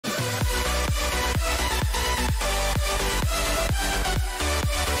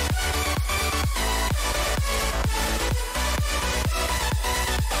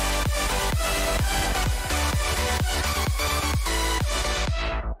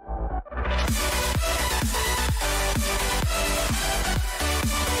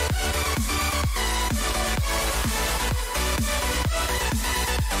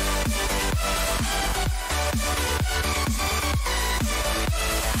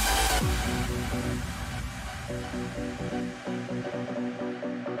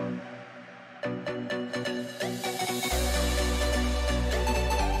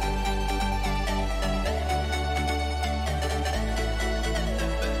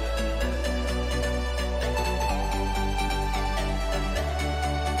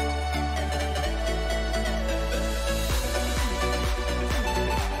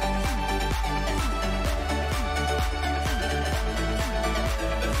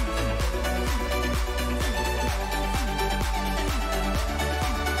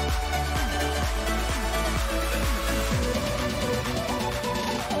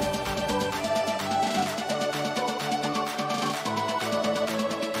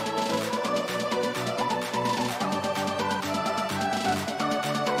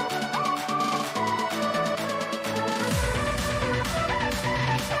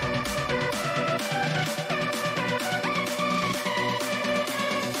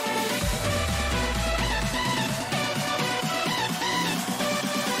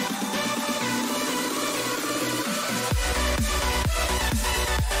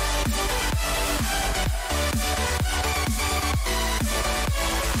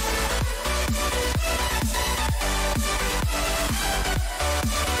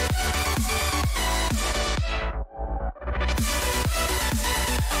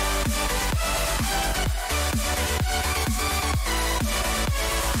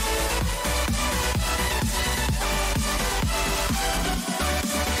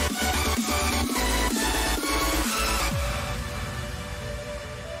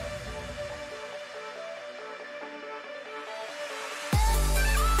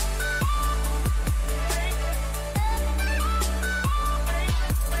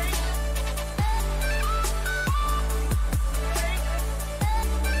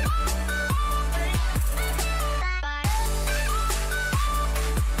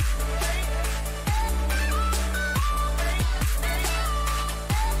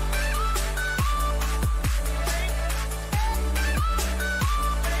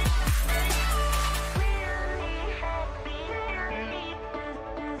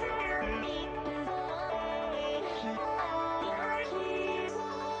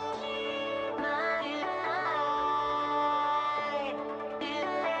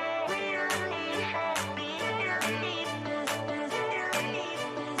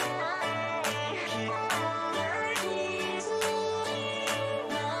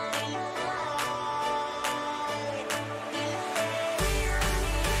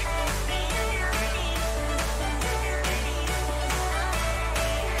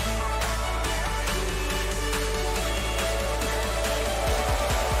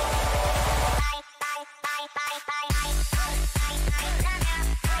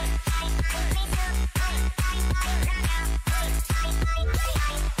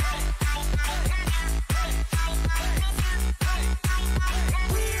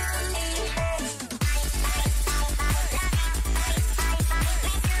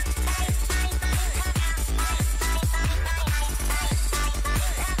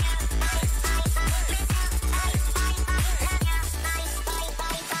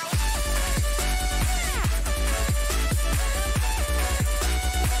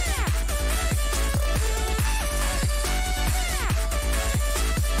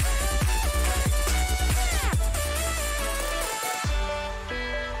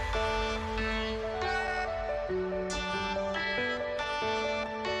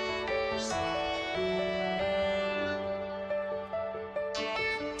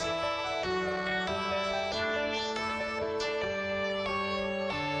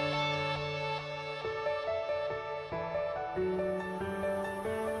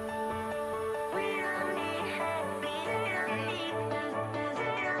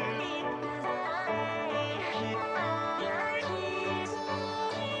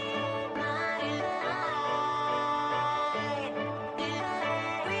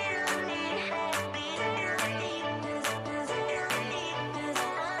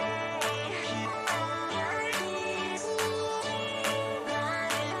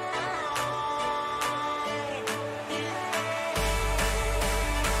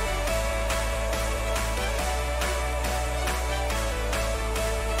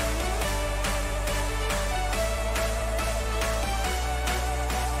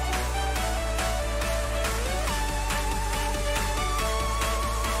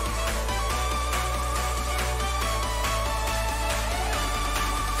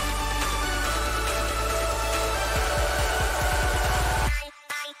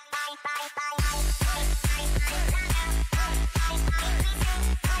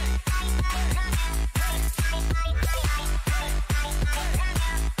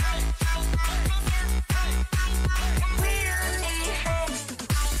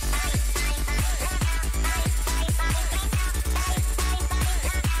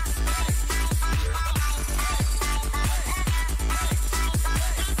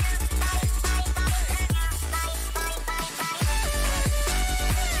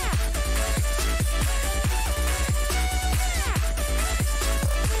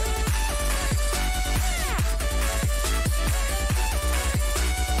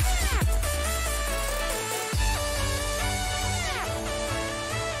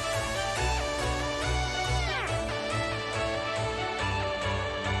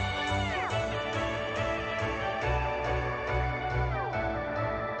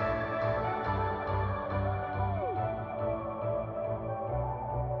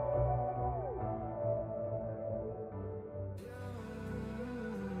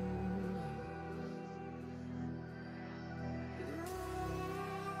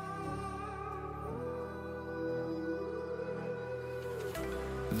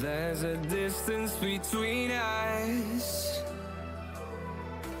There's a distance between us.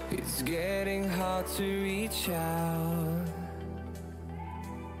 It's getting hard to reach out.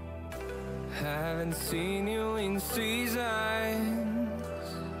 Haven't seen you in seasons,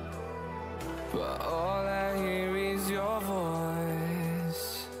 but all I hear is your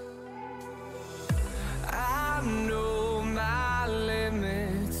voice. I know my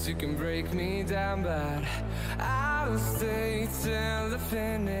limits, you can break me down, but I'll stay till the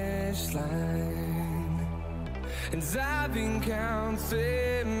finish line. And I've been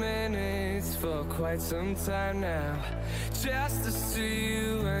counting minutes for quite some time now, just to see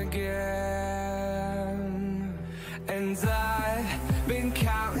you again. And I've been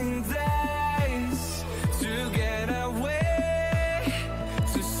counting days to get away,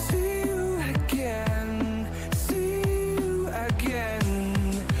 to see you again, see you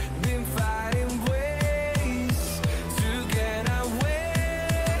again. Been fighting ways to get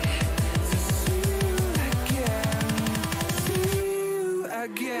away, to see you again, see you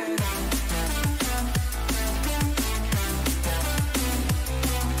again.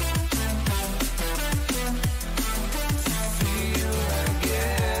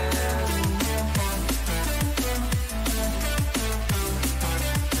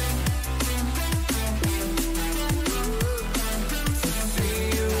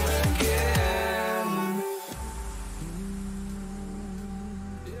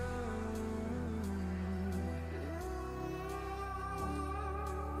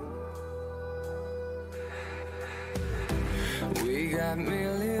 We got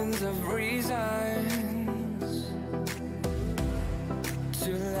millions of reasons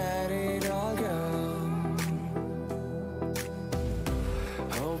to let it all go.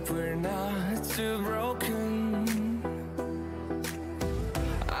 Hope we're not too broken.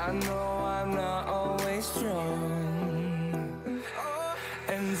 I know I'm not always strong.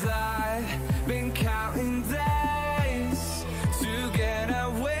 And I've been counting days to get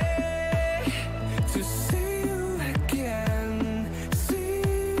away, to see you again, see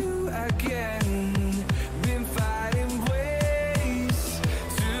you again. Been fighting ways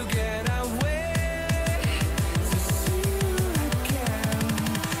to get away, to see you again,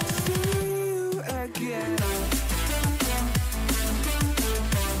 see you again.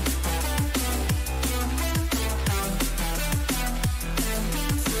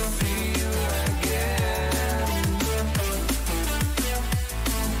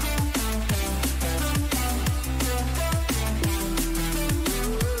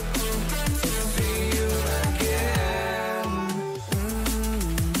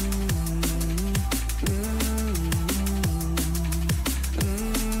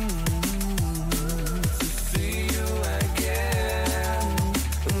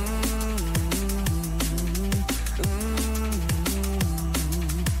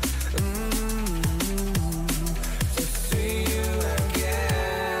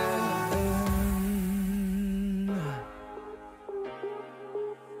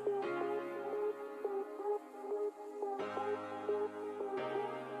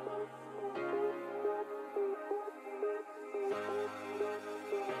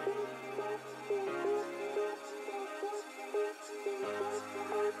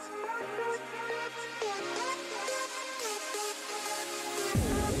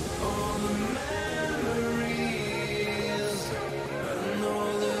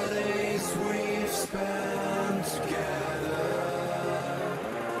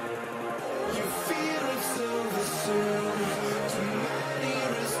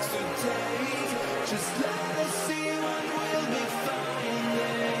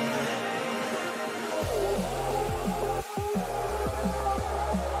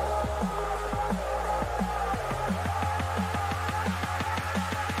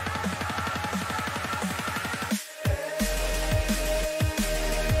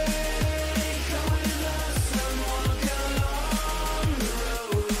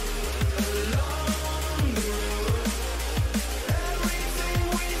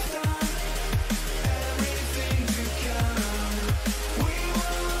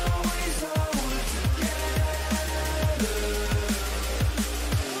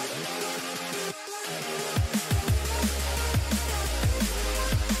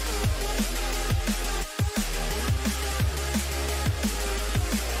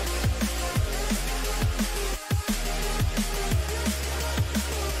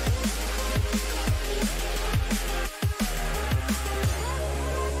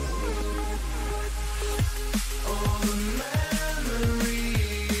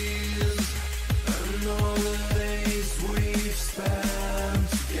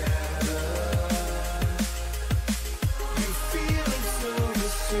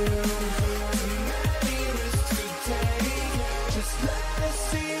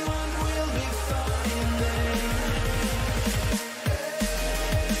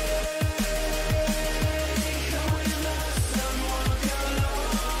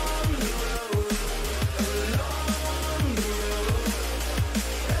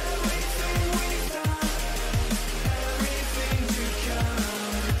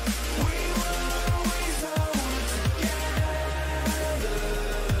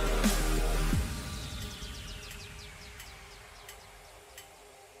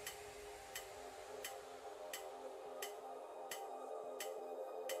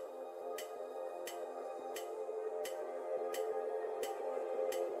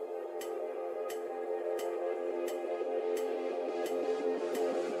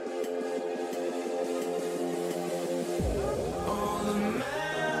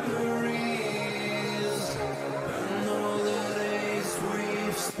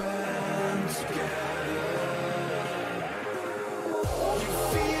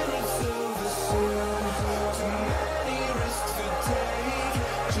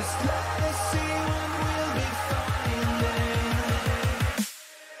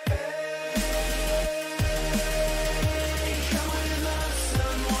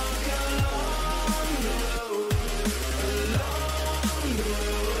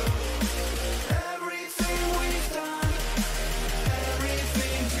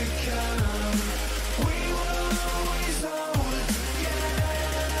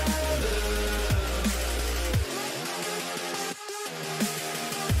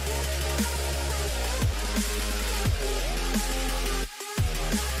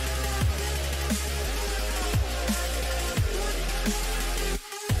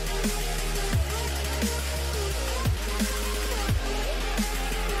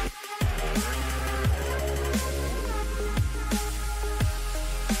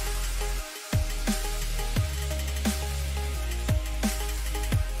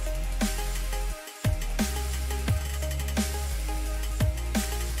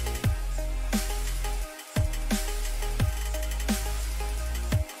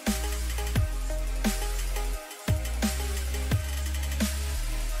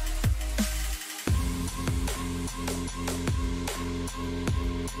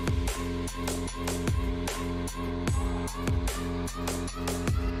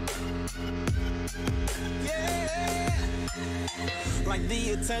 Yeah. Like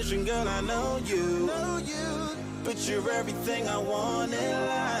the attention, girl, I know you. But you're everything I want in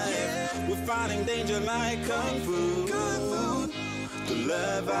life. Yeah. We're fighting danger like Kung Fu. The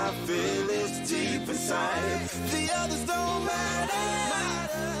love I feel is deep inside. The others don't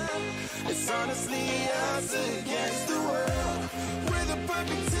matter. It's honestly us against the world. We're the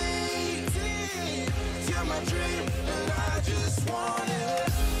perfect team. You're my dream, and I just want it.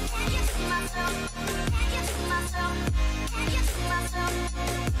 Can't get to myself. Can't get to myself. Can't get to myself.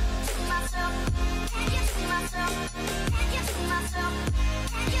 To myself. Can't get to myself. Can't get to myself.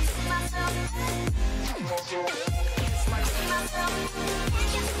 Can't get to myself. To myself.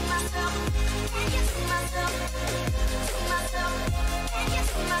 Can't get to myself. Can't get to myself. To myself. Can't get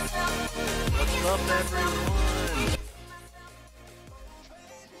to myself. What's up, everyone?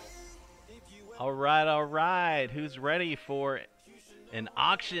 All right. Who's ready for an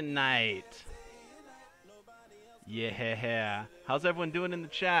auction night? Yeah. How's everyone doing in the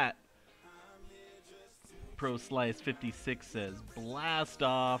chat? Pro Slice 56 says, blast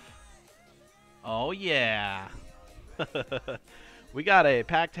off. Oh, yeah. We got a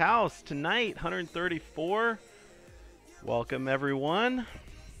packed house tonight, 134. Welcome, everyone.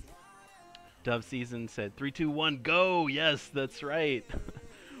 Dove Season said, 3, 2, 1, go. Yes, that's right.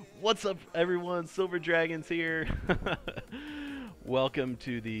 What's up, everyone? Silver Dragons here. Welcome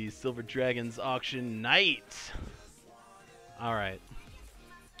to the Silver Dragons auction night. All right.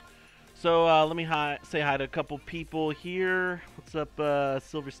 So let me say hi to a couple people here. What's up,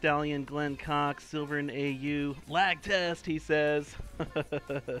 Silver Stallion, Glenn Cox, Silver and AU. Lag test, he says.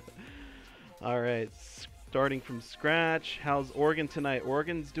 All right. Starting from scratch. How's Oregon tonight?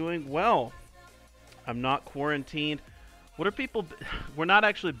 Oregon's doing well. I'm not quarantined. What are people... We're not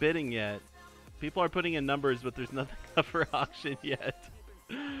actually bidding yet. People are putting in numbers, but there's nothing up for auction yet.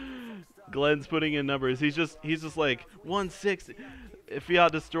 Glenn's putting in numbers. He's just like 160.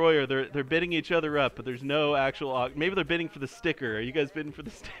 Fiat Destroyer. They're bidding each other up, but there's no actual... Maybe they're bidding for the sticker. Are you guys bidding for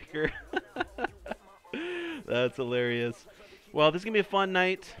the sticker? That's hilarious. Well, this is going to be a fun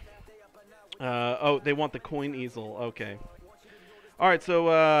night. Oh, they want the coin easel. Okay. All right,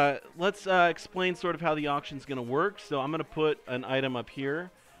 so let's explain sort of how the auction's going to work. So I'm going to put an item up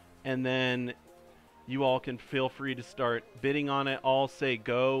here, and then you all can feel free to start bidding on it. I'll say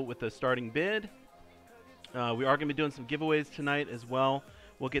go with the starting bid. We are going to be doing some giveaways tonight as well.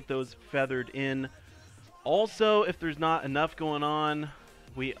 We'll get those feathered in. Also, if there's not enough going on,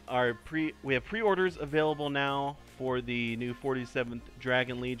 we have pre-orders available now for the new 47th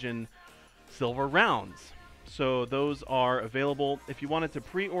Dragon Legion silver rounds. So those are available. If you wanted to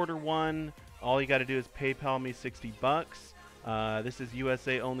pre-order one, all you got to do is PayPal me $60. This is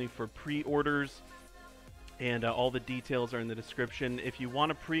USA only for pre-orders, and all the details are in the description. If you want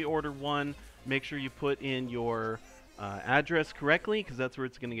to pre-order one, make sure you put in your address correctly, because that's where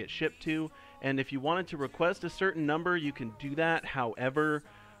it's going to get shipped to. And if you wanted to request a certain number, you can do that. However,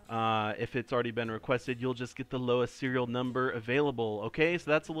 if it's already been requested, you'll just get the lowest serial number available. Okay, so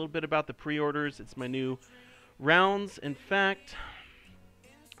that's a little bit about the pre-orders. It's my new rounds. In fact,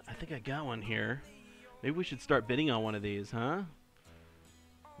 I think I got one here. Maybe we should start bidding on one of these, huh?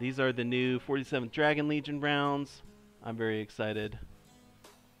 These are the new 47th Dragon Legion rounds. I'm very excited.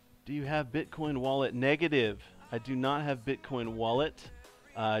 Do you have Bitcoin wallet? Negative. I do not have Bitcoin wallet.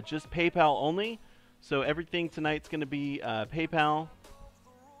 Just PayPal only. So everything tonight's going to be PayPal.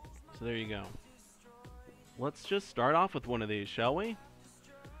 So there you go. Let's just start off with one of these, shall we?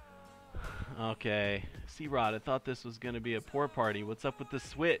 Okay. C-Rod, I thought this was going to be a pour party. What's up with the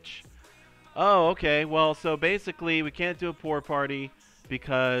Switch? Oh, okay. Well, so basically we can't do a pour party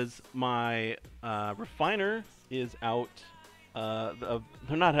because my refiner is out.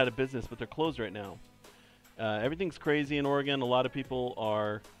 They're not out of business, but they're closed right now. Everything's crazy in Oregon. A lot of people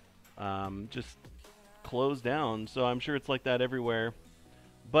are just closed down, so I'm sure it's like that everywhere.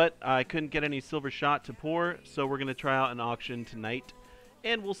 But I couldn't get any silver shot to pour, so we're going to try out an auction tonight,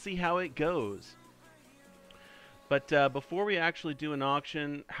 and we'll see how it goes. But before we actually do an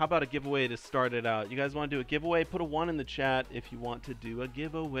auction, how about a giveaway to start it out? You guys want to do a giveaway? Put a 1 in the chat if you want to do a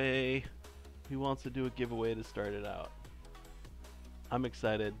giveaway. Who wants to do a giveaway to start it out? I'm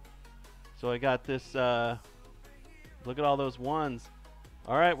excited. So I got this, look at all those 1s.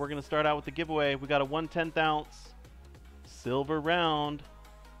 All right, we're going to start out with the giveaway. We got a 1/10 ounce silver round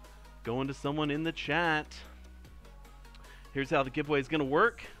going to someone in the chat. Here's how the giveaway is going to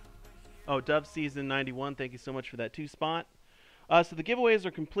work. Oh, Dove Season 91, thank you so much for that 2 spot. So the giveaways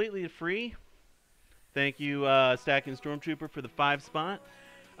are completely free. Thank you, Stacking Stormtrooper, for the 5 spot.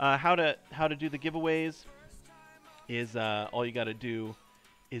 How to do the giveaways is all you got to do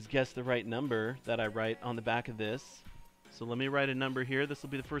is guess the right number that I write on the back of this. So let me write a number here. This will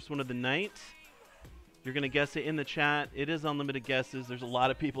be the first one of the night. You're going to guess it in the chat. It is unlimited guesses. There's a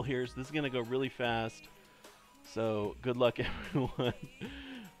lot of people here, so this is going to go really fast. So good luck, everyone.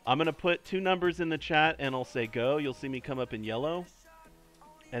 I'm going to put 2 numbers in the chat, and I'll say go. You'll see me come up in yellow.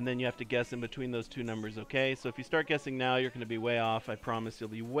 And then you have to guess in between those 2 numbers, okay? So if you start guessing now, you're going to be way off. I promise you'll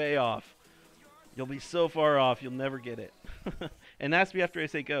be way off. You'll be so far off, you'll never get it. And that's me after I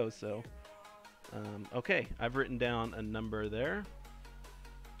say go, so. Okay, I've written down a number there.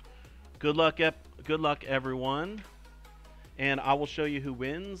 Good luck, everyone. And I will show you who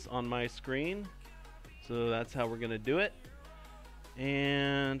wins on my screen. So that's how we're going to do it.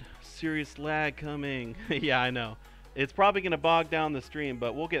 And serious lag coming. Yeah, I know. It's probably going to bog down the stream,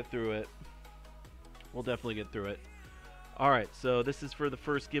 but we'll get through it. We'll definitely get through it. All right, so this is for the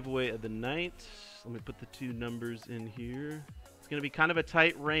first giveaway of the night. Let me put the 2 numbers in here. It's going to be kind of a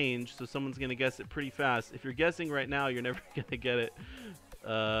tight range, so someone's going to guess it pretty fast. If you're guessing right now, you're never going to get it.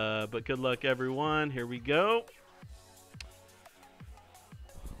 But good luck, everyone. Here we go.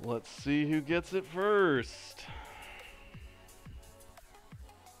 Let's see who gets it first.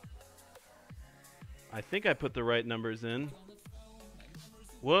 I think I put the right numbers in.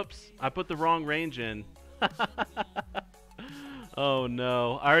 Whoops, I put the wrong range in. Oh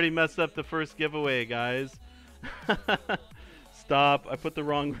no, I already messed up the first giveaway, guys. Stop, I put the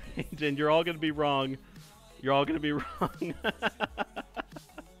wrong range in. You're all gonna be wrong. You're all gonna be wrong.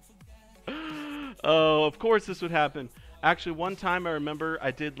 Oh, of course this would happen. Actually, one time I remember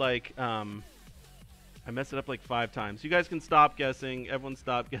I did like, I messed it up like 5 times. You guys can stop guessing. Everyone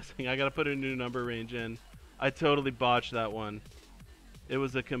stop guessing. I got to put a new number range in. I totally botched that one. It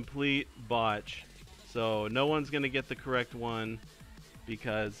was a complete botch. So no one's going to get the correct one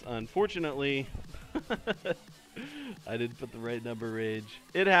because unfortunately I didn't put the right number range.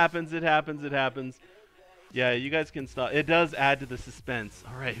 It happens. It happens. It happens. Yeah, you guys can stop. It does add to the suspense.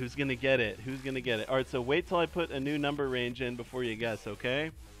 All right, who's going to get it? Who's going to get it? All right, so wait till I put a new number range in before you guess,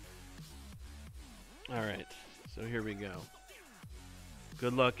 okay? All right, so here we go.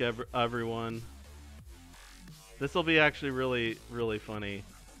 Good luck, everyone. This will be actually really, really funny.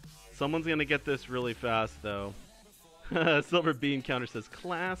 Someone's going to get this really fast, though. Silver Bean Counter says,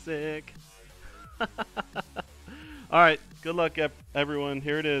 classic. All right, good luck, everyone.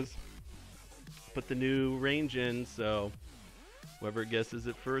 Here it is. Put the new range in, so whoever guesses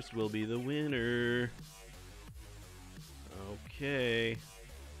it first will be the winner. Okay.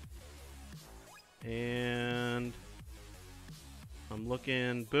 And I'm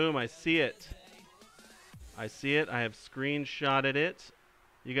looking. Boom, I see it. I see it. I have screenshotted it.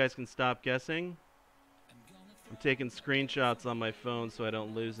 You guys can stop guessing. I'm taking screenshots on my phone so I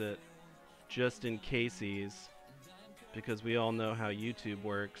don't lose it. Just in cases. Because we all know how YouTube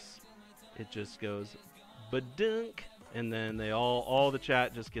works. It just goes badunk. And then they all the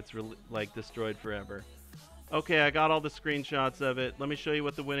chat just gets like destroyed forever. Okay, I got all the screenshots of it. Let me show you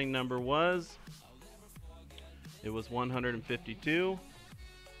what the winning number was. It was 152.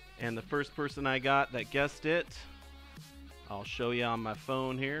 And the first person I got that guessed it, I'll show you on my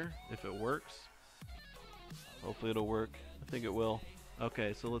phone here if it works. Hopefully it'll work. I think it will.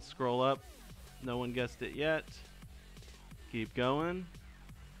 Okay, so let's scroll up. No one guessed it yet. Keep going.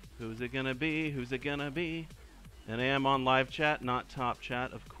 Who's it gonna be? Who's it gonna be? And I am on live chat, not top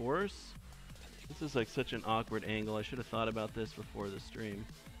chat, of course. This is like such an awkward angle. I should have thought about this before the stream.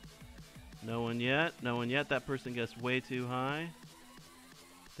 No one yet. No one yet. That person guessed way too high.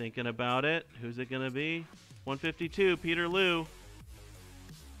 Thinking about it. Who's it going to be? 152, Peter Lou.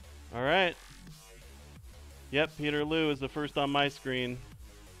 All right. Yep, Peter Lou is the first on my screen.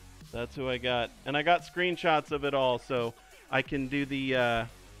 That's who I got. And I got screenshots of it all, so I can do the,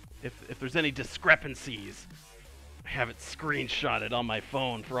 if there's any discrepancies, I have it screenshotted on my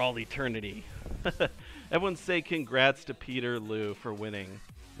phone for all eternity. Everyone say congrats to Peter Lou for winning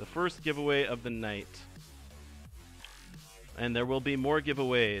the first giveaway of the night. And there will be more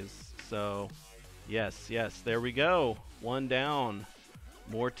giveaways. So, yes, there we go. 1 down.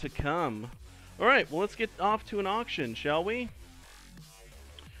 More to come. All right, well, let's get off to an auction, shall we?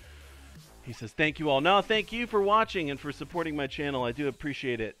 He says, thank you all. No, thank you for watching and for supporting my channel. I do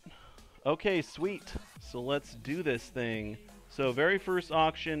appreciate it. Okay, sweet. So let's do this thing. So very first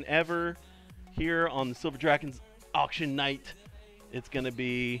auction ever here on the Silver Dragons auction night. It's going to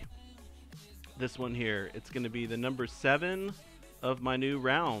be this one here. It's going to be the number 7 of my new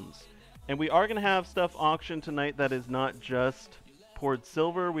rounds. And we are going to have stuff auctioned tonight that is not just poured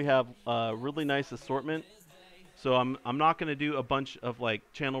silver. We have a really nice assortment. So I'm not going to do a bunch of like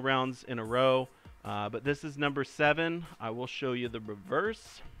channel rounds in a row, but this is number 7. I will show you the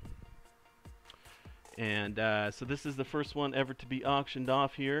reverse. And so this is the first one ever to be auctioned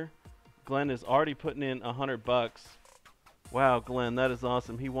off here. Glenn is already putting in $100. Wow, Glenn, that is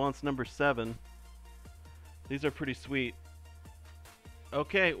awesome. He wants number 7. These are pretty sweet.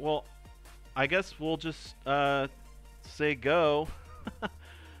 Okay, well, I guess we'll just say go.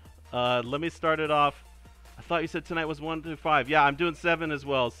 Let me start it off. I thought you said tonight was 1 through 5. Yeah, I'm doing 7 as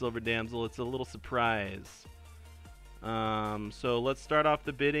well, Silver Damsel. It's a little surprise. So let's start off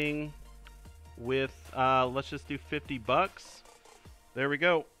the bidding with, let's just do $50. There we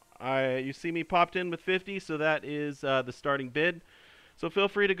go. You see me popped in with 50, so that is the starting bid. So feel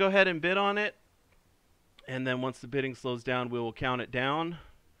free to go ahead and bid on it. And then once the bidding slows down, we will count it down.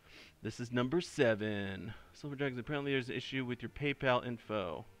 This is number 7. Silver Dragons, apparently there's an issue with your PayPal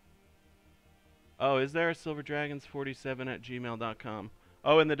info. Oh, is there? silverdragons47@gmail.com.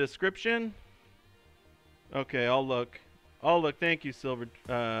 Oh, in the description? Okay, I'll look. Thank you, Silver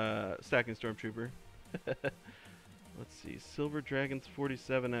Stacking Stormtrooper. Let's see.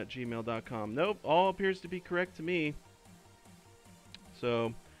 silverdragons47@gmail.com. Nope, all appears to be correct to me.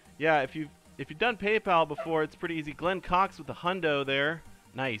 So, yeah, if you've done PayPal before, it's pretty easy. Glenn Cox with the hundo there.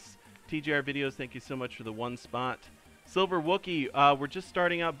 Nice. TJR Videos, thank you so much for the 1 spot. Silver Wookie, we're just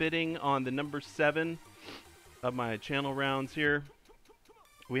starting out bidding on the number 7 of my channel rounds here.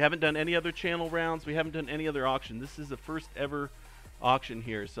 We haven't done any other channel rounds. We haven't done any other auction. This is the first ever auction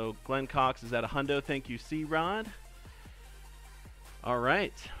here. So Glenn Cox is at a hundo. Thank you, C-Rod. All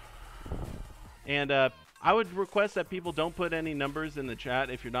right. And I would request that people don't put any numbers in the chat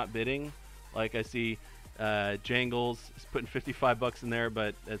if you're not bidding. Like I see Jangles is putting $55 in there,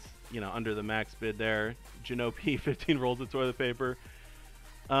 but it's, you know, under the max bid there. Jano P 15 rolls of toilet paper.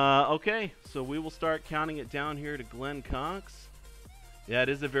 Okay, so we will start counting it down here to Glenn Cox. Yeah, it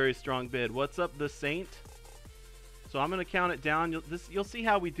is a very strong bid. What's up, the Saint? So I'm going to count it down. You'll see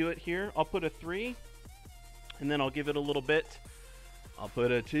how we do it here. I'll put a 3, and then I'll give it a little bit. I'll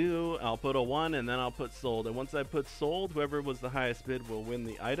put a 2, I'll put a 1, and then I'll put sold. And once I put sold, whoever was the highest bid will win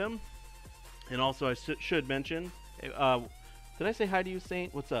the item. And also, I should mention, did I say hi to you,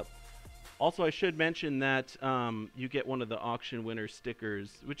 Saint? What's up? Also, I should mention that you get one of the auction winner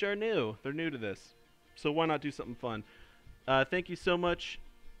stickers, which are new. They're new to this. So why not do something fun? Thank you so much,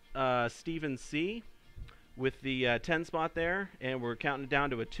 Stephen C, with the 10 spot there. And we're counting down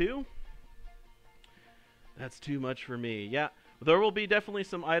to a 2. That's too much for me. Yeah, there will be definitely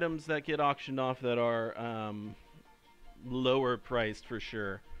some items that get auctioned off that are lower priced for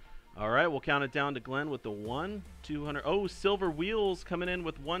sure. All right, we'll count it down to Glenn with the 1, 200. Oh, Silver Wheels coming in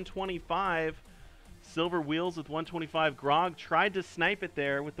with 125. Silver Wheels with 125. Grog tried to snipe it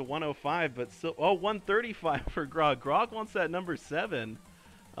there with the 105, but still, oh, 135 for Grog. Grog wants that number 7.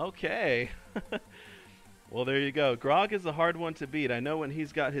 Okay. Well, there you go. Grog is a hard one to beat. I know when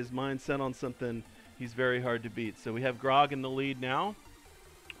he's got his mind set on something, he's very hard to beat. So we have Grog in the lead now.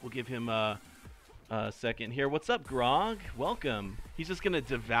 We'll give him a second here. What's up, Grog? Welcome. He's just gonna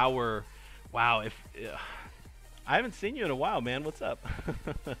devour. Wow, if I haven't seen you in a while, man. What's up?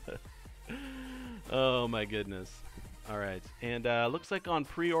 Oh my goodness. All right, and looks like on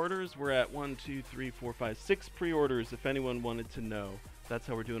pre-orders we're at 1, 2, 3, 4, 5, 6 pre-orders. If anyone wanted to know, that's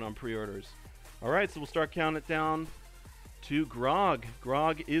how we're doing on pre-orders. All right, so we'll start counting it down to Grog.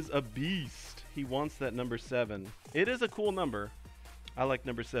 Grog is a beast. He wants that number 7. It is a cool number. I like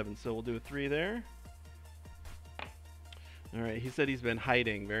number 7, so we'll do a 3 there. All right, he said he's been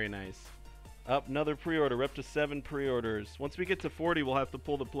hiding. Very nice. Up another pre-order. We're up to 7 pre-orders. Once we get to 40, we'll have to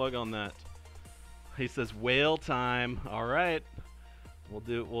pull the plug on that. He says whale time. All right,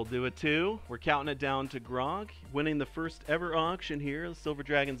 we'll do a 2. We're counting it down to Grog, winning the first ever auction here, the Silver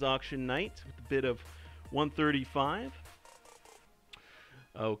Dragons auction night, with a bid of 135.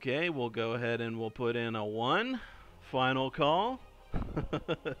 Okay, we'll go ahead and we'll put in a 1. Final call.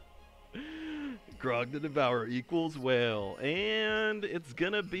 Grog the Devourer equals whale, and it's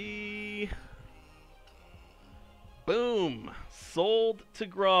gonna be boom, sold to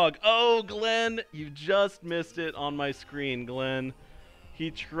Grog. Oh, Glenn, you just missed it on my screen, Glenn. He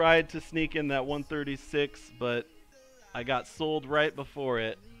tried to sneak in that 136, but I got sold right before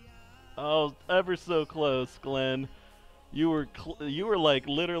it. Oh, ever so close, Glenn. You were like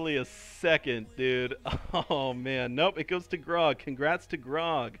literally a second, dude. Oh man, nope, it goes to Grog. Congrats to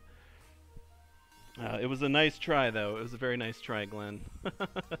Grog. It was a nice try, though. It was a very nice try, Glenn.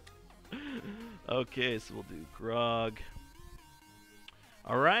 Okay, so we'll do Grog.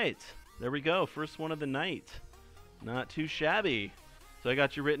 All right, there we go. First one of the night. Not too shabby. So I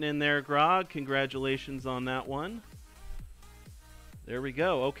got you written in there, Grog. Congratulations on that one. There we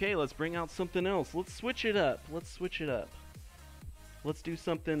go. Okay, let's bring out something else. Let's switch it up. Let's do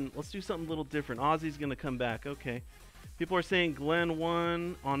something a little different. Ozzy's gonna come back. Okay. People are saying Glenn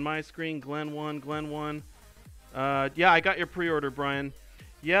won on my screen. Glenn won. Yeah, I got your pre-order, Brian.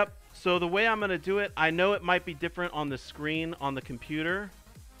 Yep. So the way I'm gonna do it, I know it might be different on the screen on the computer,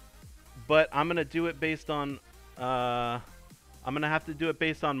 but I'm gonna do it based on. I'm gonna have to do it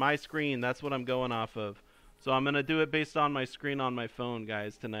based on my screen. That's what I'm going off of. So I'm gonna do it based on my screen on my phone,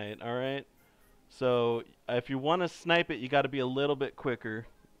 guys, tonight. All right. So if you want to snipe it, you got to be a little bit quicker.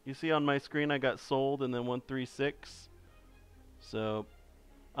 You see on my screen I got sold and then 136. So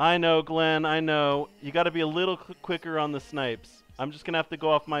I know, Glenn, I know. You got to be a little quicker on the snipes. I'm just going to have to go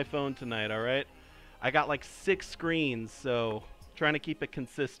off my phone tonight, all right? I got like 6 screens, so trying to keep it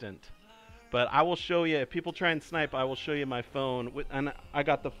consistent. But I will show you, if people try and snipe, I will show you my phone. And I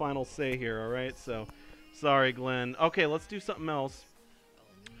got the final say here, all right? So sorry, Glenn. Okay, let's do something else.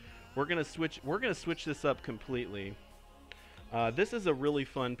 We're gonna switch this up completely. This is a really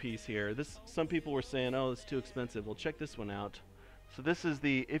fun piece here. Some people were saying, oh, it's too expensive. Well, check this one out. So this is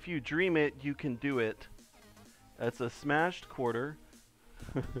the If You Dream It, You Can Do It. It's a smashed quarter.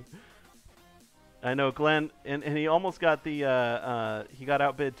 I know Glenn, and he almost got the he got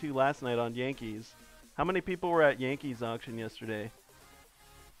outbid too last night on Yankees. How many people were at Yankees auction yesterday?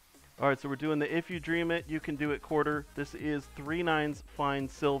 All right, so we're doing the If You Dream It, You Can Do It quarter. This is 3 nines fine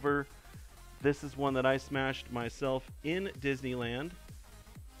silver. This is one that I smashed myself in Disneyland.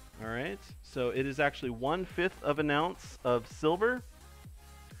 All right, so it is actually 1/5 of an ounce of silver.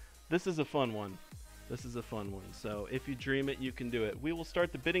 This is a fun one. This is a fun one. So if you dream it, you can do it. We will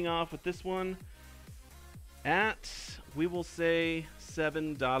start the bidding off with this one at, we will say,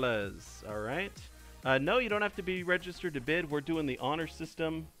 $7. All right. No, you don't have to be registered to bid. We're doing the honor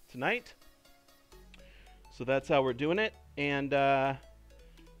system tonight. So that's how we're doing it. And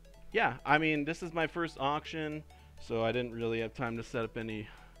yeah, I mean, this is my first auction, so I didn't really have time to set up any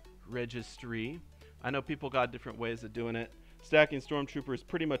registry. I know people got different ways of doing it. Stacking Stormtrooper is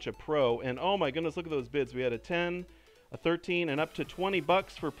pretty much a pro. And oh my goodness, look at those bids. We had a 10, a 13, and up to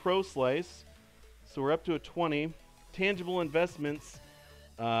 $20 for Pro Slice. So we're up to a 20. Tangible investments.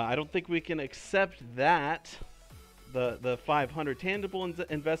 I don't think we can accept that. The 500 tangible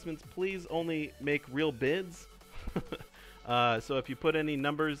investments, please only make real bids. So if you put any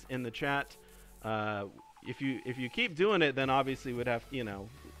numbers in the chat, if you keep doing it, then obviously we'd have, you know,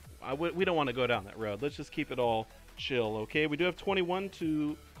 we don't want to go down that road. Let's just keep it all chill, okay? We do have 21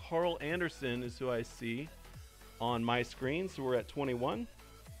 to Carl Anderson is who I see on my screen, so we're at 21.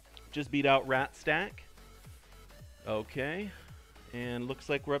 Just beat out Rat Stack. Okay. And looks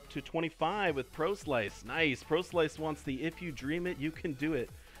like we're up to 25 with Pro Slice. Nice. Pro Slice wants the If You Dream It, You Can Do It.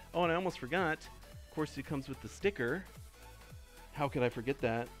 Oh, and I almost forgot. Of course, it comes with the sticker. How could I forget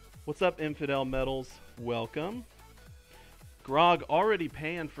that? What's up, Infidel Metals? Welcome. Grog already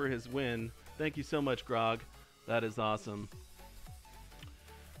paying for his win. Thank you so much, Grog. That is awesome.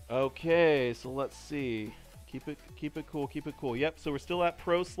 Okay, so let's see. Keep it cool, keep it cool. Yep, so we're still at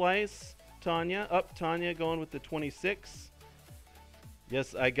Pro Slice. Tanya, Tanya going with the 26.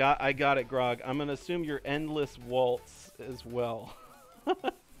 Yes, I got it, Grog. I'm gonna assume your Endless Waltz as well.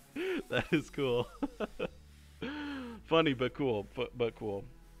 That is cool. Funny but cool, but cool.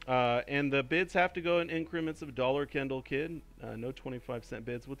 And the bids have to go in increments of $1, Kendall Kid. No 25-cent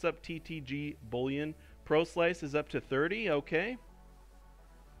bids. What's up, TTG Bullion? Pro Slice is up to 30. Okay.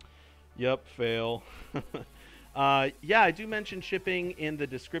 Yep, fail. Yeah, I do mention shipping in the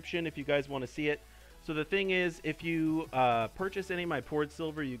description if you guys want to see it. So the thing is, if you purchase any of my poured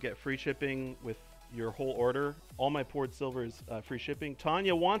silver, you get free shipping with your whole order. All my poured silver is free shipping.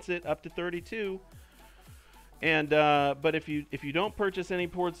 Tanya wants it up to 32. And but if you don't purchase any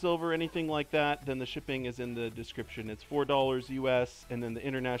poured silver, anything like that, then the shipping is in the description. It's $4 US, and then the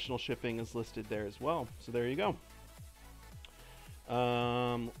international shipping is listed there as well. So there you go.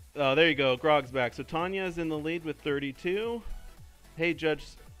 Oh, there you go. Grog's back. So Tanya is in the lead with 32. Hey, Judge,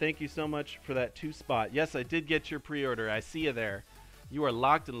 thank you so much for that 2 spot. Yes, I did get your pre-order. I see you there. You are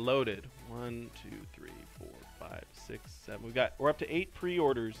locked and loaded. 1, 2, 3, 4, 5, 6, 7. We're up to 8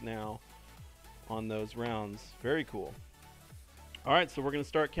 pre-orders now on those rounds. Very cool. All right, so we're going to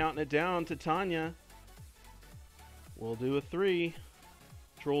start counting it down to Tanya. We'll do a 3.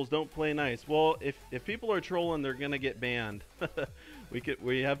 Trolls don't play nice. Well, if people are trolling, they're going to get banned.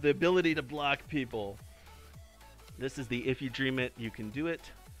 We have the ability to block people. This is the If You Dream It, You Can Do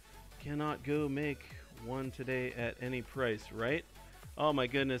It. Cannot go make one today at any price, right? Oh my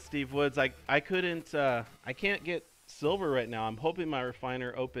goodness, Steve Woods. I couldn't I can't get silver right now. I'm hoping my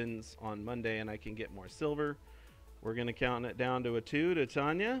refiner opens on Monday and I can get more silver. We're going to count it down to a 2 to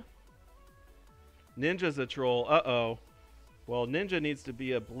Tanya. Ninja's a troll. Uh-oh. Well, Ninja needs to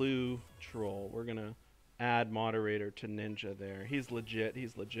be a blue troll. We're going to add moderator to Ninja there. He's legit.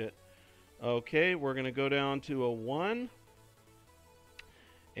 He's legit. Okay, we're going to go down to a 1.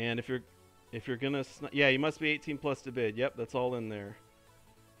 And if you're going to... Yeah, you must be 18 plus to bid. Yep, that's all in there.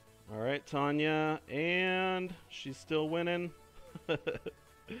 All right, Tanya. And she's still winning.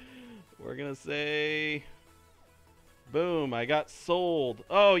 We're going to say... Boom, I got sold.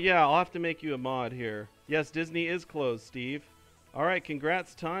 Oh, yeah, I'll have to make you a mod here. Yes, Disney is closed, Steve. All right,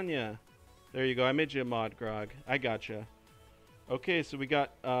 congrats, Tanya. There you go. I made you a mod, Grog. I gotcha. Okay, so we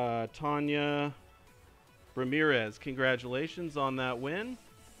got Tanya Ramirez. Congratulations on that win.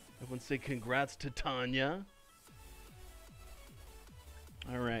 Everyone say congrats to Tanya.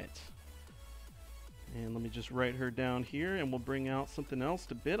 All right. And let me just write her down here, and we'll bring out something else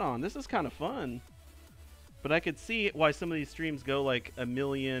to bid on. This is kind of fun. But I could see why some of these streams go like a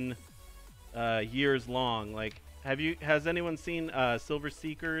million years long. Like, has anyone seen Silver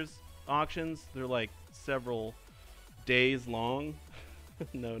Seekers auctions? They're like several days long.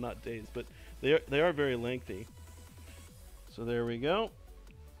 No, not days, but they are very lengthy. So there we go.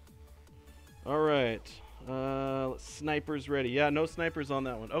 All right, snipers ready. Yeah, no snipers on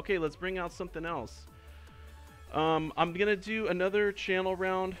that one. Okay, let's bring out something else. I'm gonna do another channel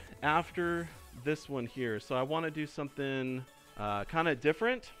round after this one here, so I want to do something kind of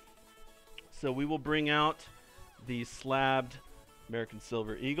different. So we will bring out the slabbed American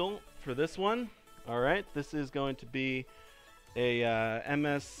Silver Eagle for this one. All right, this is going to be a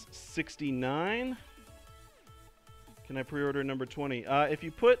MS69. Can I pre-order number 20? If you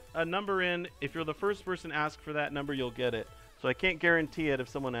put a number in, if you're the first person to ask for that number, you'll get it. So I can't guarantee it if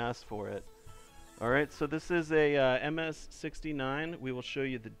someone asks for it. All right, so this is a MS69. We will show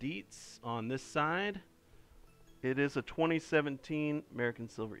you the deets on this side. It is a 2017 American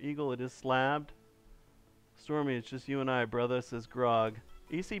Silver Eagle. It is slabbed. Stormy, it's just you and I, brother, says Grog.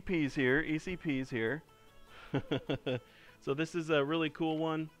 ECP's here. ECP's here. So this is a really cool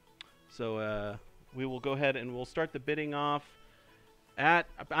one. So we will go ahead and we'll start the bidding off.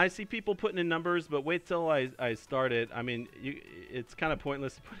 I see people putting in numbers, but wait till I start it. I mean, it's kind of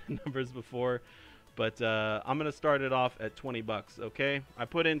pointless to put in numbers before. But I'm going to start it off at 20 bucks, okay? I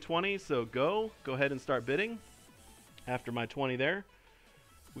put in 20, so go ahead and start bidding after my 20 there.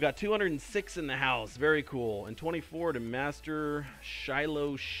 We got 206 in the house. Very cool. And 24 to Master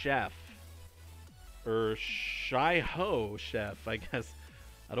Shiloh Chef. Or Shiho Chef, I guess.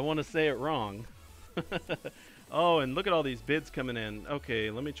 I don't want to say it wrong. Oh, and look at all these bids coming in.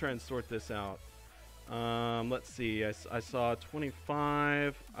 Okay, let me try and sort this out. Let's see. I saw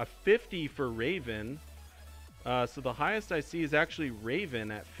 25, a 50 for Raven. So the highest I see is actually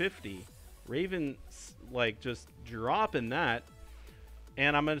Raven at 50. Raven, like, just dropping that.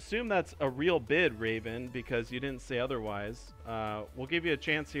 And I'm going to assume that's a real bid, Raven, because you didn't say otherwise. We'll give you a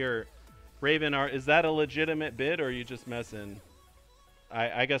chance here. Raven, is that a legitimate bid, or are you just messing?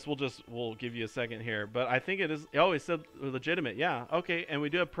 I guess we'll give you a second here. But I think it is. Oh, it said legitimate. Yeah. Okay. And we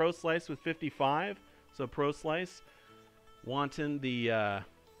do have Pro Slice with 55. So Pro Slice wanting the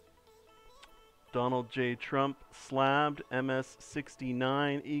Donald J. Trump slabbed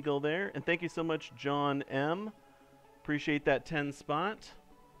MS69 Eagle there. And thank you so much, John M. Appreciate that 10 spot.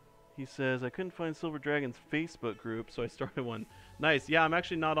 He says, I couldn't find Silver Dragon's Facebook group, so I started one. Nice. Yeah, I'm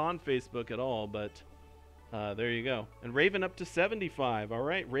actually not on Facebook at all, but there you go. And Raven up to 75. All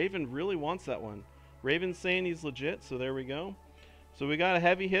right, Raven really wants that one. Raven's saying he's legit, so there we go. So we got a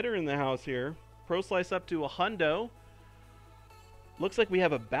heavy hitter in the house here. Pro Slice up to a hundo. Looks like we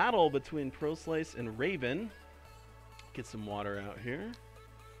have a battle between Pro Slice and Raven. Get some water out here.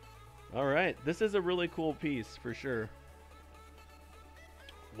 All right, this is a really cool piece for sure.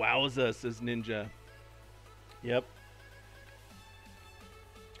 Wowza, says Ninja. Yep.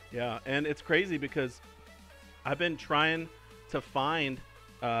 Yeah, and it's crazy because I've been trying to find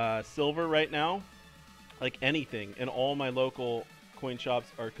silver right now, like anything, and all my local coin shops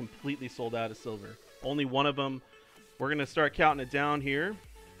are completely sold out of silver. Only one of them, we're going to start counting it down here.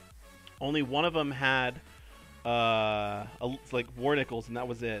 Only one of them had like war nickels, and that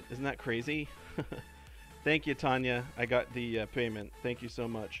was it. Isn't that crazy? Thank you, Tanya. I got the payment. Thank you so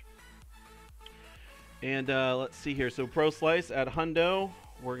much. And let's see here. So Pro Slice at hundo,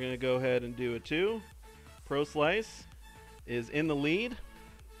 we're going to go ahead and do a 2. Pro Slice is in the lead.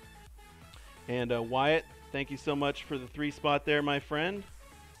 And Wyatt, thank you so much for the 3 spot there, my friend.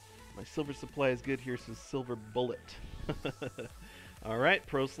 My silver supply is good here, so Silver Bullet. All right,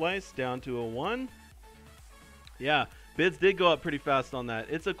 Pro Slice down to a 1. Yeah, bids did go up pretty fast on that.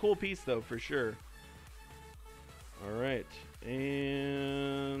 It's a cool piece, though, for sure. All right,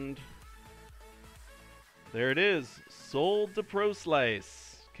 and there it is. Sold to Pro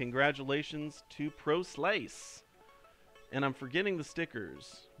Slice. Congratulations to Pro Slice. And I'm forgetting the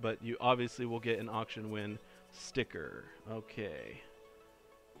stickers, but you obviously will get an auction win sticker. Okay.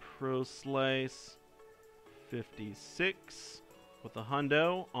 Pro Slice 56 with a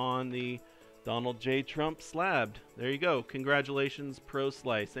hundo on the Donald J. Trump slabbed. There you go. Congratulations, Pro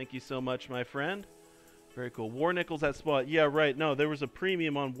Slice. Thank you so much, my friend. Very cool. War Nickels at spot. Yeah, right. No, there was a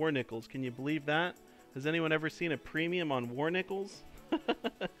premium on War Nickels. Can you believe that? Has anyone ever seen a premium on War Nickels?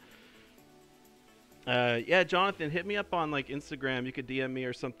 Yeah, Jonathan, hit me up on like Instagram. You could DM me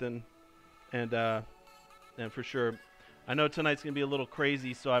or something, and for sure, I know tonight's gonna be a little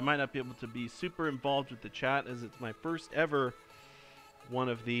crazy, so I might not be able to be super involved with the chat as it's my first ever one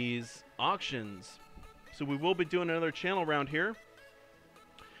of these auctions. So we will be doing another channel round here.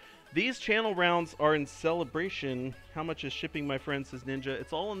 These channel rounds are in celebration. How much is shipping, my friend, says Ninja?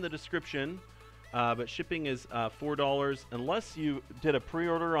 It's all in the description. But shipping is $4. Unless you did a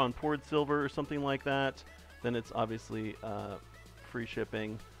pre-order on poured silver or something like that, then it's obviously free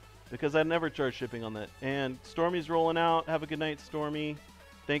shipping, because I never charge shipping on that. And Stormy's rolling out. Have a good night, Stormy.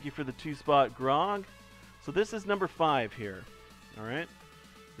 Thank you for the 2-spot grog. So this is number 5 here. All right.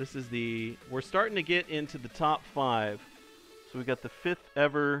 This is we're starting to get into the top 5. So we got the 5th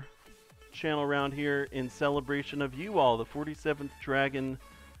ever channel round here in celebration of you all, the 47th Dragon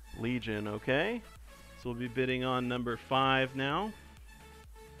Legion. Okay, so we'll be bidding on number 5 now,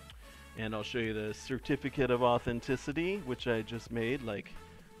 and I'll show you the certificate of authenticity, which I just made like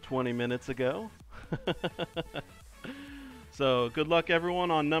 20 minutes ago. So good luck,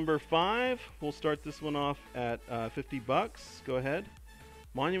 everyone, on number 5. We'll start this one off at 50 bucks. Go ahead.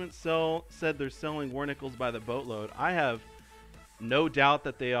 Monument said they're selling War Nickels by the boatload. I have no doubt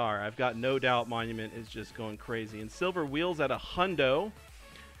that they are. I've got no doubt Monument is just going crazy. And Silver Wheels at a hundo.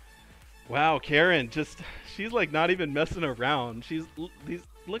 Wow, Karen, she's like not even messing around.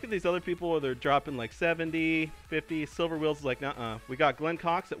 Look at these other people where they're dropping like 70, 50. Silver Wheels is like, nuh-uh. We got Glenn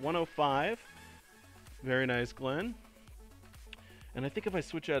Cox at 105. Very nice, Glenn. And I think if I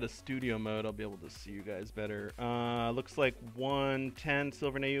switch out of studio mode, I'll be able to see you guys better. Looks like 110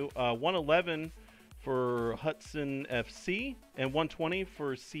 Silver Nayu, 111 for Hudson FC, and 120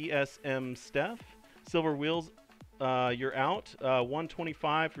 for CSM Steph. Silver Wheels, you're out.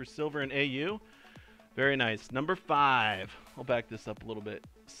 125 for Silver and AU. Very nice. Number 5. I'll back this up a little bit,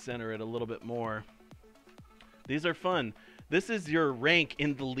 center it a little bit more. These are fun. This is your rank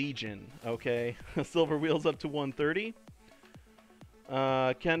in the Legion, okay? Silver Wheels up to 130.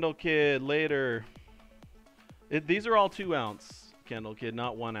 Kendall Kid later. These are all 2 ounce, Kendall Kid,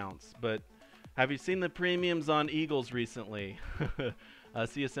 not 1 ounce. But have you seen the premiums on Eagles recently?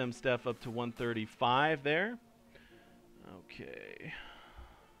 CSM Steph up to 135 there. Okay. I'm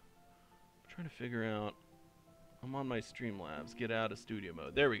trying to figure out. I'm on my Streamlabs. Get out of studio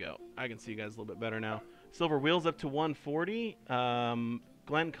mode. There we go. I can see you guys a little bit better now. Silver Wheels up to 140.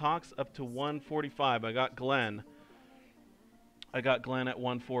 Glenn Cox up to 145. I got Glenn at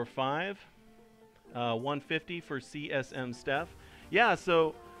 145. 150 for CSM Steph. Yeah,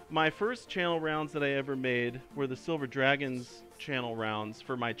 so my first channel rounds that I ever made were the Silver Dragons channel rounds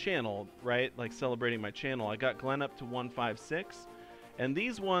for my channel, right? Like celebrating my channel. I got Glenn up to 156. And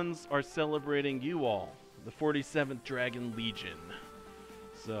these ones are celebrating you all, the 47th Dragon Legion.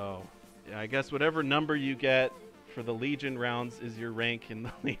 So, yeah, I guess whatever number you get for the Legion rounds is your rank in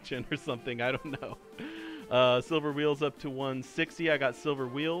the Legion or something. I don't know. Silver Wheels up to 160. I got Silver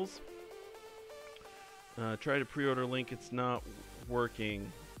Wheels. Try to pre-order link. It's not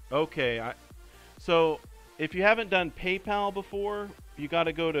working. Okay. So if you haven't done PayPal before, you got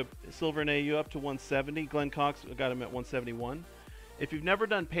to go to Silver and AU up to 170. Glenn Cox got him at 171. If you've never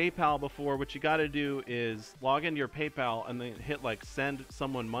done PayPal before, what you got to do is log into your PayPal and then hit like send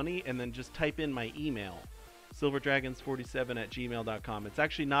someone money and then just type in my email. silverdragons47@gmail.com. It's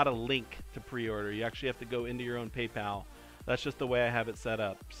actually not a link to pre-order. You actually have to go into your own PayPal. That's just the way I have it set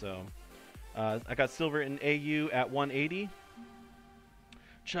up. So I got Silver and AU at 180.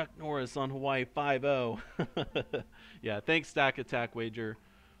 Chuck Norris on Hawaii 5-0. Yeah, thanks Stack Attack Wager.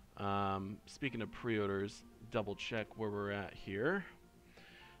 Speaking of pre-orders, double check where we're at here.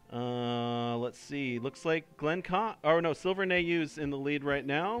 Let's see. Looks like Glenn Silver and AU's in the lead right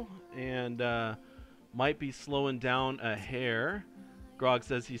now, and might be slowing down a hair. Grog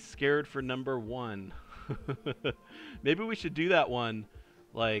says he's scared for number 1. Maybe we should do that one.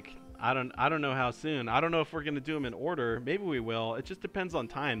 Like, I don't know how soon. I don't know if we're gonna do them in order. Maybe we will. It just depends on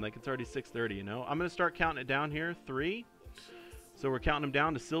time. Like, it's already 6:30, you know. I'm gonna start counting it down here. 3. So we're counting them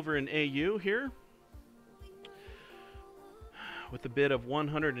down to silver and AU here, with a bid of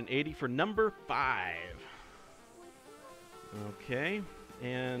 180 for number 5. Okay,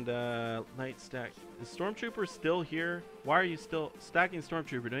 and night stack. Is Stormtrooper still here? Why are you still stacking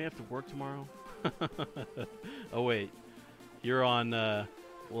Stormtrooper? Don't you have to work tomorrow? Oh wait, you're on. Well,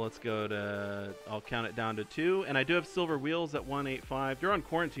 let's go to. I'll count it down to 2, and I do have silver wheels at 185. You're on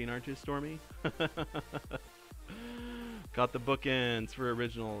quarantine, aren't you, Stormy? Got the bookends for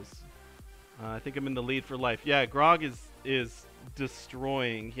originals. I think I'm in the lead for life. Yeah, Grog is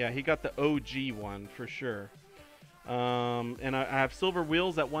destroying. Yeah, he got the OG one for sure. And I have silver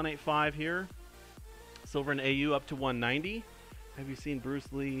wheels at 185 here. Silver and AU up to 190. Have you seen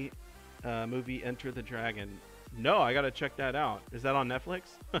Bruce Lee movie Enter the Dragon? No, I gotta check that out. Is that on Netflix?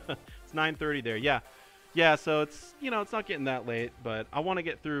 It's 9:30 there. Yeah, yeah. So it's, you know, it's not getting that late, but I want to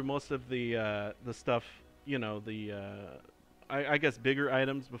get through most of the stuff. You know, the I guess bigger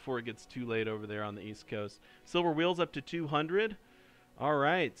items before it gets too late over there on the East Coast. Silver wheels up to 200. All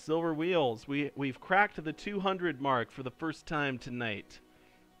right, silver wheels. We've cracked the 200 mark for the first time tonight.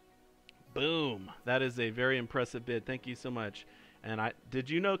 Boom. That is a very impressive bid. Thank you so much. And did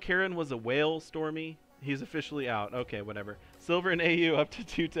you know Karen was a whale, Stormy? He's officially out. Okay, whatever. Silver and AU up to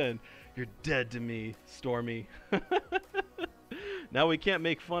 210. You're dead to me, Stormy. Now we can't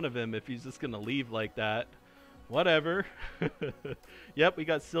make fun of him if he's just going to leave like that. Whatever. Yep, we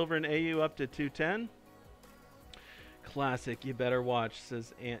got silver and AU up to 210. Classic, you better watch,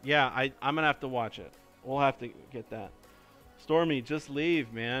 says Ant. Yeah, I'm going to have to watch it. We'll have to get that. Stormy, just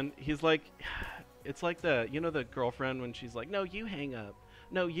leave, man. He's like, it's like the, you know, the girlfriend when she's like, no, you hang up.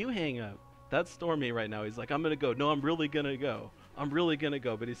 No, you hang up. That's Stormy right now. He's like, I'm going to go. No, I'm really going to go. I'm really going to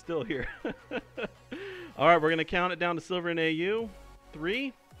go, but he's still here. All right, we're going to count it down to silver and AU.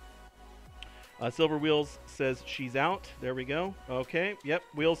 3. Silver Wheels says she's out. There we go. Okay. Yep.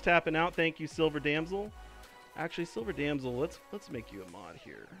 Wheels tapping out. Thank you, Silver Damsel. Actually, Silver Damsel, let's make you a mod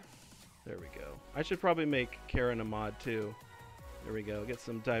here. There we go. I should probably make Karen a mod too. There we go. Get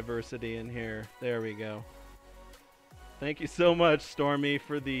some diversity in here. There we go. Thank you so much, Stormy,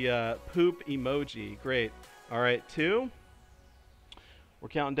 for the poop emoji. Great. All right, 2. We're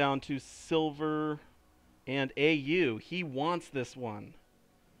counting down to silver and AU. He wants this one.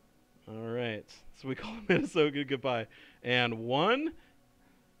 All right. So we call Minnesota goodbye. And 1.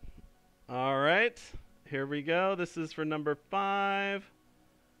 All right. Here we go. This is for number 5.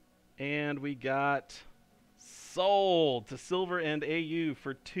 And we got sold to silver and AU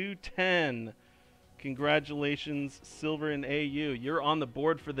for 210. Congratulations, silver and AU. You're on the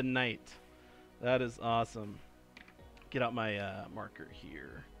board for the night. That is awesome. Get out my marker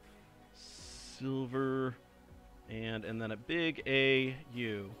here. Silver and then a big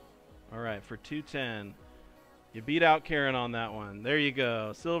AU. All right, for 210. You beat out Karen on that one. There you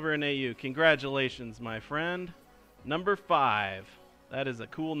go. Silver and AU. Congratulations, my friend. Number 5. That is a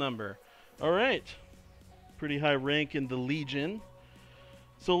cool number. All right. Pretty high rank in the Legion.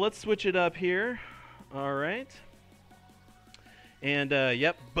 So let's switch it up here. All right. And,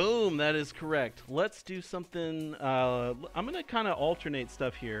 yep, boom, that is correct. Let's do something. I'm going to kind of alternate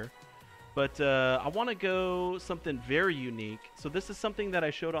stuff here. But I want to go something very unique. So this is something that I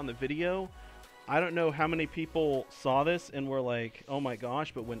showed on the video. I don't know how many people saw this and were like, oh my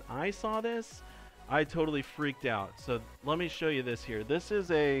gosh, but when I saw this, I totally freaked out. So let me show you this here. This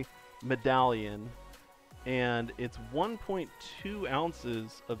is a medallion, and it's 1.2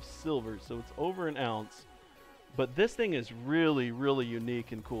 ounces of silver, so it's over an ounce. But this thing is really, really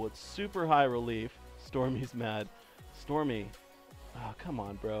unique and cool. It's super high relief. Stormy's mad. Stormy, oh, come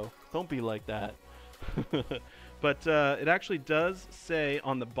on, bro. Don't be like that. But it actually does say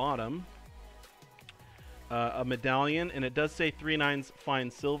on the bottom, a medallion, and it does say 3/9 fine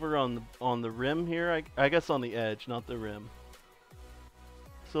silver on the rim here. I guess on the edge, not the rim.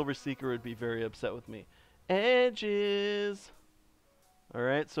 Silver Seeker would be very upset with me. Edges. All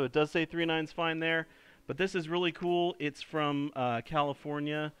right, so it does say 3/9 fine there, but this is really cool. It's from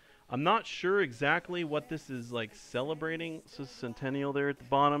California. I'm not sure exactly what this is like celebrating. This is Centennial there at the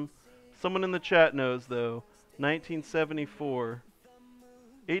bottom. Someone in the chat knows though. 1974.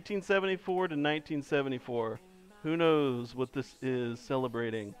 1874 to 1974. Who knows what this is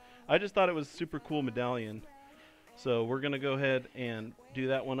celebrating? I just thought it was a super cool medallion. So we're going to go ahead and do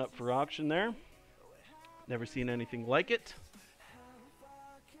that one up for auction there. Never seen anything like it.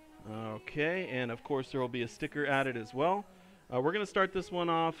 Okay, and of course there will be a sticker added as well. We're going to start this one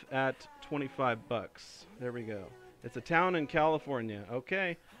off at 25 bucks. There we go. It's a town in California.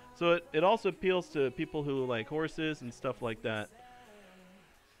 Okay. So it also appeals to people who like horses and stuff like that.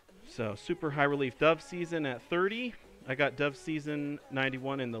 So super high relief. Dove season at 30. I got Dove season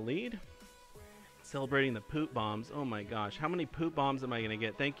 91 in the lead. Celebrating the poop bombs. Oh my gosh. How many poop bombs am I going to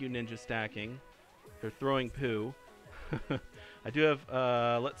get? Thank you, Ninja Stacking. They're throwing poo. I do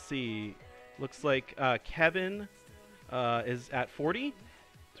have, let's see. Looks like Kevin is at 40.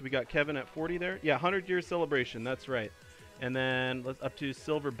 So we got Kevin at 40 there. Yeah, 100-year celebration. That's right. And then let's up to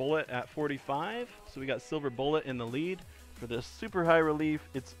Silver Bullet at 45. So we got Silver Bullet in the lead for this super high relief.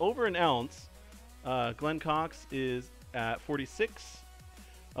 It's over an ounce. Glenn Cox is at 46.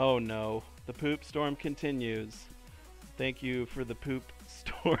 Oh no, the poop storm continues. Thank you for the poop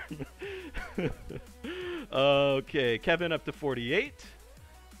storm. Okay, Kevin up to 48.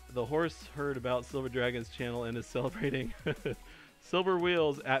 The horse heard about Silver Dragon's channel and is celebrating. Silver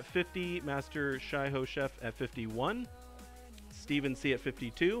Wheels at 50. Master Shaiho Chef at 51. Stephen C at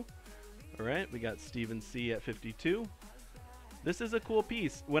 52. All right, we got Stephen C at 52. This is a cool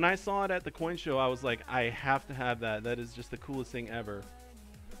piece. When I saw it at the coin show, I was like, I have to have that. That is just the coolest thing ever.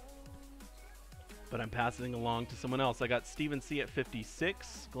 But I'm passing along to someone else. I got Stephen C at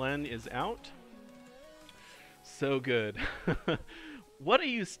 56. Glenn is out. So good. What are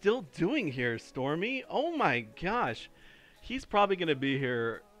you still doing here, Stormy? Oh my gosh. He's probably going to be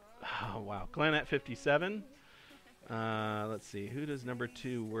here. Oh, wow. Glenn at 57. Let's see. Who does number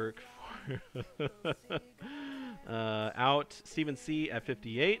 2 work for? Out. Stephen C at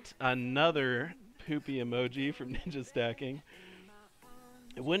 58. Another poopy emoji from Ninja Stacking.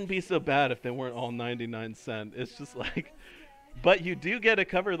 It wouldn't be so bad if they weren't all 99 cents. It's just like, but you do get to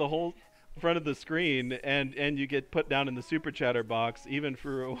cover the whole front of the screen, and you get put down in the super chatter box, even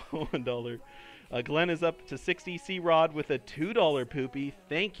for a $1. Glenn is up to 60. C-Rod with a $2 poopy.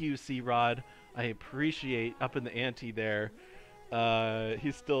 Thank you, C-Rod. I appreciate upping the ante there.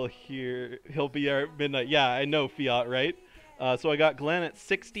 He's still here. He'll be at midnight. Yeah, I know, Fiat, right? So I got Glenn at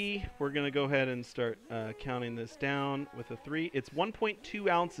 60. We're going to go ahead and start counting this down with a 3. It's 1.2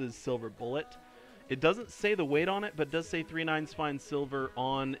 ounces Silver Bullet. It doesn't say the weight on it, but it does say 3/9 fine silver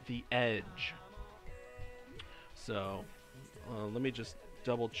on the edge. So let me just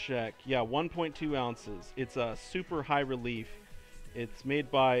double check. Yeah, 1.2 ounces. It's a super high relief. It's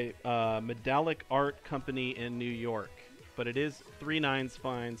made by Medallic Art Company in New York, but it is 3/9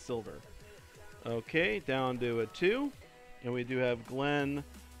 fine silver. Okay, down to a 2. And we do have Glenn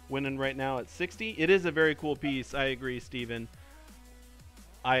winning right now at 60. It is a very cool piece. I agree, Steven.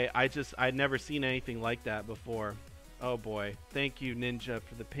 I'd never seen anything like that before. Oh boy. Thank you, Ninja,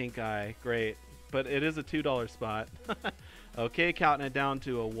 for the pink eye. Great. But it is a $2 spot. Okay, counting it down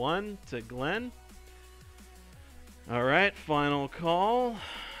to a 1 to Glenn. All right, final call.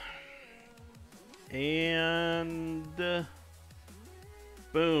 And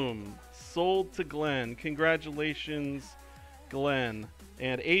boom. Sold to Glenn. Congratulations, Glenn.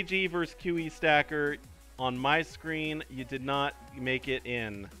 And AG versus QE Stacker. On my screen, you did not make it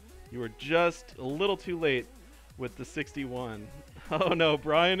in. You were just a little too late with the 61. Oh no,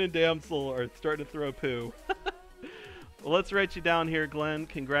 Brian and Damsel are starting to throw poo. Well, let's write you down here, Glenn.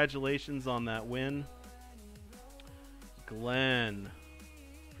 Congratulations on that win. Glenn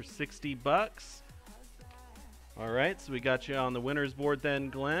for 60 bucks. All right, so we got you on the winner's board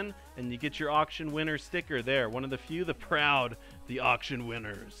then, Glenn, and you get your auction winner sticker there. One of the few, the proud, the auction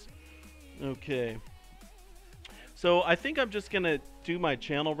winners. Okay. So I think I'm just going to do my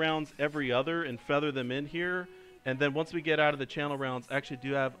channel rounds every other and feather them in here. And then once we get out of the channel rounds, I actually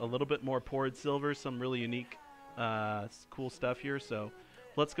do have a little bit more poured silver, some really unique, cool stuff here. So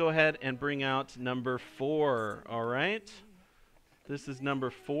let's go ahead and bring out number 4. All right. This is number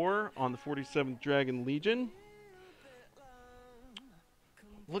 4 on the 47th Dragon Legion.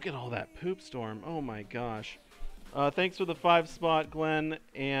 Look at all that poop storm. Oh my gosh. Thanks for the 5-spot, Glenn,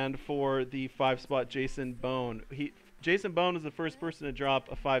 and for the 5-spot, Jason Bone. Jason Bone is the first person to drop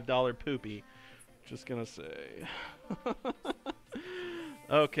a $5 poopy. Just gonna say.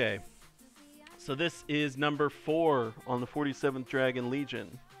 Okay. So this is number 4 on the 47th Dragon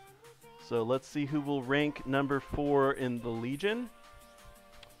Legion. So let's see who will rank number 4 in the Legion.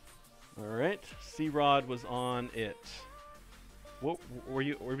 All right. C-Rod was on it. What were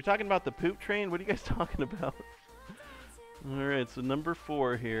we talking about the poop train? What are you guys talking about? All right, so number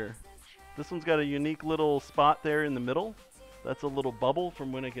 4 here. This one's got a unique little spot there in the middle. That's a little bubble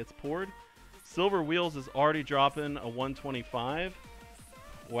from when it gets poured. Silver Wheels is already dropping a 125.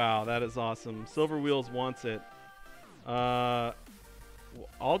 Wow, that is awesome. Silver Wheels wants it. I'll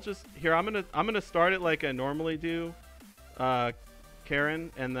just here. I'm gonna start it like I normally do,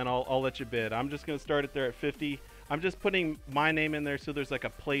 Karen, and then I'll let you bid. I'm just gonna start it there at 50. I'm just putting my name in there so there's like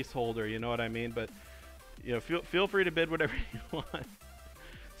a placeholder, you know what I mean? But you know, feel free to bid whatever you want.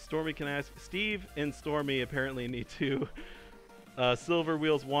 Stormy can ask. Steve and Stormy apparently need to. Silver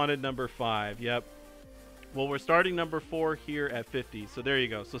Wheels wanted number 5. Yep. Well, we're starting number 4 here at 50. So there you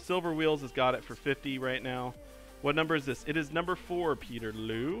go. So Silver Wheels has got it for 50 right now. What number is this? It is number 4, Peter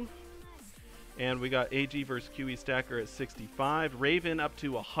Lou. And we got AG versus QE Stacker at 65. Raven up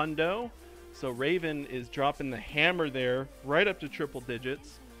to a hundo. So Raven is dropping the hammer there right up to triple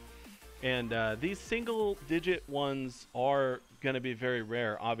digits. And these single digit ones are going to be very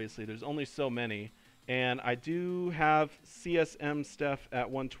rare, obviously. There's only so many. And I do have CSM Steph at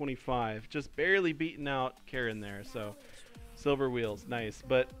 125. Just barely beating out Karen there. So Silver Wheels, nice.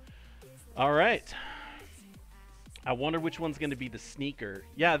 But all right. I wonder which one's going to be the sneaker.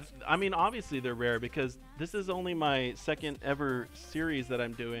 Yeah, I mean, obviously they're rare because this is only my second ever series that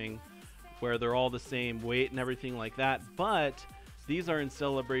I'm doing where they're all the same weight and everything like that. But these are in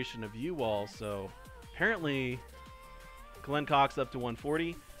celebration of you all. So apparently Glenn Cox up to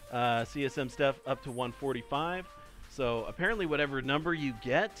 140. CSM Steph up to 145. So apparently whatever number you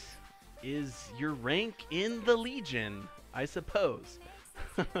get is your rank in the Legion, I suppose.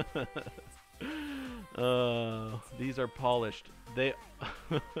 These are polished. They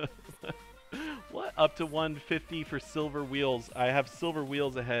what? Up to 150 for Silver Wheels. I have Silver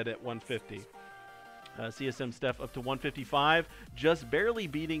Wheels ahead at 150. CSM Steph up to 155. Just barely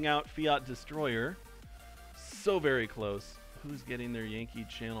beating out Fiat Destroyer. So very close. Who's getting their Yankee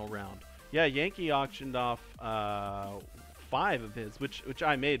channel round? Yeah, Yankee auctioned off 5 of his, which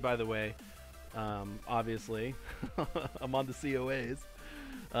I made, by the way. Obviously. I'm on the COAs.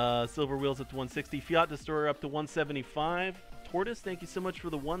 Silver Wheels up to 160. Fiat Destroyer up to 175. Tortoise, thank you so much for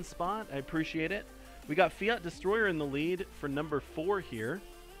the 1 spot. I appreciate it. We got Fiat Destroyer in the lead for number 4 here.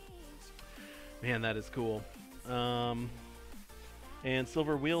 Man, that is cool. And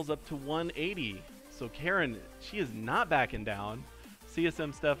Silver Wheels up to 180. So Karen, she is not backing down.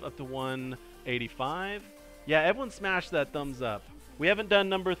 CSM Steph up to 185. Yeah, everyone smash that thumbs up. We haven't done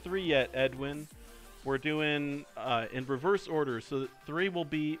number 3 yet, Edwin. We're doing in reverse order. So 3 will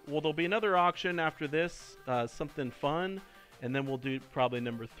be, well, there'll be another auction after this, something fun. And then we'll do probably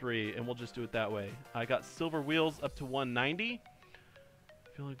number 3, and we'll just do it that way. I got Silver Wheels up to 190.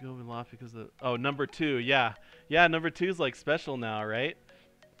 I feel like going off because of, oh, number 2, yeah. Yeah, number 2 is like special now, right?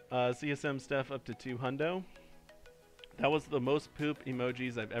 CSM Steph up to 2 hundo. That was the most poop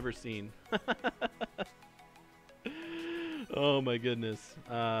emojis I've ever seen. Oh my goodness.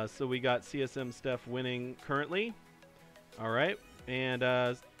 So we got CSM Steph winning currently. All right.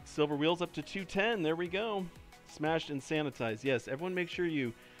 And Silver Wheels up to 210. There we go. Smashed and sanitized. Yes, everyone make sure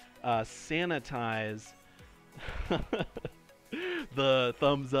you sanitize the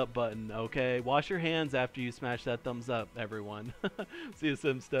thumbs up button, okay? Wash your hands after you smash that thumbs up, everyone.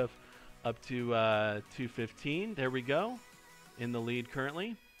 CSM Steph up to 215. There we go. In the lead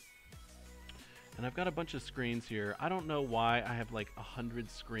currently. And I've got a bunch of screens here. I don't know why I have like 100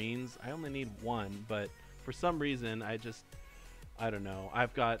 screens. I only need 1, but for some reason I don't know.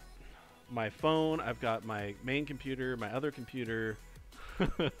 I've got my phone, I've got my main computer, my other computer.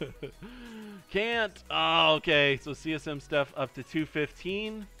 Can't. Oh, okay. So CSM Steph up to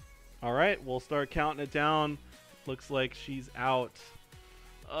 215. All right, we'll start counting it down. Looks like she's out.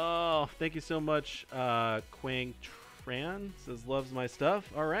 Oh, thank you so much, Quang Tran. Says loves my stuff.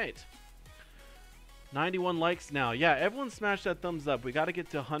 All right. 91 likes now. Yeah, everyone smash that thumbs up. We got to get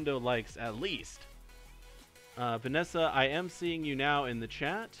to hundo likes at least. Vanessa, I am seeing you now in the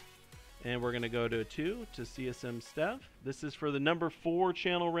chat. And we're going to go to a 2 to CSM Steph. This is for the number 4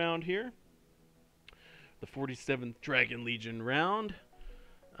 channel round here. The 47th Dragon Legion round.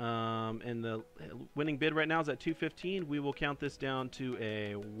 And the winning bid right now is at 215. We will count this down to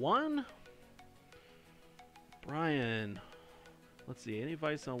a 1. Brian, let's see. Any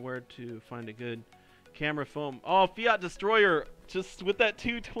advice on where to find a good camera foam? Oh, Fiat Destroyer. Just with that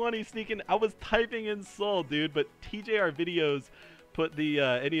 220 sneaking. I was typing in Soul, dude. But TJR Videos put the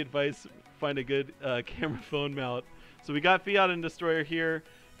any advice, find a good camera phone mount. So we got Fiat and Destroyer here.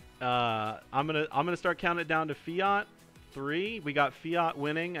 I'm gonna start counting it down to Fiat 3. We got Fiat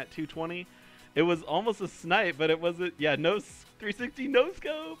winning at 220. It was almost a snipe, but it wasn't. Yeah, no 360 no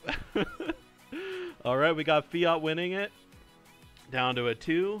scope. All right, we got Fiat winning it down to a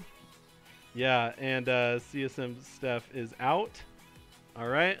 2. Yeah, and CSM Steph is out. All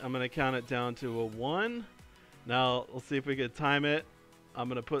right, I'm gonna count it down to a 1. Now, let's see if we can time it. I'm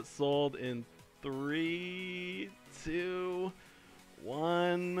going to put sold in 3, 2,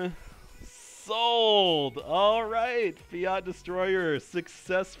 1. Sold! All right. Fiat Destroyer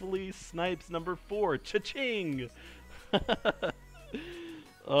successfully snipes number 4. Cha-ching!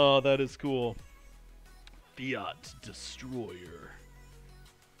 Oh, that is cool. Fiat Destroyer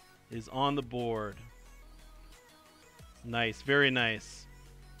is on the board. Nice. Very nice.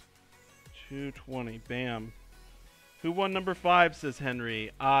 220. Bam. Who won number 5, says Henry.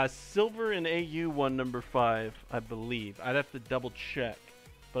 Silver and AU won number 5, I believe. I'd have to double check,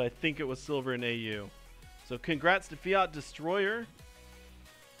 but I think it was Silver and AU. So congrats to Fiat Destroyer.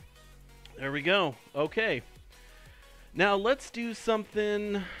 There we go. Okay. Now let's do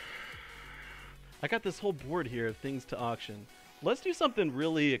something. I got this whole board here of things to auction. Let's do something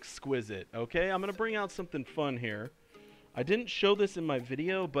really exquisite, okay? I'm going to bring out something fun here. I didn't show this in my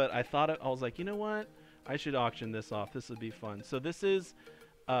video, but I was like, you know what? I should auction this off. This would be fun. So this is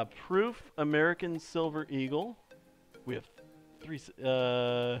Proof American Silver Eagle. We have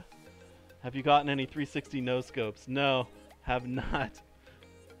have you gotten any 360 no scopes? No, have not.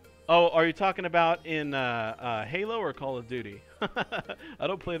 Oh, are you talking about in Halo or Call of Duty? I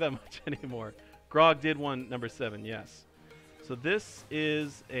don't play that much anymore. Grog did one number 7, yes. So this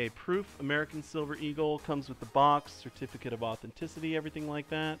is a Proof American Silver Eagle. Comes with the box, certificate of authenticity, everything like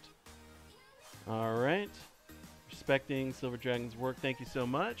that. All right. Respecting Silver Dragon's work. Thank you so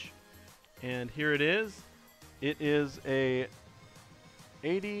much. And here it is. It is a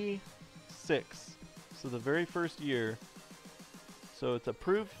 86. So the very first year. So it's a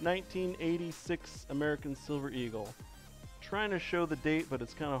Proof 1986 American Silver Eagle. Trying to show the date, but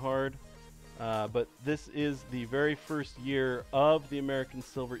it's kind of hard. But this is the very first year of the American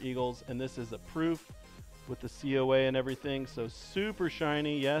Silver Eagles, and this is a Proof with the COA and everything. So super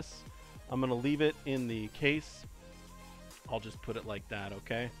shiny, yes. I'm going to leave it in the case. I'll just put it like that,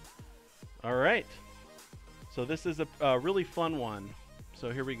 okay? All right. So this is a really fun one. So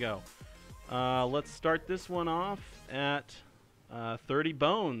here we go. Let's start this one off at 30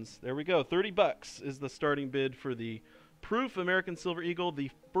 bones. There we go. 30 bucks is the starting bid for the Proof American Silver Eagle,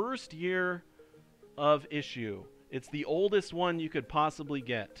 the first year of issue. It's the oldest one you could possibly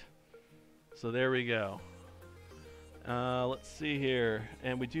get. So there we go. Let's see here.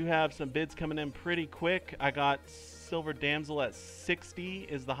 And we do have some bids coming in pretty quick. I got Silver Damsel at 60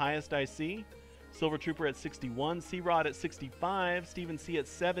 is the highest I see. Silver Trooper at 61. C-Rod at 65. Steven C at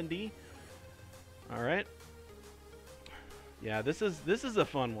 70. All right. Yeah, this is a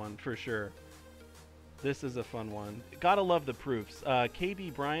fun one for sure. This is a fun one. Gotta love the proofs.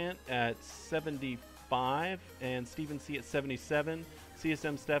 KD Bryant at 75 and Steven C at 77.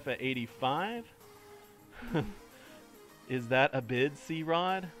 CSM Steph at 85. Is that a bid,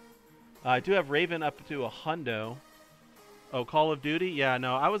 C-Rod? I do have Raven up to a hundo. Oh, Call of Duty? Yeah,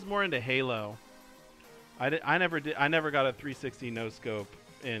 no, I was more into Halo. I never got a 360 no scope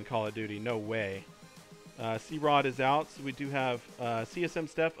in Call of Duty. No way. C-Rod is out, so we do have CSM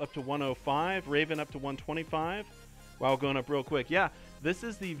Steph up to 105, Raven up to 125. Wow, going up real quick. Yeah, this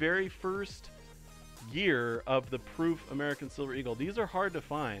is the very first year of the Proof American Silver Eagle. These are hard to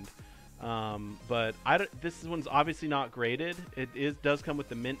find, but this one's obviously not graded. It does come with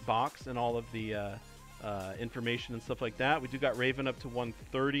the mint box and all of the information and stuff like that. We do got Raven up to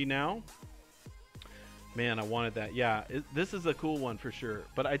 130 now. Man, I wanted that. Yeah, this is a cool one for sure.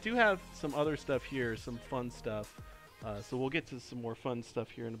 But I do have some other stuff here, some fun stuff. So we'll get to some more fun stuff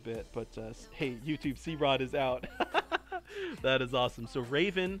here in a bit. But hey, YouTube, C-Rod is out. That is awesome. So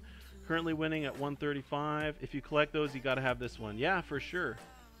Raven currently winning at 135. If you collect those, you got to have this one. Yeah, for sure.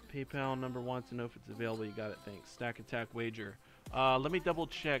 PayPal number wants to know if it's available. You got it. Thanks. Stack Attack Wager. Let me double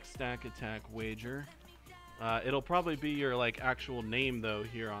check Stack Attack Wager. It'll probably be your like actual name though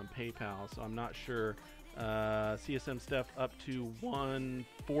here on PayPal. So I'm not sure. CSM Steph up to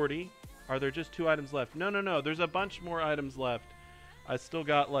 140. Are there just 2 items left? No. There's a bunch more items left. I still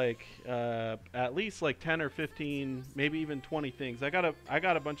got like at least like 10 or 15, maybe even 20 things. I got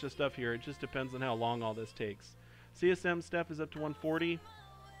a bunch of stuff here. It just depends on how long all this takes. CSM Steph is up to 140.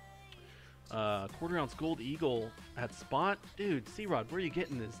 Quarter ounce gold eagle at spot. Dude, C-Rod, where are you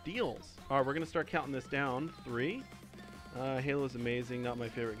getting these deals? All right, we're gonna start counting this down. 3. Halo is amazing. Not my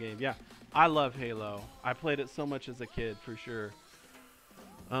favorite game. Yeah. I love Halo. I played it so much as a kid, for sure.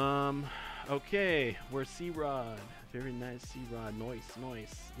 Okay, where's C-Rod? Very nice, C-Rod.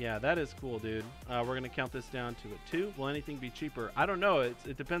 Nice. Yeah, that is cool, dude. We're going to count this down to a 2. Will anything be cheaper? I don't know.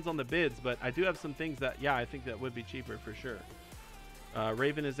 It depends on the bids, but I do have some things that, yeah, I think that would be cheaper for sure.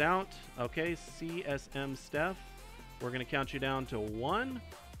 Raven is out. Okay, CSM Steph. We're going to count you down to 1.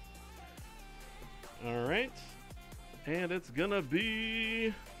 All right. And it's going to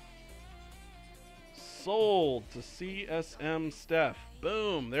be sold to CSM Steph.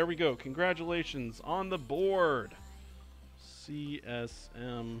 Boom. There we go. Congratulations on the board.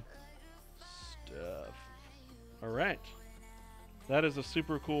 CSM Steph. All right. That is a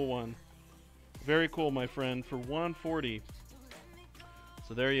super cool one. Very cool, my friend, for 140.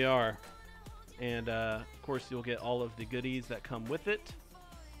 So there you are. And, of course, you'll get all of the goodies that come with it.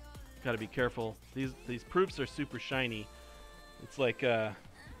 Got to be careful. These proofs are super shiny. It's like,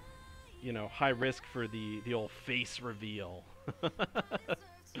 you know, high risk for the old face reveal.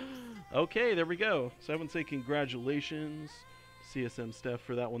 Okay, there we go. So I would say congratulations, CSM Steph,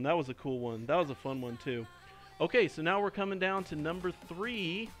 for that one. That was a cool one. That was a fun one, too. Okay, so now we're coming down to number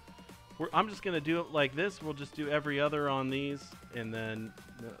 3. I'm just going to do it like this. We'll just do every other on these, and then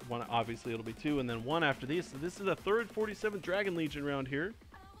one, obviously it'll be 2, and then 1 after these. So this is the third 47th Dragon Legion round here.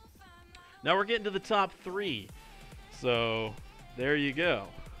 Now we're getting to the top 3. So there you go.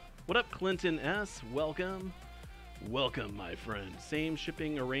 What up, Clinton S? Welcome. Welcome, my friend. Same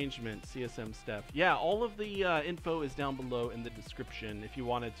shipping arrangement, CSM Steph. Yeah, all of the info is down below in the description if you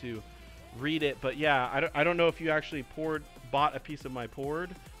wanted to read it. But yeah, I don't know if you actually bought a piece of my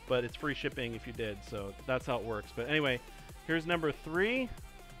poured, but it's free shipping if you did. So that's how it works. But anyway, here's number 3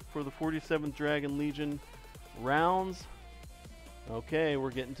 for the 47th Dragon Legion rounds. Okay,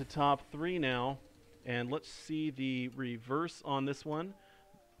 we're getting to top 3 now. And let's see the reverse on this one.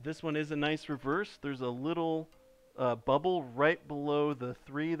 This one is a nice reverse. There's a little bubble right below the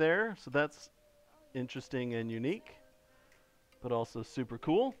 3 there. So that's interesting and unique, but also super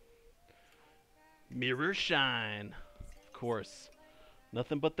cool. Mirror shine, of course.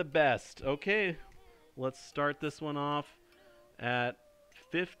 Nothing but the best. Okay, let's start this one off at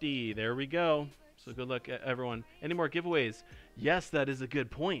 50. There we go. So good luck, everyone. Any more giveaways? Yes, that is a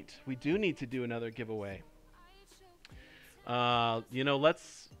good point. We do need to do another giveaway. You know,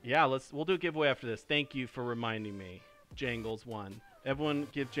 we'll do a giveaway after this. Thank you for reminding me. Jangles1. Everyone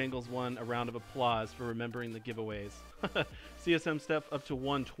give Jangles1 a round of applause for remembering the giveaways. CSM Steph up to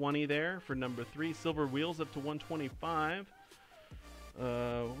 120 there for number 3. Silver Wheels up to 125.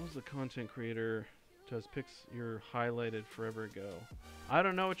 What was the content creator? Does pics your highlighted forever ago? I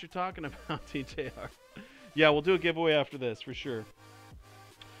don't know what you're talking about, TJR. Yeah, we'll do a giveaway after this for sure.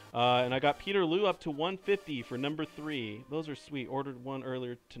 And I got Peter Liu up to 150 for number 3. Those are sweet. Ordered one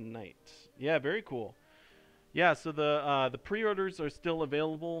earlier tonight. Yeah, very cool. Yeah, so the pre-orders are still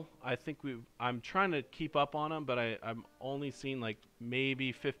available. I think I'm trying to keep up on them, but I'm only seeing like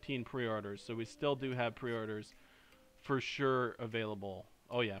maybe 15 pre-orders. So we still do have pre-orders for sure available.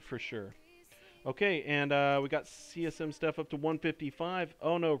 Oh yeah, for sure. Okay, and we got CSM stuff up to 155.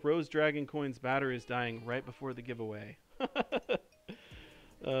 Oh no, Rose Dragon Coin's battery is dying right before the giveaway.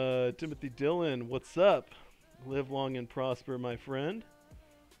 Timothy Dillon, what's up? Live long and prosper, my friend.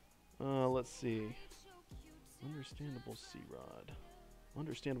 Let's see. Understandable, C-Rod.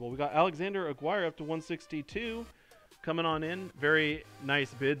 Understandable. We got Alexander Aguirre up to 162. Coming on in. Very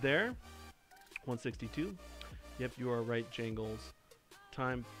nice bid there. 162. Yep, you are right, Jangles.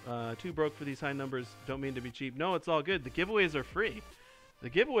 Time too broke for these high numbers. Don't mean to be cheap. No, it's all good. The giveaways are free. The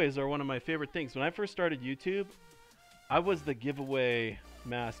giveaways are one of my favorite things. When I first started YouTube, I was the giveaway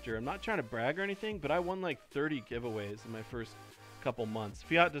master. I'm not trying to brag or anything, but I won like 30 giveaways in my first couple months.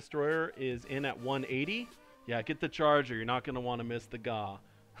 Fiat Destroyer is in at 180. Yeah, get the charger. You're not going to want to miss the GA.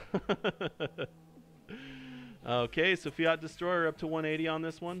 Okay, so Fiat Destroyer up to 180 on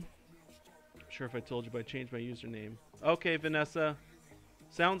this one. I'm sure if I told you, but I changed my username. Okay, Vanessa.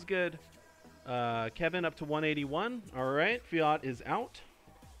 Sounds good. Kevin up to 181. All right, Fiat is out.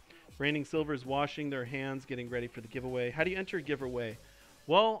 Reigning Silver's washing their hands, getting ready for the giveaway. How do you enter a giveaway?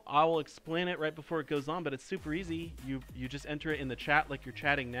 Well, I will explain it right before it goes on, but it's super easy. You just enter it in the chat like you're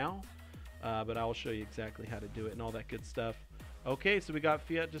chatting now. But I will show you exactly how to do it and all that good stuff. Okay, so we got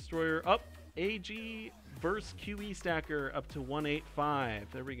Fiat Destroyer up. AG versus QE Stacker up to 185.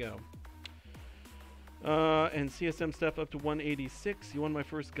 There we go. And CSM stuff up to 186. You won my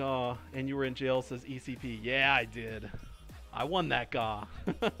first GA, and you were in jail, says ECP. Yeah, I did. I won that GA.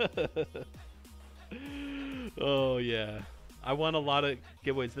 Oh, yeah. I won a lot of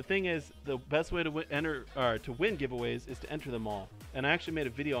giveaways. The thing is, the best way to win giveaways is to enter them all. And I actually made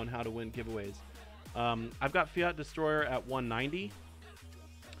a video on how to win giveaways. I've got Fiat Destroyer at 190.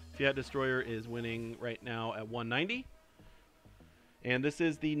 Fiat Destroyer is winning right now at 190. And this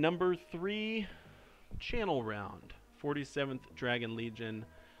is the number 3 channel round. 47th Dragon Legion,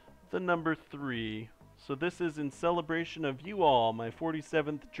 the number 3. So this is in celebration of you all, my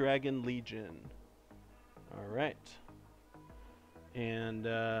 47th Dragon Legion. All right. And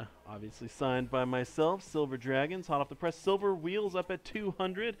obviously signed by myself, Silver Dragons, hot off the press. Silver Wheels up at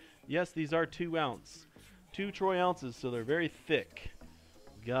 200. Yes, these are 2 ounce. 2 troy ounces, so they're very thick.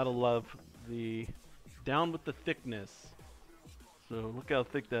 Gotta love the down with the thickness. So look how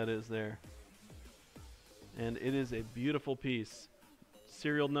thick that is there. And it is a beautiful piece.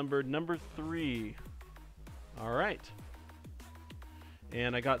 Serial number 3. All right.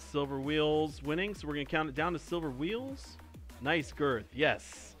 And I got silver wheels winning, so we're going to count it down to silver wheels. Nice girth.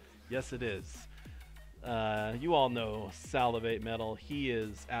 Yes. Yes, it is. You all know Salivate Metal. He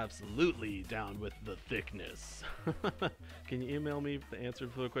is absolutely down with the thickness. Can you email me the answer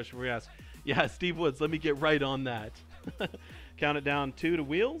to the question we asked? Yeah, Steve Woods, let me get right on that. Count it down 2 to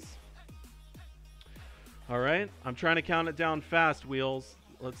Wheels. All right. I'm trying to count it down fast, Wheels.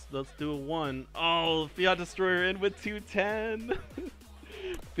 Let's do a 1. Oh, Fiat Destroyer in with 210.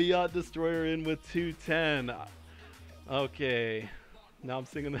 Fiat Destroyer in with 210. Okay. Now I'm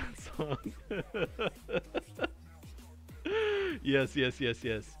singing that song. Yes.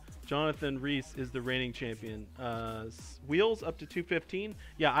 Jonathan Reese is the reigning champion. Wheels up to 215.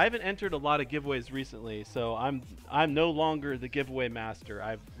 Yeah, I haven't entered a lot of giveaways recently, so I'm no longer the giveaway master.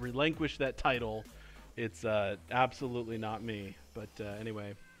 I've relinquished that title. It's absolutely not me. But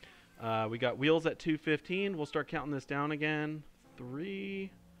anyway, we got Wheels at 215. We'll start counting this down again. 3.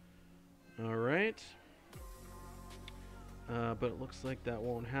 All right. But it looks like that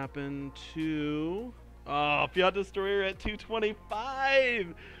won't happen. 2. Oh, Fiat Destroyer at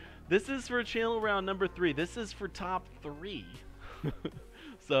 225. This is for channel round number 3. This is for top 3.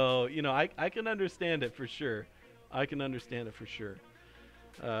 So, you know, I can understand it for sure. I can understand it for sure.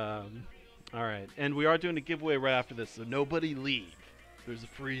 All right. And we are doing a giveaway right after this, so nobody leave. There's a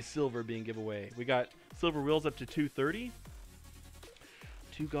free silver being given away. We got silver wheels up to 230.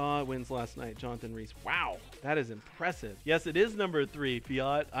 2 God wins last night, Jonathan Reese. Wow, that is impressive. Yes, it is number 3,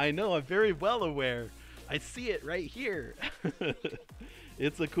 Fiat. I know, I'm very well aware. I see it right here.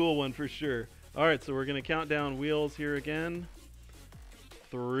 It's a cool one for sure. All right, so we're going to count down Wheels here again.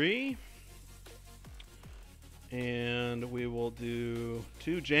 3. And we will do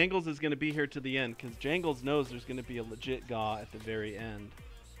 2. Jangles is going to be here to the end because Jangles knows there's going to be a legit GAW at the very end.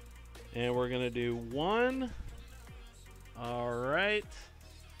 And we're going to do 1. All right.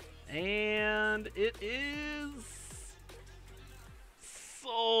 And it is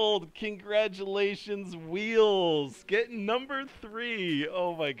sold. Congratulations, Wheels. Getting number 3.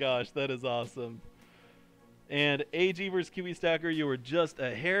 Oh my gosh, that is awesome. And AG vs. Kiwi Stacker, you were just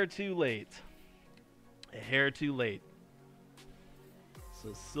a hair too late. A hair too late.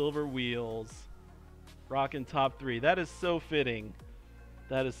 So silver Wheels. Rocking top 3. That is so fitting.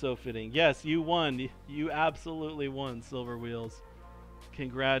 That is so fitting. Yes, you won. You absolutely won, Silver Wheels.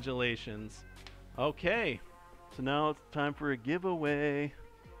 Congratulations. Okay. So now it's time for a giveaway.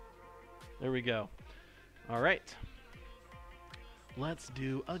 There we go. All right. Let's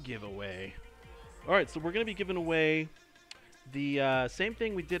do a giveaway. All right, so we're going to be giving away the same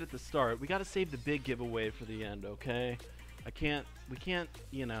thing we did at the start. We got to save the big giveaway for the end, okay? We can't,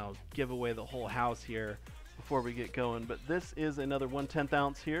 you know, give away the whole house here before we get going, but this is another 1/10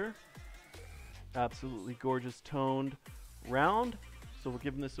 ounce here. Absolutely gorgeous toned round. So we're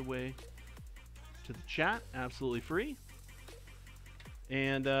giving this away to the chat, absolutely free.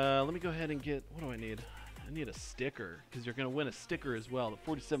 And let me go ahead and get, what do I need? I need a sticker, because you're going to win a sticker as well,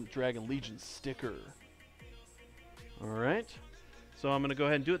 the 47th Dragon Legion sticker. All right. So I'm going to go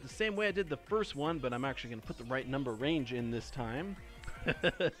ahead and do it the same way I did the first one, but I'm actually going to put the right number range in this time.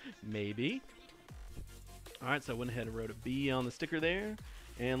 Maybe. All right, so I went ahead and wrote a B on the sticker there.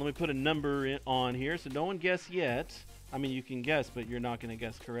 And let me put a number on here, so no one guess yet. I mean, you can guess, but you're not going to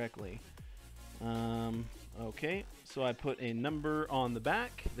guess correctly. Okay, so I put a number on the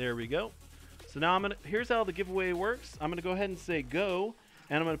back. There we go. So now here's how the giveaway works. I'm going to go ahead and say go,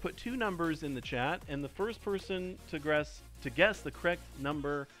 and I'm going to put 2 numbers in the chat, and the first person to guess the correct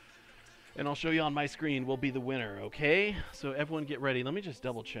number, and I'll show you on my screen, will be the winner, okay? So everyone get ready. Let me just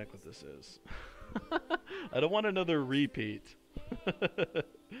double check what this is. I don't want another repeat.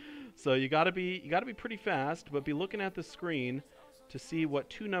 So you gotta be pretty fast, but be looking at the screen to see what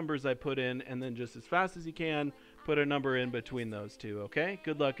 2 numbers I put in, and then just as fast as you can, put a number in between those 2, okay?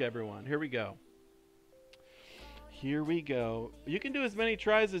 Good luck, everyone. Here we go. Here we go. You can do as many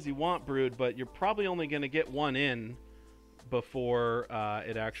tries as you want, Brood, but you're probably only going to get 1 in before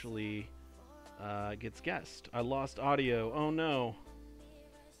it actually gets guessed. I lost audio. Oh, no.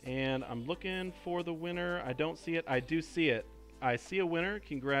 And I'm looking for the winner. I don't see it. I do see it. I see a winner.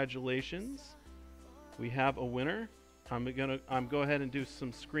 Congratulations. We have a winner. I'm go ahead and do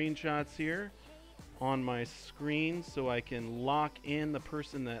some screenshots here on my screen so I can lock in the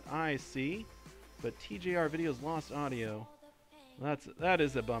person that I see. But TJR Videos lost audio. That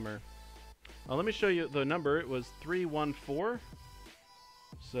is a bummer. Let me show you the number. It was 314.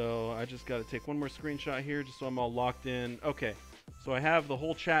 So I just got to take one more screenshot here just so I'm all locked in. Okay, so I have the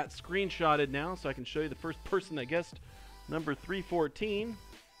whole chat screenshotted now, so I can show you the first person that guessed number 314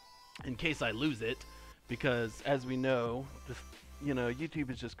 in case I lose it, because as we know, YouTube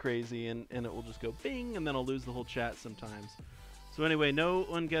is just crazy, and it will just go bing, and then I'll lose the whole chat sometimes. So anyway, no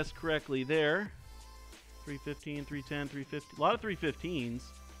one guessed correctly there. 315, 310, 350. A lot of 315s.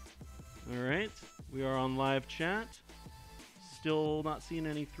 All right, we are on live chat. Still not seeing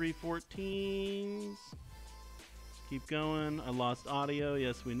any 314s. Let's keep going. I lost audio.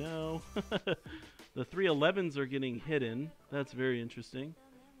 Yes, we know. The 311s are getting hidden. That's very interesting.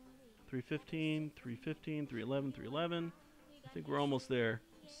 315, 315, 311, 311. I think we're almost there.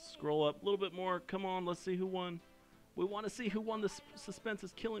 Scroll up a little bit more. Come on, let's see who won. We want to see who won. The suspense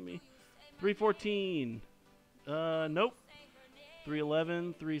is killing me. 314. Nope.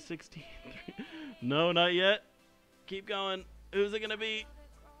 311, 316. No, not yet. Keep going. Who's it going to be?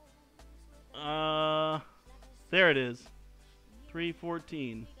 There it is.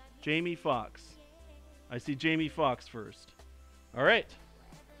 314. Jamie Foxx. I see Jamie Foxx first. All right.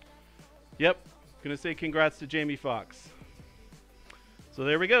 Yep. Going to say congrats to Jamie Foxx. So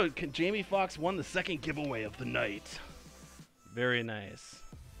there we go. Jamie Foxx won the second giveaway of the night. Very nice.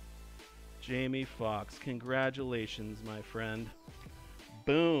 Jamie Foxx. Congratulations, my friend.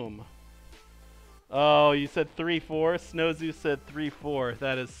 Boom. Oh, you said 3-4? Snowzoo said 3-4.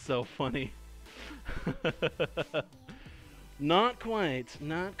 That is so funny. Not quite.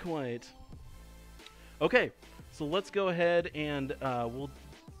 Not quite. Okay, so let's go ahead and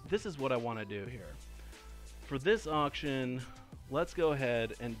this is what I want to do here. For this auction, let's go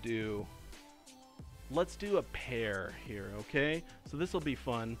ahead and let's do a pair here, okay? So this will be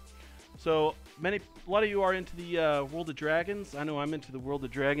fun. So a lot of you are into the World of Dragons. I know I'm into the World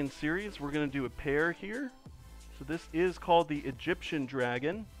of Dragons series. We're going to do a pair here. So this is called the Egyptian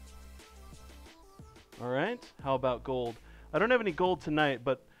Dragon. All right. How about gold? I don't have any gold tonight,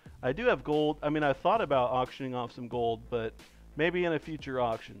 but I do have gold. I mean, I thought about auctioning off some gold, but maybe in a future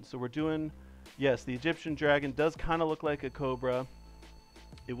auction. So we're doing, yes, the Egyptian Dragon does kind of look like a cobra.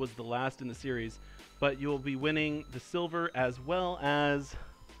 It was the last in the series, but you'll be winning the silver as well as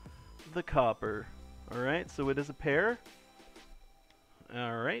the copper. All right, so it is a pair.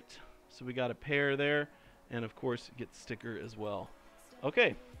 All right, so we got a pair there, and of course you get the sticker as well.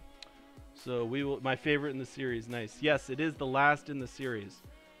 Okay, so my favorite in the series. Nice. Yes, it is the last in the series.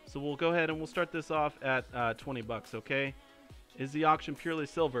 So we'll go ahead and we'll start this off at 20 bucks. Okay, is the auction purely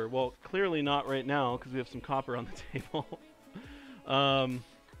silver? Well, clearly not right now because we have some copper on the table.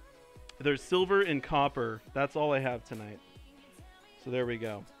 There's silver and copper. That's all I have tonight. So there we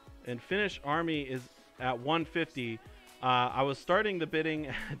go. And Finnish Army is at 150. I was starting the bidding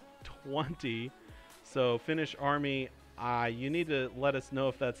at 20. So Finnish Army, you need to let us know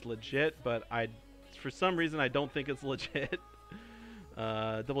if that's legit. But for some reason, I don't think it's legit.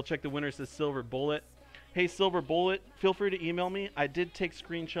 Double check the winner, says Silver Bullet. Hey, Silver Bullet, feel free to email me. I did take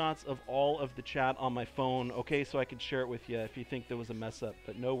screenshots of all of the chat on my phone, okay, so I could share it with you if you think there was a mess up.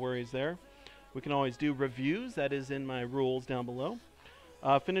 But no worries there. We can always do reviews. That is in my rules down below.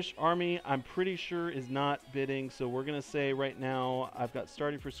 Finnish Army, I'm pretty sure is not bidding, so we're going to say right now I've got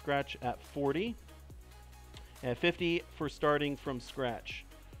starting for scratch at 40 and 50 for starting from scratch.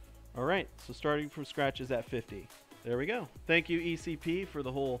 All right, so starting from scratch is at 50. There we go. Thank you, ECP, for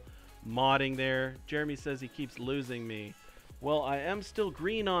the whole modding there. Jeremy says he keeps losing me. Well, I am still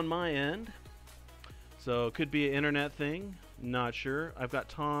green on my end, so it could be an internet thing. Not sure. I've got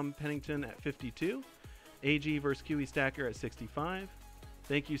Tom Pennington at 52. AG versus QE Stacker at 65.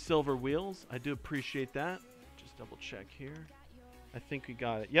 Thank you, Silver Wheels. I do appreciate that. Just double check here. I think we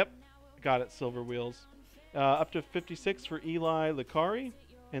got it. Yep, got it, Silver Wheels. Up to 56 for Eli Likari.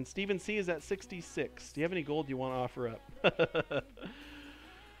 And Stephen C is at 66. Do you have any gold you want to offer up?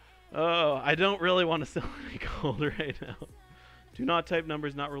 Oh, I don't really want to sell any gold right now. Do not type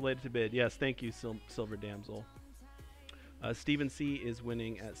numbers not related to bid. Yes, thank you, Silver Damsel. Stephen C is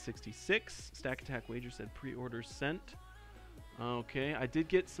winning at 66. Stack Attack Wager said pre-orders sent. Okay, I did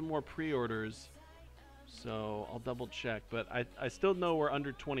get some more pre-orders, so I'll double check. But I still know we're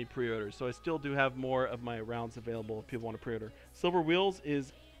under 20 pre-orders, so I still do have more of my rounds available if people want to pre-order. Silver Wheels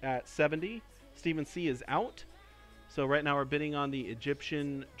is at 70. Stephen C is out. So right now we're bidding on the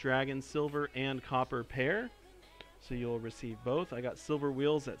Egyptian Dragon Silver and Copper pair. So you'll receive both. I got Silver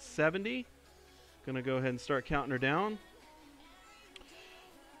Wheels at 70. Gonna go ahead and start counting her down.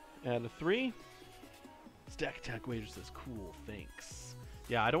 Add a 3. Stack Attack Wager says, cool, thanks.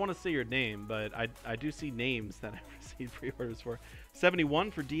 Yeah, I don't want to say your name, but I do see names that I've received pre-orders for. 71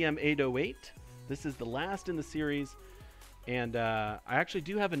 for DM808. This is the last in the series. And I actually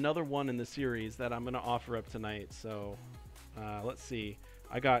do have another one in the series that I'm going to offer up tonight. So let's see.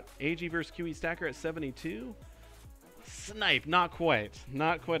 I got AG vs. QE Stacker at 72. Snipe, not quite.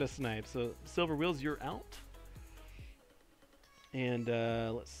 Not quite a snipe. So Silver Wheels, you're out. And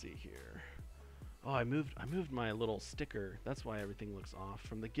let's see here. Oh, I moved my little sticker. That's why everything looks off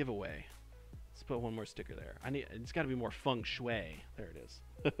from the giveaway. Let's put one more sticker there. It's got to be more feng shui. There it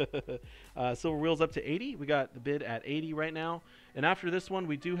is. Silver Wheels up to 80. We got the bid at 80 right now. And after this one,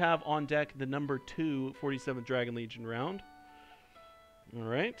 we do have on deck the number 2 47th Dragon Legion round. All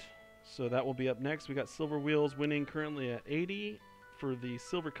right. So that will be up next. We got Silver Wheels winning currently at 80 for the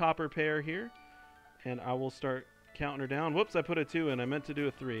silver copper pair here. And I will start counting her down. Whoops, I put a 2 in. I meant to do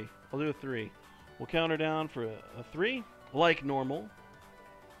a 3. I'll do a 3. We'll count her down for a 3, like normal.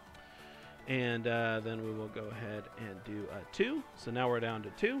 And then we will go ahead and do a 2. So now we're down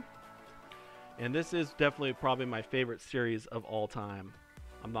to 2. And this is definitely probably my favorite series of all time.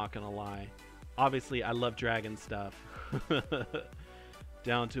 I'm not going to lie. Obviously, I love dragon stuff.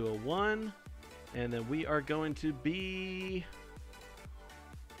 Down to a 1. And then we are going to be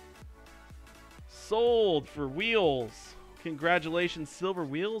sold for Wheels. Congratulations, Silver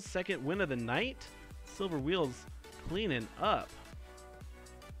Wheels. Second win of the night. Silver Wheels cleaning up.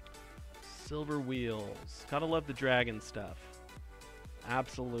 Silver Wheels. Gotta love the dragon stuff.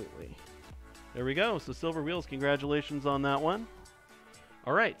 Absolutely. There we go. So Silver Wheels, congratulations on that one.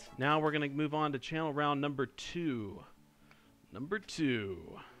 All right, now we're going to move on to channel round number 2. Number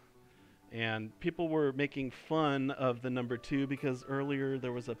 2. And people were making fun of the number 2 because earlier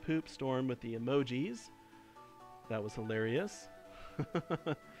there was a poop storm with the emojis. That was hilarious.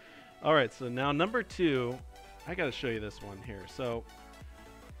 All right, so now number 2. I got to show you this one here. So,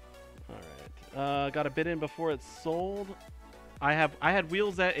 all right. Got a bid in before it's sold. I had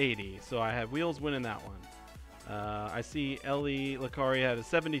Wheels at 80, so I had Wheels winning that one. I see Ellie Lacari had a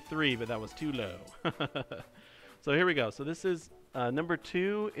 73, but that was too low. So here we go. So this is number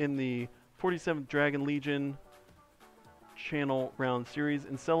 2 in the 47th Dragon Legion channel round series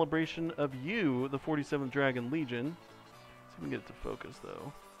in celebration of you, the 47th Dragon Legion. Let's see if we can get it to focus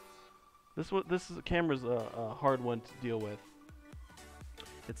though. This is camera's a hard one to deal with.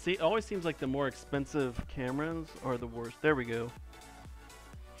 It always seems like the more expensive cameras are the worst. There we go.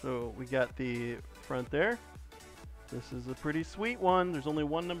 So we got the front there. This is a pretty sweet one. There's only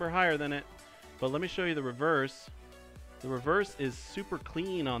one number higher than it. But let me show you the reverse. The reverse is super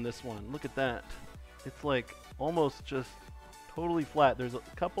clean on this one. Look at that. It's like almost just totally flat. There's a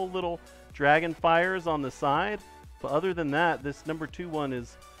couple little dragon fires on the side. But other than that, this number 2 one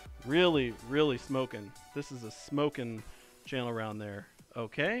is really, really smoking. This is a smoking channel round there.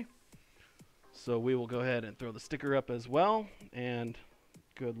 Okay. So we will go ahead and throw the sticker up as well. And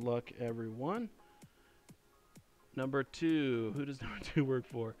good luck, everyone. Number 2. Who does number 2 work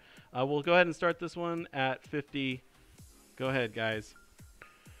for? We'll go ahead and start this one at 50. Go ahead, guys.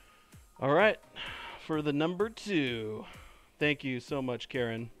 All right. For the number 2. Thank you so much,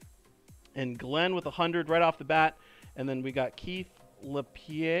 Karen. And Glenn with 100 right off the bat. And then we got Keith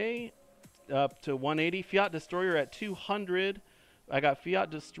Lapierre up to 180. Fiat Destroyer at 200. I got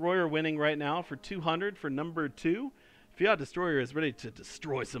Fiat Destroyer winning right now for 200 for number 2. Fiat Destroyer is ready to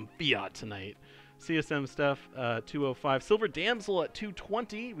destroy some Fiat tonight. CSM stuff, 205. Silver Damsel at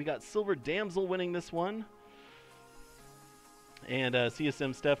 220. We got Silver Damsel winning this one. And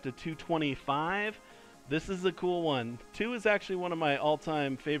CSM stuff to 225. This is a cool one. 2 is actually one of my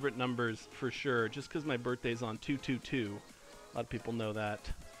all-time favorite numbers for sure, just because my birthday's on 222. A lot of people know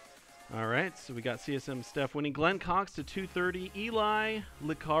that. All right, so we got CSM Steph winning. Glenn Cox to 230. Eli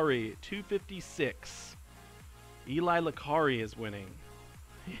Lacari, 256. Eli Lacari is winning.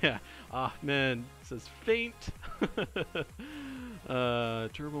 Yeah. Ah, man. It says faint.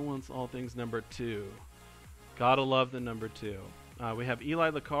 Turbo wants all things number 2. Gotta love the number 2. We have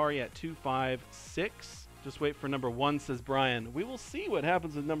Eli Lacari at 256. Just wait for number 1, says Brian. We will see what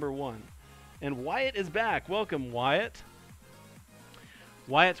happens with number 1. And Wyatt is back. Welcome, Wyatt.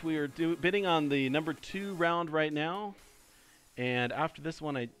 Wyatt, we are bidding on the number 2 round right now. And after this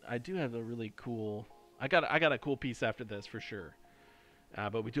one, I do have a really cool... I got a cool piece after this for sure.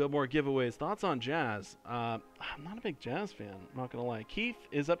 But we do have more giveaways. Thoughts on Jazz? I'm not a big Jazz fan, I'm not going to lie. Keith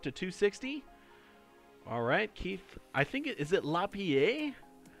is up to 260. All right, Keith. I think is it Lapierre?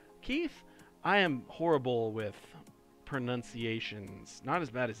 Keith? I am horrible with pronunciations. Not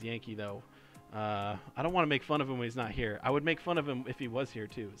as bad as Yankee, though. I don't want to make fun of him when he's not here. I would make fun of him if he was here,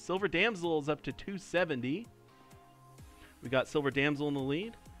 too. Silver Damsel is up to 270. We got Silver Damsel in the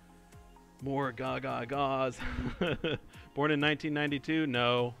lead. More gagas. Born in 1992?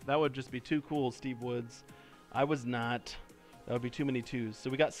 No, that would just be too cool, Steve Woods. I was not. That would be too many twos. So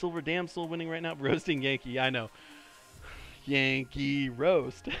we got Silver Damsel winning right now. Roasting Yankee, I know. Yankee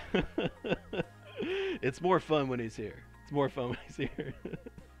roast. It's more fun when he's here. It's more fun when he's here.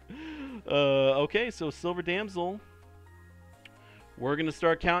 Okay, so Silver Damsel. We're going to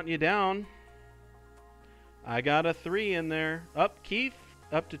start counting you down. I got a 3 in there. Up, Keith.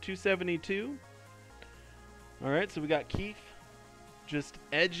 Up to 272. All right, so we got Keith just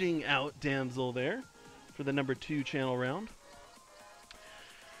edging out Damsel there for the number 2 channel round.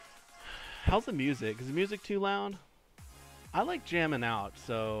 How's the music? Is the music too loud? I like jamming out,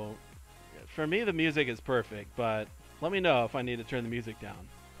 so for me the music is perfect, but let me know if I need to turn the music down.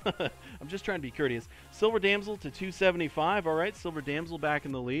 I'm just trying to be courteous. Silver Damsel to 275. All right, Silver Damsel back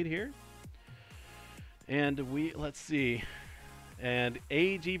in the lead here. And let's see. And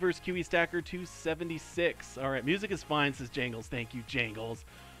AG versus QE Stacker 276. All right, music is fine, says Jangles. Thank you, Jangles.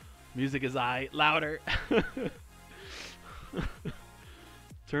 Music is louder.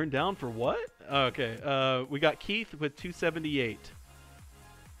 Turn down for what? Okay, we got Keith with 278.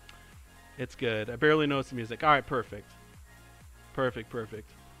 It's good. I barely notice the music. All right, perfect.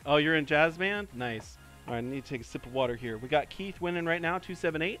 Perfect. Oh, you're in jazz band? Nice. All right, I need to take a sip of water here. We got Keith winning right now,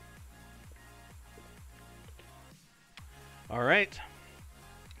 278. All right,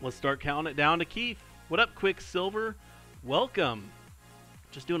 let's start counting it down to Keith. What up, Quicksilver? Welcome.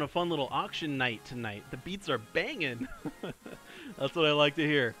 Just doing a fun little auction night tonight. The beats are banging. That's what I like to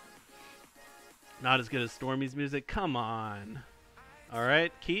hear. Not as good as Stormy's music. Come on. All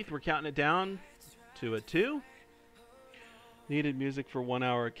right, Keith, we're counting it down to a 2. Needed music for 1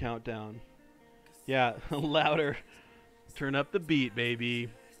 hour countdown. Yeah, louder. Turn up the beat, baby.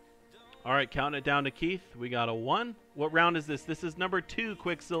 All right, counting it down to Keith. We got a 1. What round is this? This is number 2,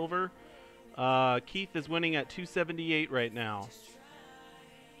 Quicksilver. Keith is winning at 278 right now.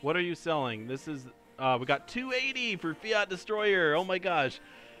 What are you selling? This is, we got 280 for Fiat Destroyer. Oh my gosh.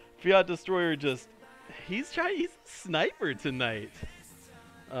 Fiat Destroyer he's a sniper tonight.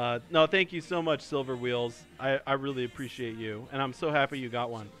 No, thank you so much, Silver Wheels. I really appreciate you. And I'm so happy you got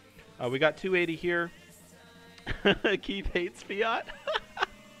one. We got 280 here. Keith hates Fiat.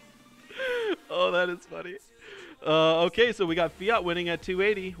 Oh, that is funny. Okay, so we got Fiat winning at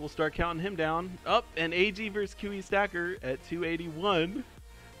 280. We'll start counting him down. Up, and AG versus QE Stacker at 281.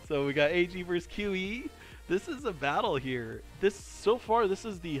 So we got AG versus QE. This is a battle here. So far, this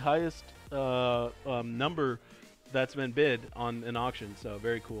is the highest number that's been bid on an auction. So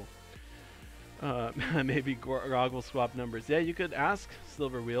very cool. Maybe Grog will swap numbers. Yeah, you could ask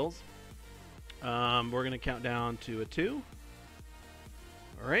Silver Wheels. We're going to count down to a 2.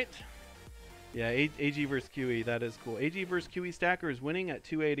 All right. Yeah, AG versus QE, that is cool. AG versus QE Stacker is winning at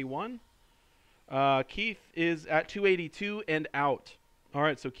 281. Keith is at 282 and out. All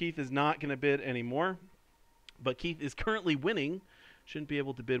right, so Keith is not going to bid anymore. But Keith is currently winning. Shouldn't be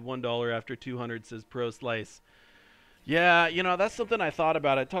able to bid $1 after 200, says Pro Slice. Yeah, you know, that's something I thought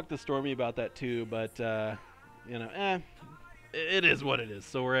about. I talked to Stormy about that too, but, you know, it is what it is.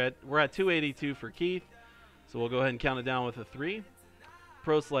 So we're at 282 for Keith. So we'll go ahead and count it down with a 3.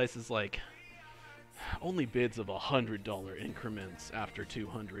 Pro Slice is like, only bids of $100 increments after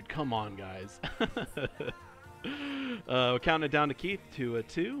 200. Come on, guys. Counting it down to Keith to a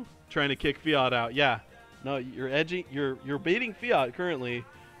 2. Trying to kick Fiat out. Yeah. No, you're edging. You're beating Fiat currently.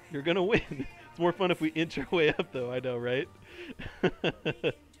 You're gonna win. It's more fun if we inch our way up, though. I know, right?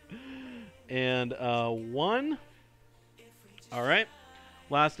 And 1. All right.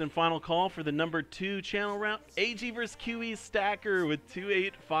 Last and final call for the number 2 channel round. AG versus QE Stacker with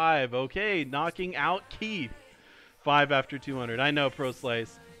 285. Okay, knocking out Keith. 5 after 200. I know, Pro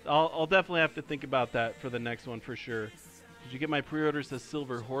Slice. I'll definitely have to think about that for the next one for sure. Did you get my pre-orders as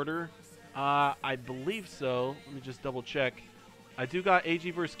Silver Hoarder? I believe so. Let me just double check. I do got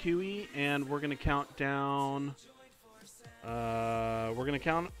AG versus QE, and we're gonna count down. We're gonna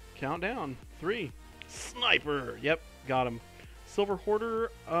count down 3. Sniper. Yep, got him. Silver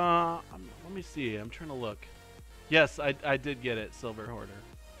Hoarder, let me see. I'm trying to look. Yes, I did get it, Silver Hoarder.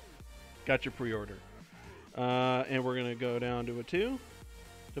 Got your pre-order. And we're going to go down to a 2.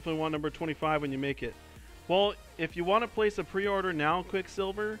 Definitely want number 25 when you make it. Well, if you want to place a pre-order now,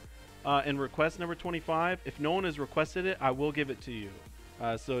 Quicksilver, and request number 25, if no one has requested it, I will give it to you.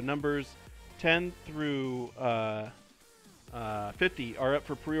 So numbers 10 through 50 are up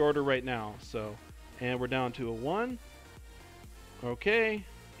for pre-order right now. So, and we're down to a 1. Okay,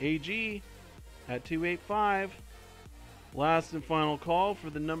 AG at 285. Last and final call for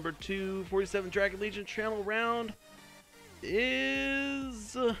the number 2 47 Dragon Legion channel round.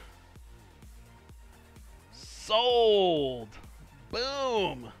 is sold.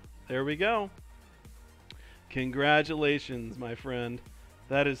 Boom. There we go. Congratulations, my friend.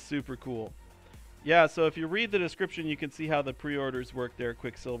 That is super cool. Yeah, so if you read the description, you can see how the pre-orders work there,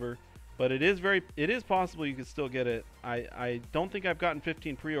 Quicksilver. But it is possible you can still get it. I don't think I've gotten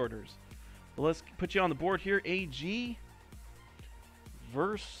 15 pre-orders. But let's put you on the board here. AG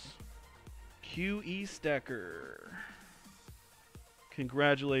versus QE Stecker.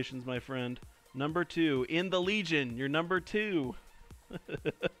 Congratulations, my friend. Number 2 in the Legion. You're number 2.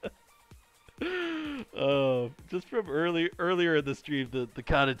 Just from earlier in the stream, the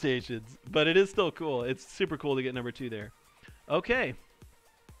connotations. But it is still cool. It's super cool to get number 2 there. Okay.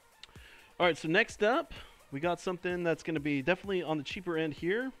 All right, so next up, we got something that's going to be definitely on the cheaper end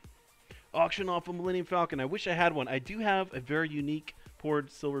here. Auction off a Millennium Falcon. I wish I had one. I do have a very unique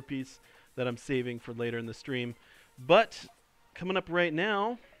poured silver piece that I'm saving for later in the stream. But coming up right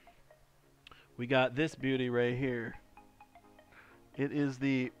now, we got this beauty right here. It is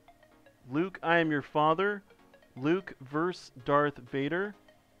the Luke, I Am Your Father, Luke vs. Darth Vader,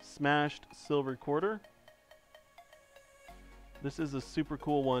 smashed silver quarter. This is a super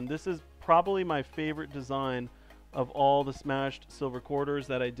cool one. This is probably my favorite design of all the smashed silver quarters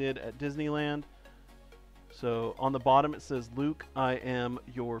that I did at Disneyland. So on the bottom it says Luke, I Am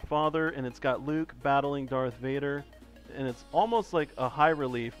Your Father, and it's got Luke battling Darth Vader, and it's almost like a high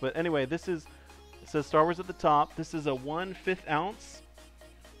relief. But anyway, this is, it says Star Wars at the top. This is a 1/5 ounce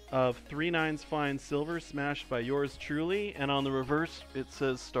of 3/9 fine silver smashed by yours truly, and on the reverse it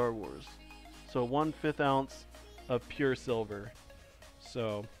says Star Wars. So 1/5 ounce of pure silver.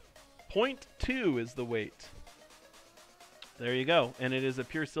 So 0.2 is the weight. There you go. And it is a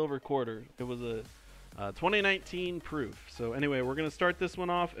pure silver quarter. It was a 2019 proof. So anyway, we're going to start this one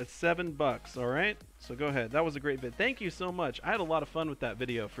off at $7. All right. So go ahead. That was a great vid. Thank you so much. I had a lot of fun with that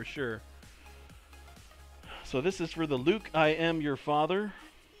video for sure. So this is for the Luke, I Am Your Father.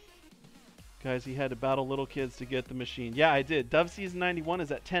 Guys, he had to battle little kids to get the machine. Yeah, I did. Dove Season 91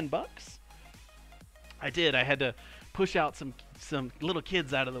 is at $10. I did. I had to push out some little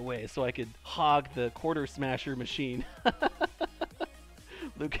kids out of the way so I could hog the quarter smasher machine.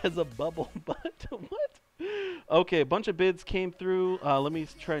 Luke has a bubble butt. What? Okay, a bunch of bids came through. Let me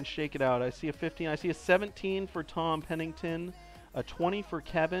try and shake it out. I see a 15. I see a 17 for Tom Pennington. A 20 for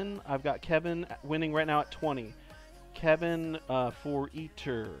Kevin. I've got Kevin winning right now at 20. Kevin for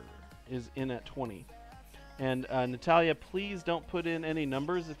Eater is in at 20. And Natalia, please don't put in any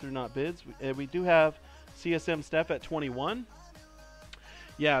numbers if they're not bids. We do have CSM Steph at 21.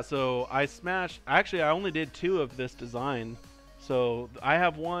 Yeah, so I smashed. Actually, I only did 2 of this design. So I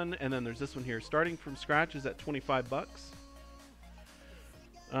have one, and then there's this one here. Starting from scratch is at $25.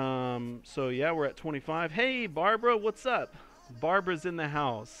 So yeah, we're at 25. Hey, Barbara, what's up? Barbara's in the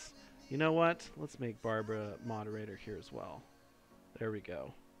house. You know what? Let's make Barbara moderator here as well. There we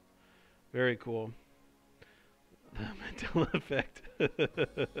go. Very cool. The Mandela effect.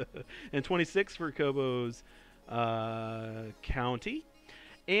 And 26 for Kobo's County.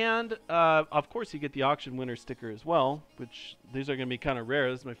 And, of course, you get the auction winner sticker as well, which these are going to be kind of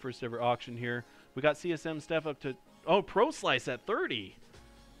rare. This is my first ever auction here. We got CSM Steph up to, oh, Pro Slice at 30.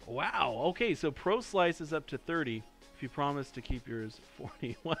 Wow. Okay, so Pro Slice is up to 30. If you promise to keep yours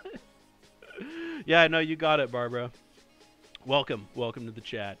 40. What? Yeah, no, you got it, Barbara. Welcome. Welcome to the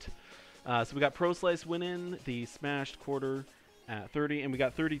chat. So we got Pro Slice winning the smashed quarter at 30, and we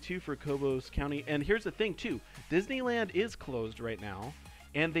got 32 for Kobo's County. And here's the thing, too. Disneyland is closed right now.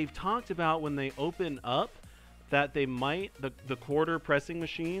 And they've talked about when they open up that they might, the quarter pressing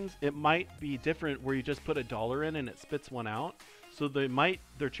machines, it might be different where you just put $1 in and it spits one out. So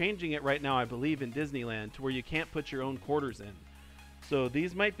they're changing it right now, I believe, in Disneyland to where you can't put your own quarters in. So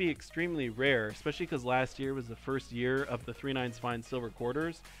these might be extremely rare, especially because last year was the first year of the 3/9 fine silver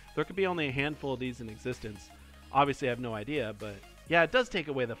quarters. There could be only a handful of these in existence. Obviously, I have no idea, but yeah, it does take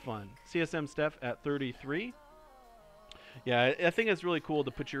away the fun. CSM Steph at 33. Yeah, I think it's really cool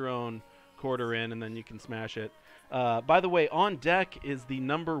to put your own quarter in and then you can smash it. By the way, on deck is the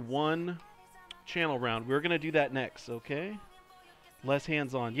 #1 channel round. We're going to do that next, okay? Less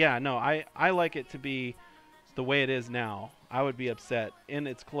hands-on. Yeah, no, I like it to be the way it is now. I would be upset. And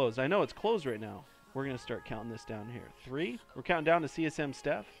it's closed. I know it's closed right now. We're going to start counting this down here. 3. We're counting down to CSM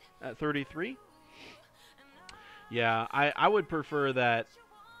Steph at 33. Yeah, I would prefer that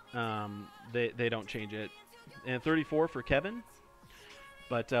they don't change it. And 34 for Kevin.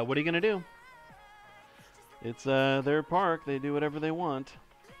 But what are you going to do? It's their park. They do whatever they want.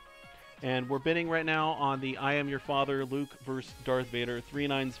 And we're bidding right now on the I Am Your Father, Luke versus Darth Vader.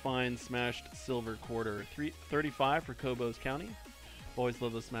 3/9's fine, smashed silver quarter. 335 for Cobos County. Always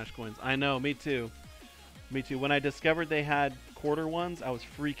love those smash coins. I know, me too. Me too. When I discovered they had quarter ones, I was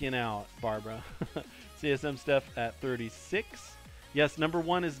freaking out, Barbara. CSM Steph at 36. Yes, number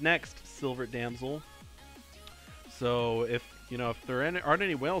 1 is next, Silver Damsel. So if there aren't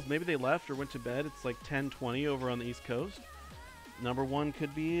any whales, maybe they left or went to bed. It's like 10:20 over on the East Coast. Number 1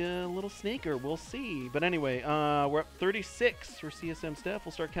 could be a little snaker. We'll see. But anyway, we're up 36 for CSM Steph.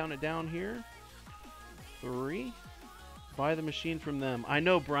 We'll start counting it down here. 3. Buy the machine from them. I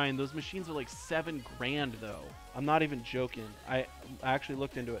know, Brian. Those machines are like $7 grand, though. I'm not even joking. I actually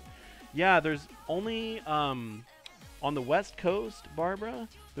looked into it. Yeah, there's only on the West Coast, Barbara.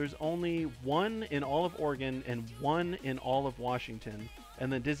 There's only 1 in all of Oregon and 1 in all of Washington,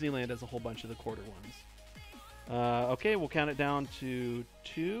 and then Disneyland has a whole bunch of the quarter ones. Okay, we'll count it down to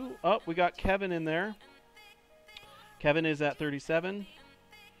 2. Oh, we got Kevin in there. Kevin is at 37.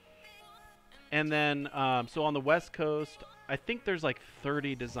 And then, so on the West Coast, I think there's like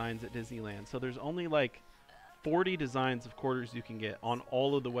 30 designs at Disneyland. So there's only like 40 designs of quarters you can get on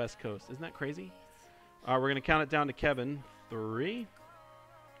all of the West Coast. Isn't that crazy? We're going to count it down to Kevin. 3.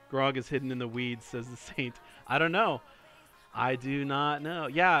 Grog is hidden in the weeds, says the Saint. I don't know. I do not know.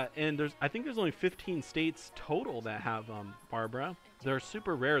 Yeah, and I think there's only 15 states total that have them, Barbara. They're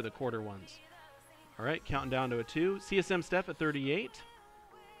super rare, the quarter ones. All right, counting down to a 2. CSM Steph at 38.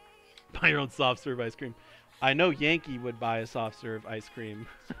 Buy your own soft serve ice cream. I know Yankee would buy a soft serve ice cream.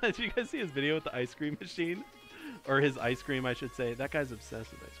 Did you guys see his video with the ice cream machine? Or his ice cream, I should say. That guy's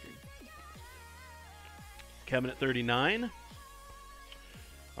obsessed with ice cream. Kevin at 39.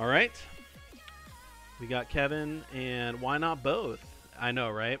 All right. We got Kevin, and why not both? I know,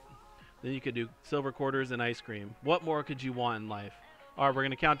 right? Then you could do silver quarters and ice cream. What more could you want in life? All right, we're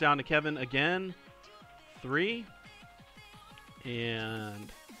going to count down to Kevin again. 3.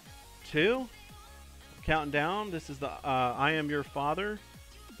 And 2. Counting down. This is the I Am Your Father.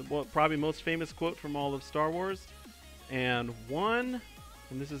 The probably most famous quote from all of Star Wars. And 1.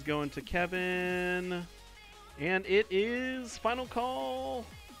 And this is going to Kevin. And it is final call.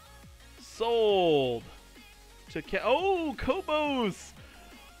 Sold to oh, Kobos.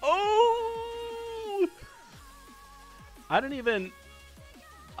 Oh, I didn't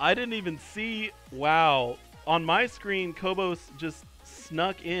even see. Wow, on my screen Kobos just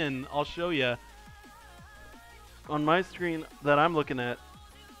snuck in. I'll show you. On my screen that I'm looking at,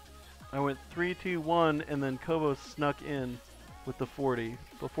 I went 3, 2, 1, and then Kobos snuck in with the 40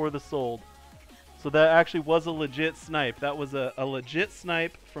 before the sold. So that actually was a legit snipe. That was a legit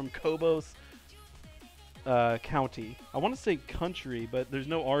snipe from Kobos County. I want to say country, but there's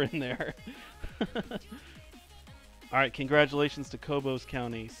no R in there. All right, congratulations to Kobos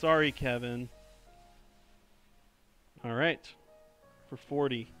County. Sorry, Kevin. All right, for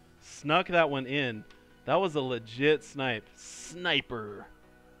 40. Snuck that one in. That was a legit snipe. Sniper.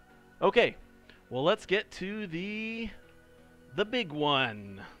 Okay, well, let's get to the big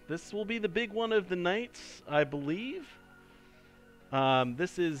one. This will be the big one of the night, I believe.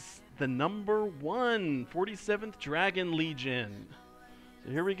 This is the number 1, 47th Dragon Legion.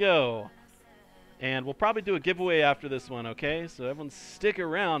 So here we go. And we'll probably do a giveaway after this one, okay? So everyone stick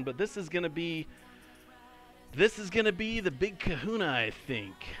around, but this is going to be the big kahuna, I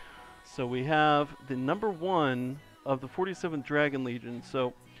think. So we have the number 1 of the 47th Dragon Legion.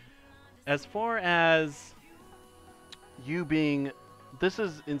 So as far as you being, this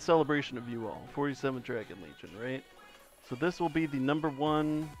is in celebration of you all, 47th Dragon Legion, right? So this will be the number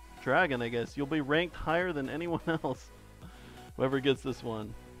 1 dragon, I guess. You'll be ranked higher than anyone else, whoever gets this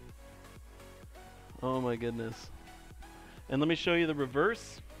one. Oh my goodness. And let me show you the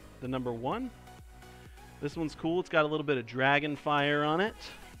reverse, the number 1. This one's cool. It's got a little bit of dragon fire on it.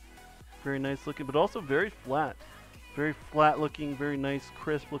 Very nice looking, but also very flat. Very flat looking, very nice,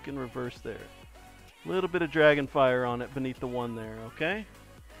 crisp looking reverse there. A little bit of dragon fire on it beneath the 1 there, okay?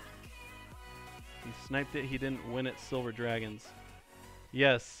 He sniped it. He didn't win it. Silver Dragons.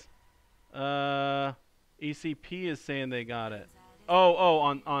 Yes. ECP is saying they got it. Oh,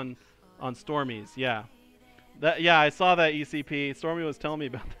 on Stormy's. Yeah. Yeah, I saw that, ECP. Stormy was telling me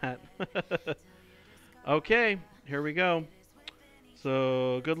about that. Okay, here we go.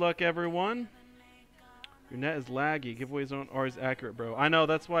 So, good luck, everyone. Your net is laggy. Giveaways aren't always accurate, bro. I know.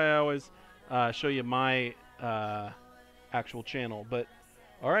 That's why I always show you my actual channel. But,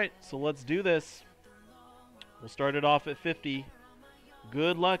 all right, so let's do this. We'll start it off at 50.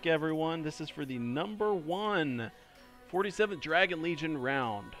 Good luck, everyone. This is for the number 1 47th Dragon Legion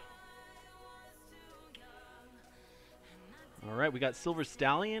round. All right, we got Silver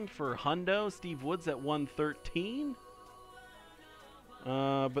Stallion for Hundo. Steve Woods at 113.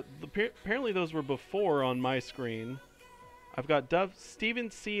 But apparently those were before on my screen. I've got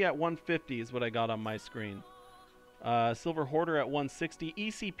Steven C at 150 is what I got on my screen. Silver Hoarder at 160.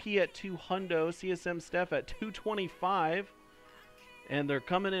 ECP at 2 Hundo. CSM Steph at 225. And they're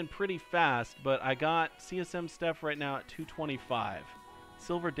coming in pretty fast, but I got CSM Steph right now at 225.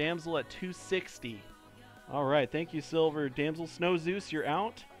 Silver Damsel at 260. All right, thank you, Silver Damsel. Snow Zeus, you're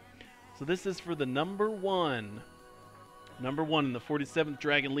out. So this is for the number one in the 47th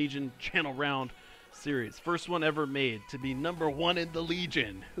Dragon Legion Channel Round series. First one ever made to be number one in the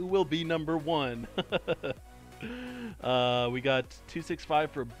Legion. Who will be number one? We got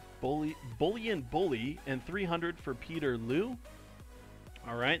 265 for Bullion Bully and 300 for Peter Liu.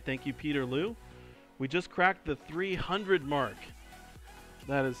 All right, thank you, Peter Liu. We just cracked the 300 mark.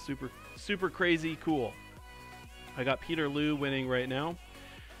 That is super, super crazy cool. I got Peter Liu winning right now.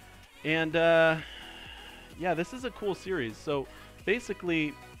 And, yeah, this is a cool series. So,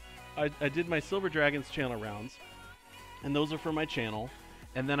 basically, I did my Silver Dragons channel rounds, and those are for my channel.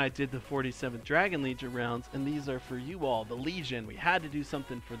 And then I did the 47th Dragon Legion rounds, and these are for you all, the Legion. We had to do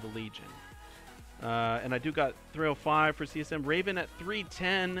something for the Legion. And I do got 305 for CSM. Raven at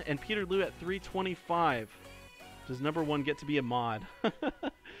 310, and Peter Liu at 325. Does number one get to be a mod?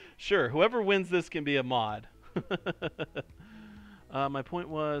 Sure, whoever wins this can be a mod. My point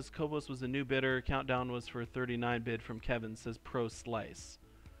was, Kobos was a new bidder. Countdown was for 39 bid from Kevin, says Pro Slice.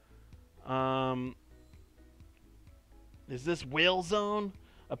 Is this Whale Zone?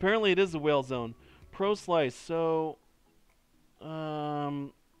 Apparently it is a Whale Zone. Pro Slice, so...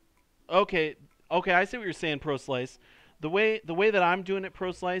 Okay, I see what you're saying, Pro Slice. The way that I'm doing it,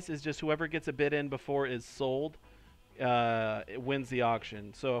 Pro Slice, is just whoever gets a bid in before it is sold, it wins the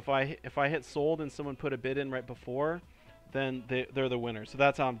auction. So if I hit sold and someone put a bid in right before, then they're the winner. So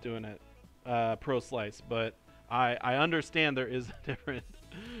that's how I'm doing it, Pro Slice. But I understand there is a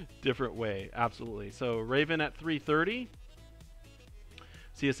different way, absolutely. So Raven at 330.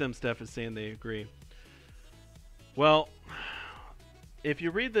 CSM Steph is saying they agree. Well, if you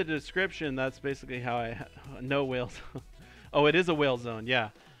read the description, that's basically how I know Whale Zone. Oh, it is a Whale Zone, yeah.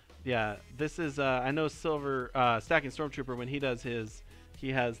 Yeah, this is, I know Silver, Stacking Stormtrooper, when he does his,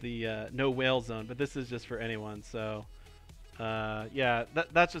 he has the no Whale Zone, but this is just for anyone, so, yeah,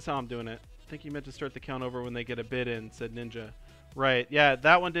 that's just how I'm doing it. I think you meant to start the count over when they get a bid in, said Ninja. Right, yeah,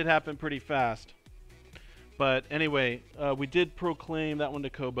 that one did happen pretty fast. But anyway, we did proclaim that one to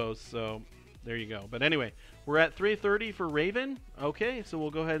Kobos, so there you go. But anyway, we're at 330 for Raven. Okay, so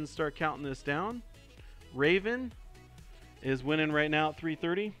we'll go ahead and start counting this down. Raven is winning right now at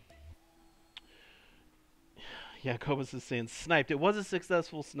 330. Yeah, Kobos is saying sniped. It was a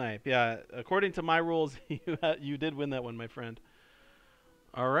successful snipe. Yeah, according to my rules, you did win that one, my friend.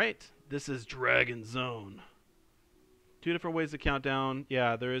 All right, this is Dragon Zone. 2 different ways to count down.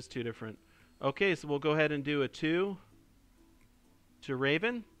 Yeah, there is 2 different. Okay, so we'll go ahead and do a 2 to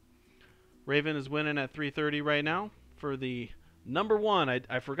Raven. Raven is winning at 330 right now for the number one.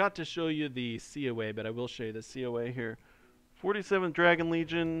 I forgot to show you the COA, but I will show you the COA here. 47th Dragon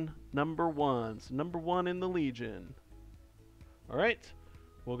Legion, number one. So number one in the Legion. All right,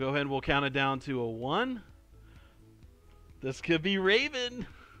 we'll go ahead and we'll count it down to a 1. This could be Raven.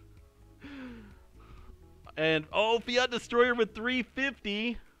 And, oh, Fiat Destroyer with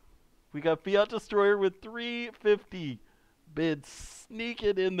 350. We got Fiat Destroyer with 350 bids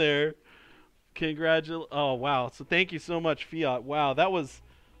sneaking in there. Oh, wow. So thank you so much, Fiat. Wow, that was...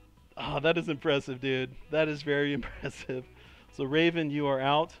 Oh, that is impressive, dude. That is very impressive. So, Raven, you are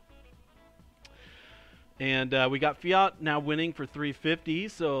out. And we got Fiat now winning for 350.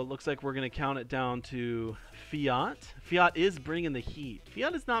 So, it looks like we're going to count it down to Fiat. Fiat is bringing the heat.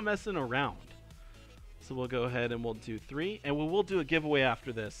 Fiat is not messing around. So we'll go ahead and we'll do 3, and we'll do a giveaway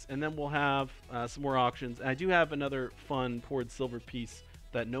after this, and then we'll have some more auctions. And I do have another fun poured silver piece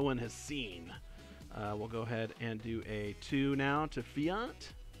that no one has seen. We'll go ahead and do a 2 now to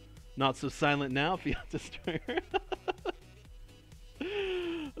Fiat. Not so silent now, Fiat Destroyer.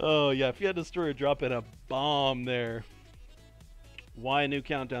 Oh yeah, Fiat Destroyer dropping a bomb there. Why a new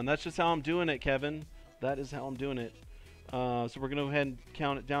countdown? That's just how I'm doing it, Kevin. That is how I'm doing it. So we're gonna go ahead and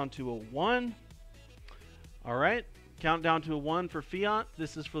count it down to a 1. All right, count down to a 1 for Fiat.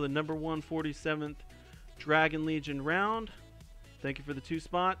 This is for the number 147th Dragon Legion round. Thank you for the 2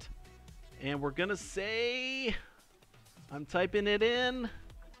 spot. And we're going to say, I'm typing it in.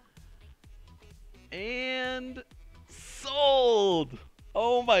 And sold.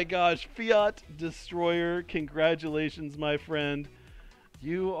 Oh my gosh, Fiat Destroyer. Congratulations, my friend.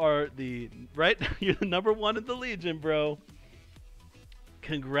 You are you're the number 1 in the Legion, bro.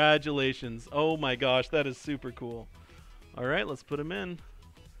 Congratulations. Oh my gosh, that is super cool. All right, let's put him in.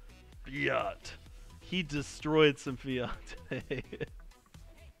 Fiat. He destroyed some Fiat today.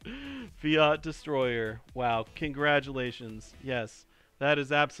 Fiat Destroyer. Wow, congratulations. Yes, that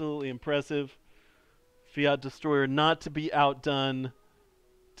is absolutely impressive. Fiat Destroyer not to be outdone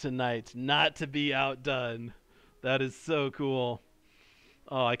tonight. Not to be outdone. That is so cool.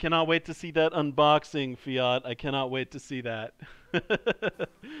 Oh, I cannot wait to see that unboxing, Fiat. I cannot wait to see that.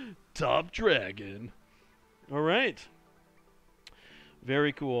 Top Dragon. All right.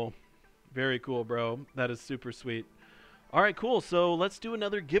 Very cool. Very cool, bro. That is super sweet. All right, cool. So let's do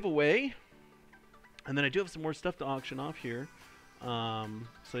another giveaway. And then I do have some more stuff to auction off here.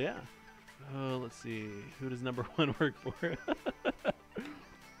 So yeah. Let's see. Who does number 1 work for?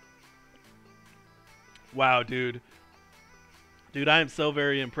 Wow, dude. Dude, I am so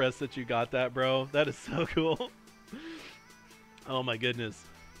very impressed that you got that, bro. That is so cool. Oh my goodness.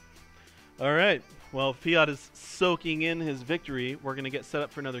 All right. Well, Fiat is soaking in his victory. We're going to get set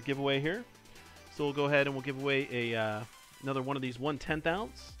up for another giveaway here. So we'll go ahead and we'll give away a another one of these 1/10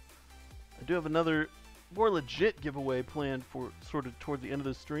 ounce. I do have another more legit giveaway planned for sort of toward the end of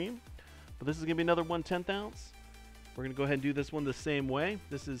the stream. But this is going to be another 1/10 ounce. We're going to go ahead and do this one the same way.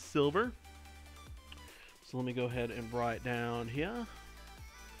 This is silver. So let me go ahead and write down here.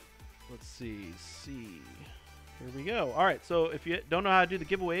 Let's see. Here we go. All right, so if you don't know how to do the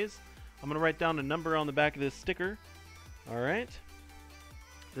giveaways, I'm going to write down a number on the back of this sticker. All right.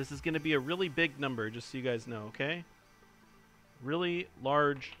 This is going to be a really big number, just so you guys know, okay? Really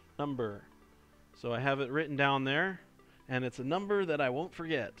large number. So I have it written down there, and it's a number that I won't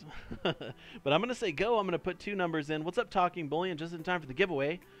forget. But I'm going to say go. I'm going to put 2 numbers in. What's up, Talking Bullion? Just in time for the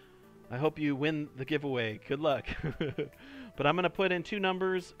giveaway. I hope you win the giveaway. Good luck. But I'm going to put in 2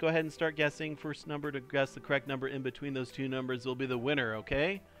 numbers. Go ahead and start guessing. First number to guess the correct number in between those 2 numbers will be the winner,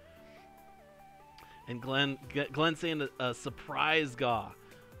 okay? And Glenn's saying a surprise gaw.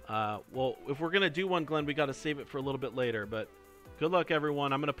 Well, if we're going to do one, Glenn, we got to save it for a little bit later. But good luck,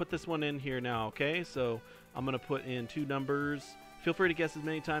 everyone. I'm going to put this one in here now, okay? So I'm going to put in 2 numbers. Feel free to guess as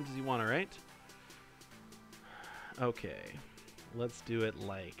many times as you want, all right? Okay. Let's do it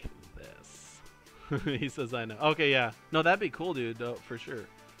like this. He says I know. Okay, yeah. No, that'd be cool, dude, though, for sure.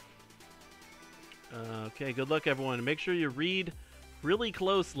 Okay, good luck, everyone. Make sure you read really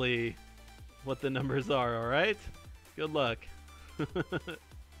closely what the numbers are, all right? Good luck.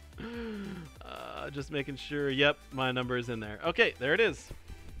 Just making sure. Yep, my number is in there. Okay, there it is.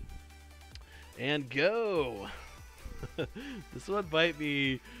 And go. This one might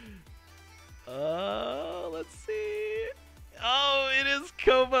be... let's see. Oh, it is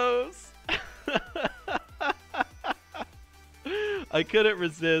Kobos. I couldn't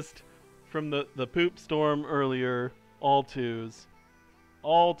resist from the poop storm earlier. All 2s.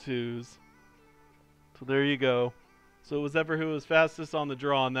 All 2s. So there you go. So it was ever who was fastest on the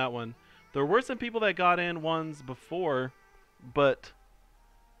draw on that one. There were some people that got in ones before, but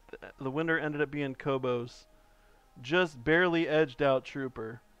the winner ended up being Kobos. Just barely edged out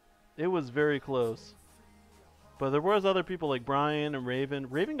Trooper. It was very close. But there was other people like Brian and Raven.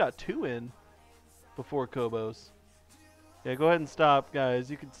 Raven got 2 in before Kobos. Yeah, go ahead and stop, guys.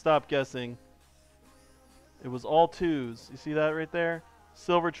 You can stop guessing. It was all 2s. You see that right there?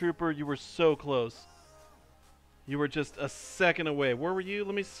 Silver Trooper, you were so close. You were just a second away. Where were you?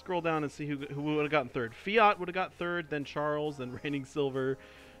 Let me scroll down and see who would have gotten 3rd. Fiat would have got 3rd, then Charles, then Reigning Silver.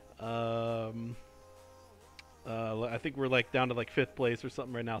 I think we're like down to like 5th place or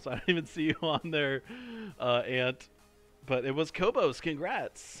something right now, so I don't even see you on there, Ant. But it was Kobos.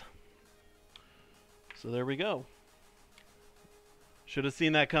 Congrats. So there we go. Should have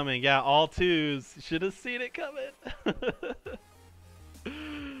seen that coming. Yeah, all 2s. Should have seen it coming.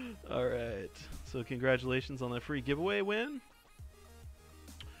 All right. So congratulations on the free giveaway win.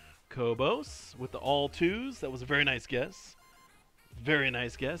 Kobos with the all 2s. That was a very nice guess. Very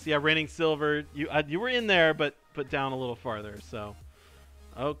nice guess. Yeah, Reigning Silver. You were in there, but down a little farther. So,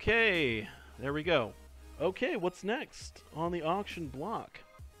 okay, there we go. Okay, what's next on the auction block?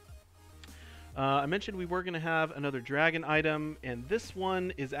 I mentioned we were going to have another dragon item, and this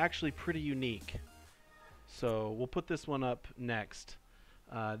one is actually pretty unique. So we'll put this one up next.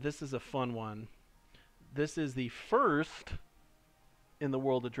 This is a fun one. This is the first in the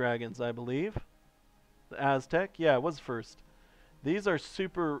World of Dragons, I believe. The Aztec. Yeah, it was first. These are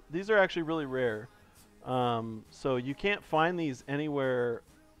actually really rare. So you can't find these anywhere,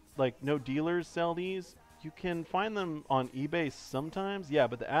 like no dealers sell these. You can find them on eBay sometimes. Yeah,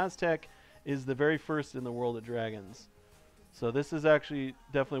 but the Aztec is the very first in the World of Dragons. So this is actually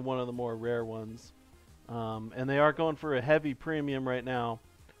definitely one of the more rare ones. And they are going for a heavy premium right now,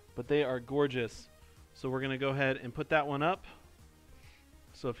 but they are gorgeous. So we're going to go ahead and put that one up.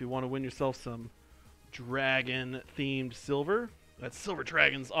 So if you want to win yourself some dragon-themed silver, that's Silver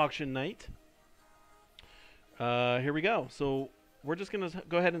Dragons Auction Night. Here we go. So we're just going to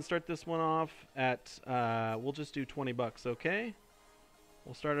go ahead and start this one off at, we'll just do 20 bucks, okay?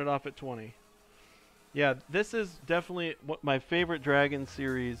 We'll start it off at 20. Yeah, this is definitely what my favorite dragon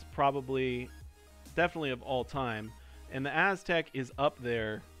series, definitely of all time. And the Aztec is up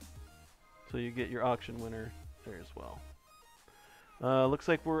there, so you get your auction winner there as well. Looks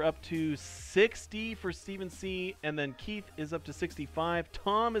like we're up to 60 for Stephen C, and then Keith is up to 65.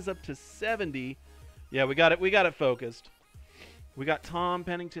 Tom is up to 70. Yeah, we got it focused. We got Tom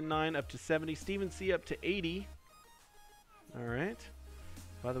Pennington 9 up to 70. Stephen C up to 80. All right.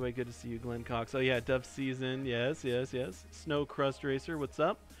 By the way, good to see you, Glenn Cox. Oh yeah, Dove Season. Yes. Snow Crust Racer, what's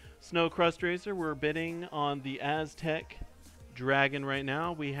up? Snow Crust Racer, we're bidding on the Aztec Dragon right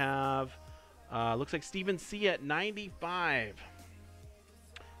now. We have, looks like Stephen C at 95.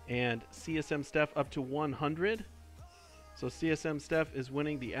 And CSM Steph up to 100. So CSM Steph is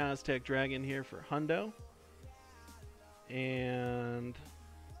winning the Aztec Dragon here for Hundo. And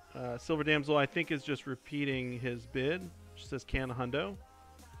Silver Damsel, I think, is just repeating his bid. She says can Hundo.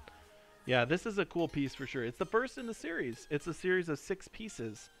 Yeah, this is a cool piece for sure. It's the first in the series. It's a series of 6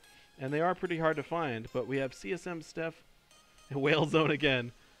 pieces. And they are pretty hard to find. But we have CSM Steph and Whale Zone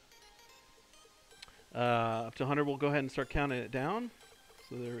again. Up to 100, we'll go ahead and start counting it down.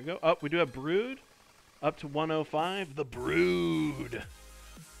 So there we go. Oh, we do have Brood. Up to 105. The Brood.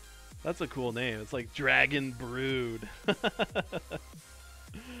 That's a cool name. It's like Dragon Brood.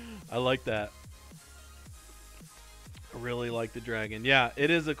 I like that. I really like the dragon. Yeah, it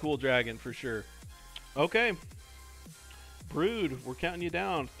is a cool dragon for sure. Okay. Brood, we're counting you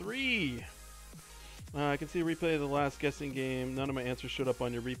down. 3. I can see a replay of the last guessing game. None of my answers showed up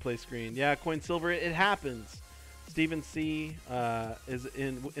on your replay screen. Yeah, Coin Silver, it happens. Stephen C is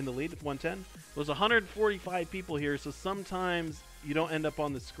in the lead with 110. There's 145 people here, so sometimes you don't end up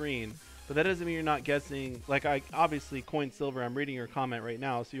on the screen. But that doesn't mean you're not guessing. Like, obviously, Coin Silver, I'm reading your comment right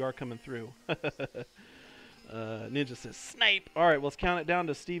now, so you are coming through. Ninja says, snipe. All right, let's count it down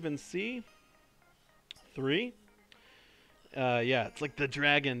to Stephen C. 3. Yeah, it's like the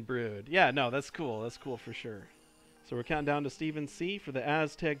Dragon Brood. Yeah, no, that's cool. That's cool for sure. So we're counting down to Stephen C for the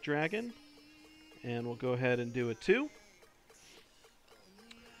Aztec Dragon. And we'll go ahead and do a 2.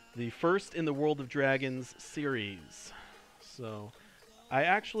 The first in the World of Dragons series. So I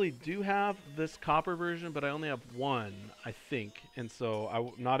actually do have this copper version, but I only have 1, I think. And so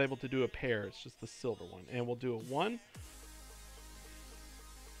I'm not able to do a pair. It's just the silver one. And we'll do a 1.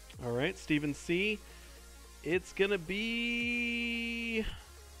 All right, Stephen C. It's going to be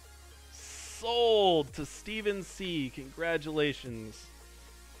sold to Stephen C. Congratulations.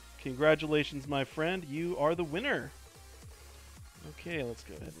 Congratulations, my friend. You are the winner. Okay, let's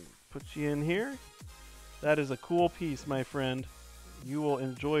go ahead and put you in here. That is a cool piece, my friend. You will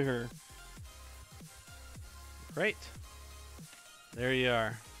enjoy her. Great. There you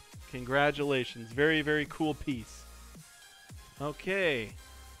are. Congratulations. Very, very cool piece. Okay.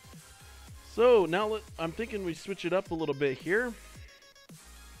 So now I'm thinking we switch it up a little bit here.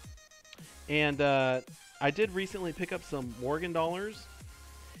 And I did recently pick up some Morgan dollars.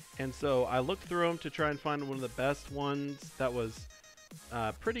 And so I looked through them to try and find one of the best ones that was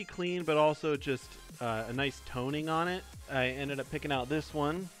pretty clean, but also just a nice toning on it. I ended up picking out this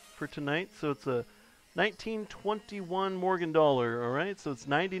one for tonight. So it's a 1921 Morgan dollar, all right? So it's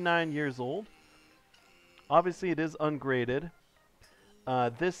 99 years old. Obviously, it is ungraded.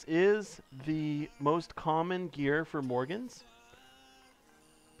 This is the most common gear for Morgans,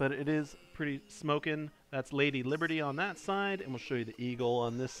 but it is pretty smoking. That's Lady Liberty on that side, and we'll show you the eagle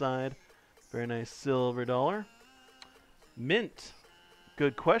on this side. Very nice silver dollar. Mint.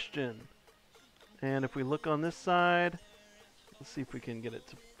 Good question. And if we look on this side, let's see if we can get it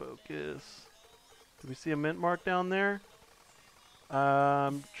to focus. Do we see a mint mark down there?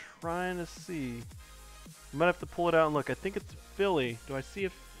 I'm trying to see. I might have to pull it out and look. I think it's Philly. Do I see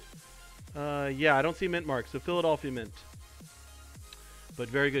if... yeah, I don't see mint mark, so Philadelphia mint. But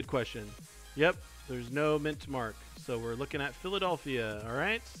very good question. Yep, there's no mint mark. So we're looking at Philadelphia, all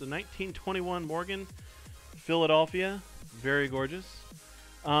right? So 1921 Morgan, Philadelphia. Very gorgeous.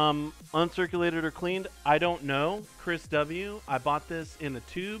 Uncirculated or cleaned? I don't know. Chris W. I bought this in a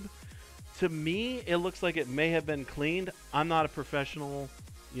tube. To me, it looks like it may have been cleaned. I'm not a professional,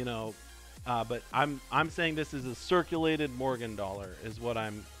 you know, but I'm saying this is a circulated Morgan dollar is what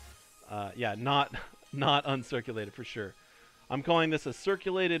I'm, yeah, not uncirculated for sure. I'm calling this a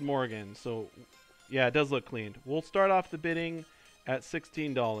circulated Morgan. So Yeah, it does look cleaned. We'll start off the bidding at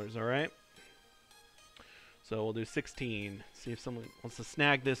 $16, all right? So we'll do 16. See if someone wants to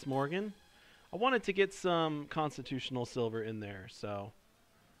snag this, Morgan. I wanted to get some constitutional silver in there, so.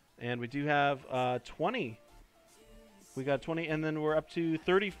 And we do have 20. We got 20, and then we're up to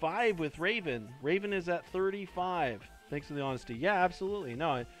 35 with Raven. Raven is at 35. Thanks for the honesty. Yeah, absolutely.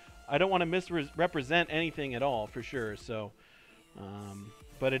 No, I don't want to misrepresent anything at all, for sure. So,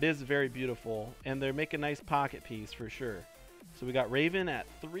 but it is very beautiful, and they make a nice pocket piece for sure. So we got Raven at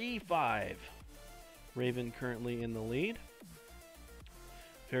 3.5. Raven currently in the lead.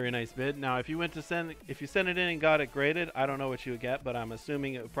 Very nice bid. Now, if you went to send it in and got it graded, I don't know what you would get, but I'm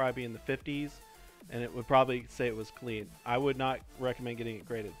assuming it would probably be in the 50s, and it would probably say it was clean. I would not recommend getting it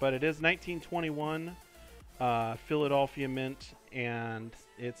graded, but it is 1921 Philadelphia mint, and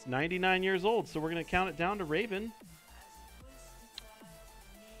it's 99 years old. So we're gonna count it down to Raven.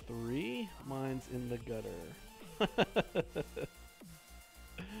 3. Mine's in the gutter.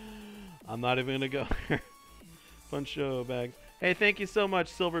 I'm not even gonna go there. Fun show, Bags. Hey, thank you so much,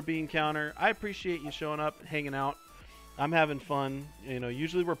 Silver Bean Counter. I appreciate you showing up, hanging out. I'm having fun. You know,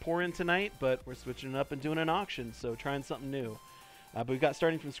 usually we're pouring tonight, but we're switching it up and doing an auction, so trying something new. But we've got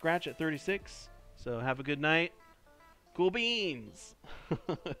starting from scratch at 36. So have a good night. Cool beans.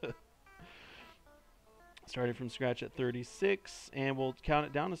 Starting from scratch at 36, and we'll count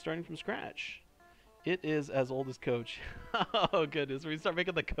it down to starting from scratch. It is as old as Coach. Oh, goodness. We start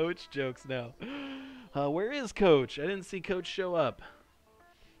making the Coach jokes now. Where is Coach? I didn't see Coach show up.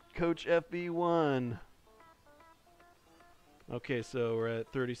 Coach FB1. Okay, so we're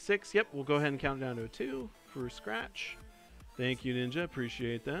at 36. Yep, we'll go ahead and count down to a 2 for scratch. Thank you, Ninja.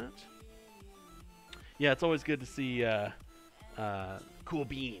 Appreciate that. Yeah, it's always good to see cool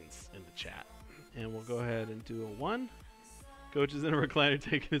beans in the chat. And we'll go ahead and do a 1. Coach is in a recliner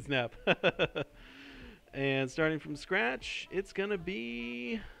taking his nap. And starting from scratch, it's going to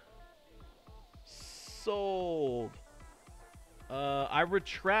be sold. I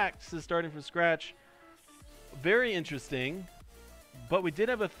retract to starting from scratch. Very interesting. But we did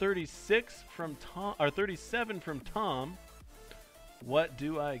have a 36 from Tom, or 37 from Tom. What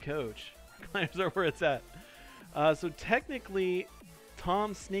do I coach? Recliners are where it's at. So technically,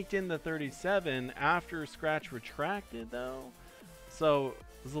 Tom sneaked in the 37 after scratch retracted, though. So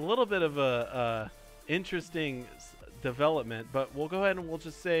there's a little bit of a interesting development, but we'll go ahead and we'll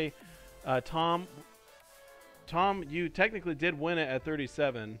just say, Tom, you technically did win it at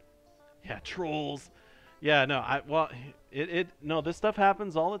 37. Yeah, trolls. Yeah, no, no, this stuff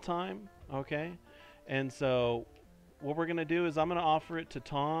happens all the time, okay? And so what we're gonna do is I'm gonna offer it to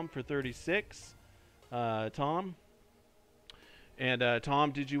Tom for 36. Tom. And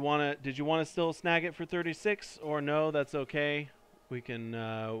Tom, did you wanna still snag it for 36 or no? That's okay. We can,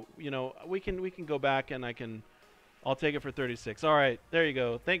 we can go back and I'll take it for 36. All right, there you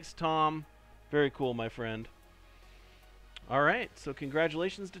go. Thanks, Tom. Very cool, my friend. All right, so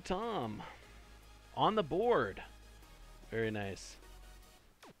congratulations to Tom on the board. Very nice.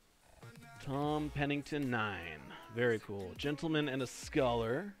 Tom Pennington 9. Very cool. Gentleman and a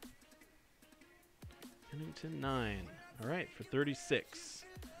Scholar. Pennington 9. All right, for 36.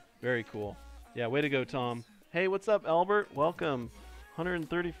 Very cool. Yeah, way to go, Tom. Hey, what's up, Albert? Welcome.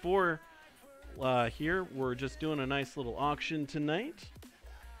 134 here. We're just doing a nice little auction tonight.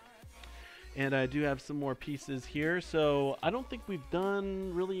 And I do have some more pieces here. So I don't think we've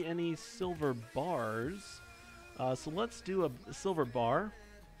done really any silver bars. So let's do a silver bar.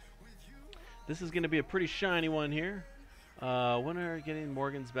 This is going to be a pretty shiny one here. When are getting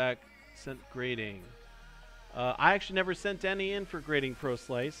Morgan's back sent grading? I actually never sent any in for grading Pro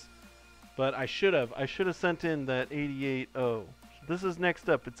Slice. But I should have. I should have sent in that 88.0. This is next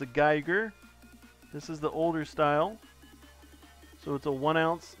up. It's a Geiger. This is the older style. So it's a 1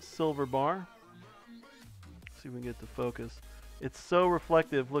 ounce silver bar. Let's see if we can get the focus. It's so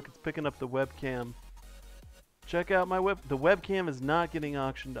reflective. Look, it's picking up the webcam. Check out my the webcam is not getting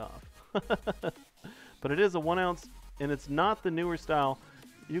auctioned off. But it is a 1 ounce, and it's not the newer style.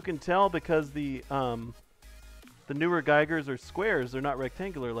 You can tell because the newer Geigers are squares. They're not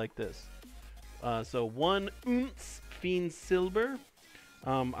rectangular like this. So 1 ounce Fiend Silver.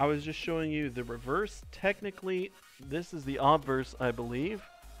 I was just showing you the reverse. Technically, this is the obverse, I believe.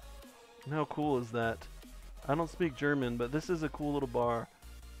 And how cool is that? I don't speak German, but this is a cool little bar.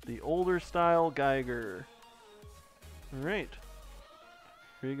 The older style Geiger. All right.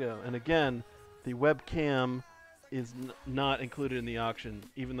 Here you go. And again, the webcam is not included in the auction,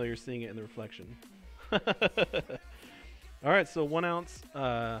 even though you're seeing it in the reflection. All right, so 1 ounce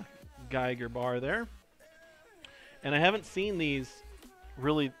Geiger bar there. And I haven't seen these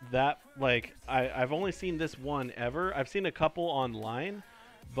really that, like, I've only seen this one ever. I've seen a couple online,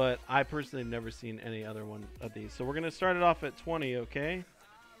 but I personally have never seen any other one of these. So we're going to start it off at 20, okay?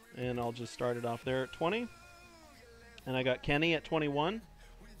 And I'll just start it off there at 20. And I got Kenny at 21.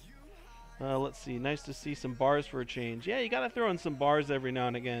 Let's see. Nice to see some bars for a change. Yeah, you got to throw in some bars every now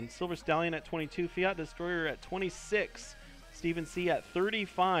and again. Silver Stallion at 22. Fiat Destroyer at 26. Stephen C. at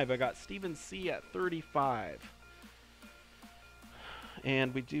 35. I got Stephen C. at 35.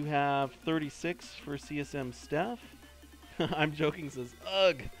 And we do have 36 for CSM Steph. I'm joking, says,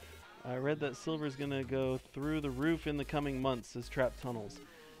 ugh. I read that silver is going to go through the roof in the coming months, says Trap Tunnels.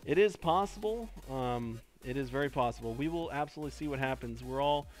 It is possible. It is very possible. We will absolutely see what happens. We're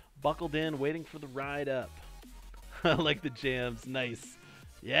all buckled in, waiting for the ride up. I like the jams. Nice.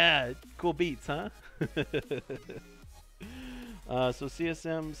 Yeah, cool beats, huh? So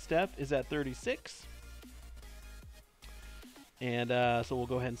CSM Steph is at 36. And so we'll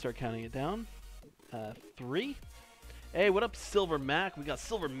go ahead and start counting it down. 3. Hey, what up, Silver Mac? We got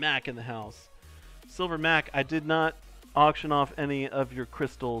Silver Mac in the house. Silver Mac, I did not auction off any of your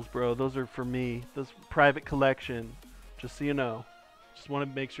crystals, bro. Those are for me. Those private collection. Just so you know. Just want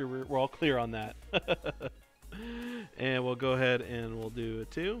to make sure we're all clear on that. And we'll go ahead and we'll do a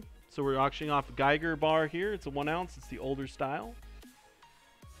 2. So we're auctioning off a Geiger bar here. It's a 1 ounce. It's the older style.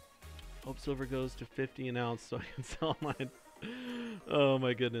 Hope silver goes to 50 an ounce so I can sell mine. Oh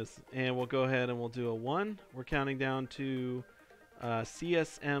my goodness. And we'll go ahead and we'll do a 1. We're counting down to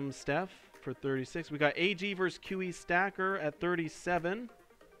CSM Steph for 36. We got AG versus QE Stacker at 37.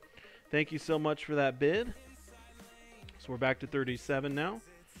 Thank you so much for that bid. So we're back to 37 now.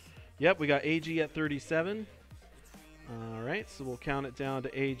 Yep, we got AG at 37. All right, so we'll count it down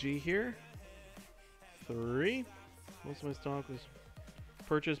to AG here. 3. Most of my stock was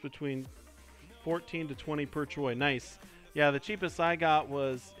purchased between 14 to 20 per troy. Nice. Yeah, the cheapest I got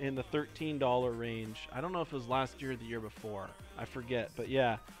was in the $13 range. I don't know if it was last year or the year before. I forget, but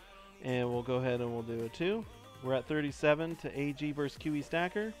yeah. And we'll go ahead and we'll do a 2. We're at 37 to AG versus QE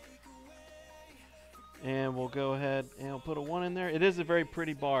Stacker. And we'll go ahead and we'll put a 1 in there. It is a very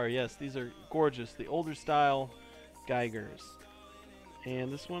pretty bar. Yes, these are gorgeous. The older style Geigers.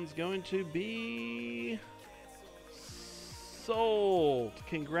 And this one's going to be sold.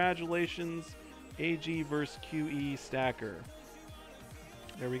 Congratulations, AG versus QE Stacker.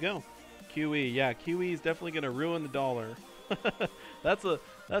 There we go. QE. Yeah, QE is definitely going to ruin the dollar. That's a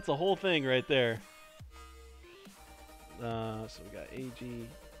whole thing right there. So we got AG.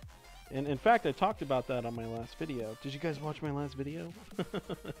 And in fact, I talked about that on my last video. Did you guys watch my last video?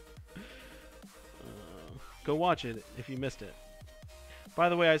 Go watch it if you missed it. By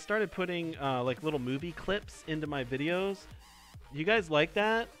the way, I started putting like little movie clips into my videos. You guys like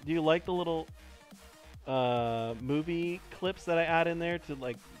that? Do you like the little movie clips that I add in there to,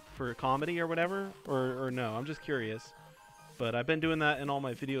 like, for comedy or whatever? Or no? I'm just curious. But I've been doing that in all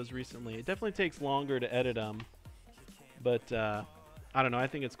my videos recently. It definitely takes longer to edit them. But I don't know. I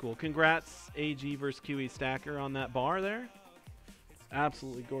think it's cool. Congrats, AG versus QE Stacker on that bar there.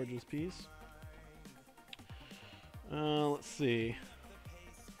 Absolutely gorgeous piece. Let's see.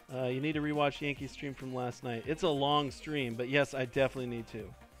 You need to rewatch Yankees stream from last night. It's a long stream, but yes, I definitely need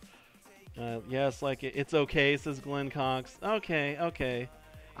to. Yes, like it. It's okay, says Glenn Cox. Okay, okay.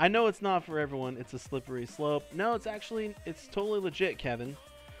 I know it's not for everyone. It's a slippery slope. No, it's totally legit, Kevin.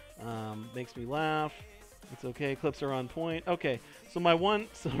 Makes me laugh. It's okay. Clips are on point. Okay, so my one.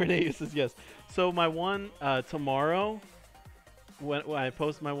 So Renee says yes. So my one tomorrow. When I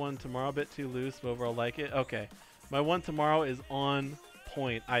post my one tomorrow, a bit too loose, but overall like it. Okay, my one tomorrow is on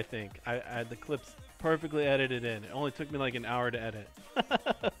point. I think I had the clips perfectly edited in. It only took me like an hour to edit.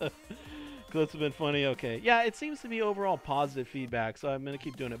 Clips have been funny. Okay, yeah, it seems to be overall positive feedback, so I'm gonna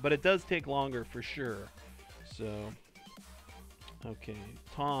keep doing it. But it does take longer for sure. So, okay,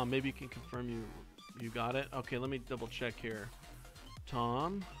 Tom, maybe you can confirm you got it. Okay, let me double check here,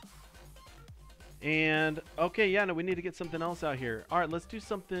 Tom. And okay, yeah, no, we need to get something else out here. All right, let's do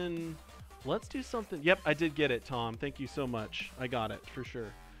something. Let's do something. Yep, I did get it, Tom. Thank you so much. I got it for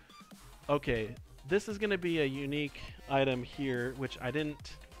sure. Okay, this is gonna be a unique item here, which I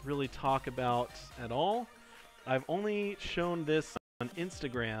didn't really talk about at all. I've only shown this on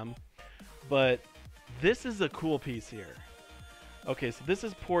Instagram, but this is a cool piece here. Okay, so this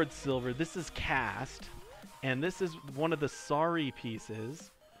is poured silver, this is cast, and this is one of the Sorry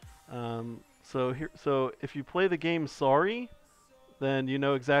pieces. So if you play the game Sorry, then you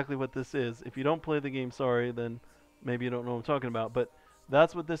know exactly what this is. If you don't play the game Sorry, then maybe you don't know what I'm talking about, but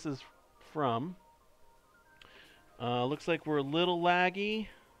that's what this is from. Looks like we're a little laggy.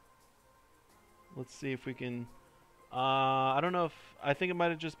 Let's see if we can I don't know if... I think it might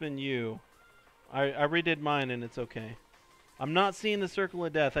have just been you. I redid mine and it's okay. I'm not seeing the circle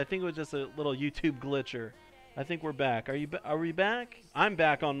of death. I think it was just a little YouTube glitcher. I think we're back. Are we back? I'm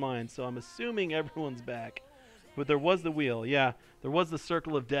back on mine, so I'm assuming everyone's back. But there was the wheel. Yeah, there was the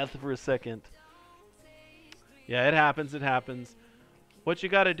circle of death for a second. Yeah, it happens. It happens. What you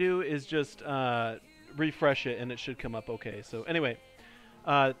got to do is just refresh it, and it should come up okay. So anyway,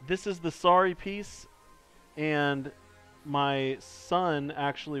 this is the sorry piece, and my son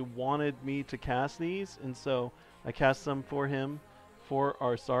actually wanted me to cast these, and so I cast some for him for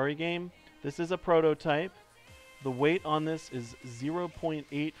our sorry game. This is a prototype. The weight on this is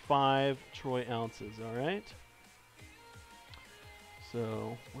 0.85 troy ounces, all right?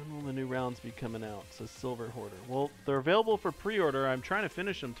 So when will the new rounds be coming out? It says Silver Hoarder. Well, they're available for pre-order. I'm trying to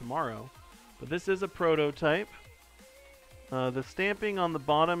finish them tomorrow. But this is a prototype. The stamping on the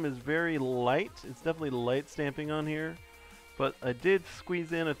bottom is very light. It's definitely light stamping on here. But I did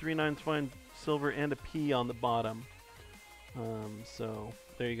squeeze in a 3/9 fine silver and a P on the bottom. So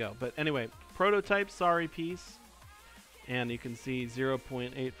there you go. But anyway, prototype sorry piece. And you can see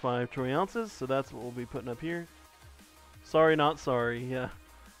 0.85 troy ounces. So that's what we'll be putting up here. Sorry, not sorry, yeah.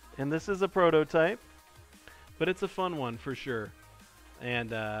 And this is a prototype, but it's a fun one for sure.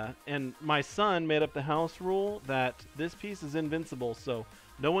 And my son made up the house rule that this piece is invincible, so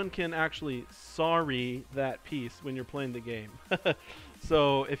no one can actually sorry that piece when you're playing the game.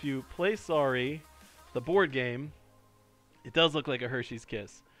 So if you play Sorry, the board game, it does look like a Hershey's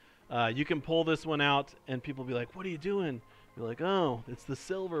Kiss. You can pull this one out, and people will be like, "What are you doing?" You're like, "Oh, it's the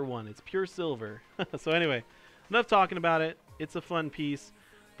silver one. It's pure silver." So anyway. Enough talking about it. It's a fun piece,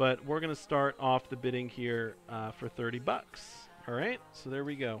 but we're going to start off the bidding here for 30 bucks. All right, so there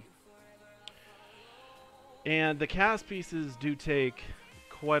we go. And the cast pieces do take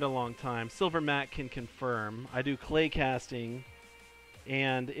quite a long time. Silver Matt can confirm. I do clay casting,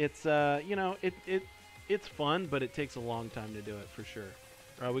 and it's you know, it's fun, but it takes a long time to do it for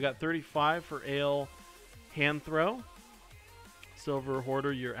sure. We got 35 for ale hand throw. Silver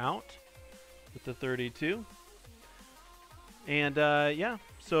Hoarder, you're out with the 32. And yeah,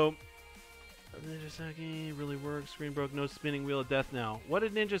 so Ninja Stacking really works. Screen broke, no spinning wheel of death now. What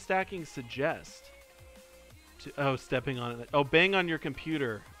did Ninja Stacking suggest? Stepping on it. Oh, bang on your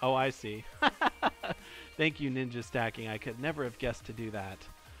computer. Oh, I see. Thank you, Ninja Stacking. I could never have guessed to do that.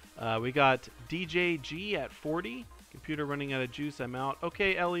 We got DJG at 40. Computer running out of juice. I'm out.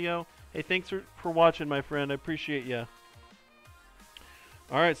 Okay, Leo. Hey, thanks for watching, my friend. I appreciate you.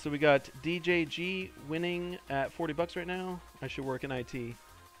 All right, so we got DJG winning at 40 bucks right now. I should work in IT.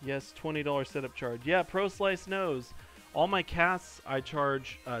 Yes, $20 setup charge. Yeah, Pro Slice knows. All my casts, I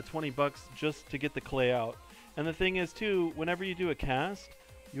charge 20 bucks just to get the clay out. And the thing is, too, whenever you do a cast,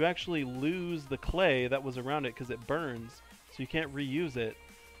 you actually lose the clay that was around it because it burns, so you can't reuse it.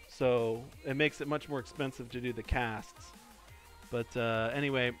 So it makes it much more expensive to do the casts. But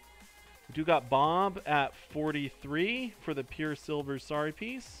anyway... We do got Bob at 43 for the pure silver sorry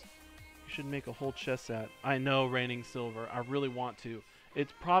piece. You should make a whole chess set. I know, Raining Silver. I really want to.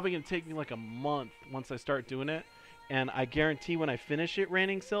 It's probably going to take me like a month once I start doing it. And I guarantee when I finish it,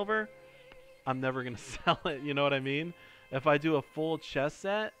 Raining Silver, I'm never going to sell it. You know what I mean? If I do a full chess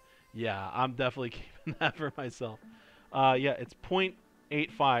set, yeah, I'm definitely keeping that for myself. Yeah, it's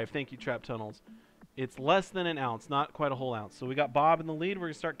 0.85. Thank you, Trap Tunnels. It's less than an ounce, not quite a whole ounce. So we got Bob in the lead. We're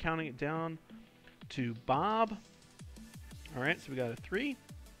going to start counting it down to Bob. All right, so we got a 3.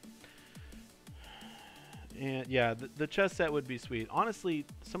 And yeah, the chess set would be sweet. Honestly,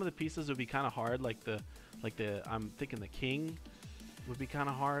 some of the pieces would be kind of hard, like the I'm thinking the king would be kind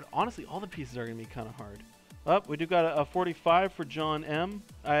of hard. Honestly, all the pieces are going to be kind of hard. We do got a 45 for John M.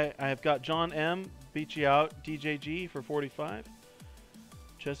 I have got John M. Beat you out. DJG for 45.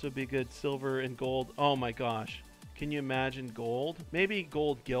 Chess would be good. Silver and gold. Oh my gosh. Can you imagine gold? Maybe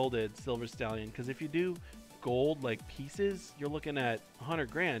gold gilded Silver Stallion. Because if you do gold like pieces, you're looking at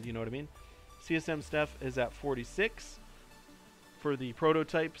 100 grand. You know what I mean? CSM Steph is at 46 for the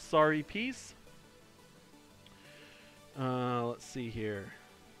prototype sorry piece. Let's see here.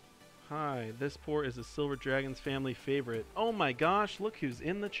 Hi, this pour is a Silver Dragons family favorite. Oh my gosh, look who's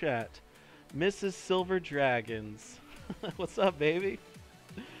in the chat. Mrs. Silver Dragons. What's up, baby?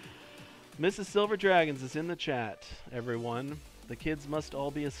 Mrs. Silver Dragons is in the chat, everyone. The kids must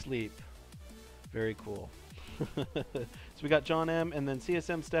all be asleep. Very cool. So we got John M. and then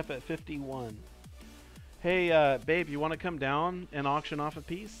CSM Steph at 51. Hey, babe, you want to come down and auction off a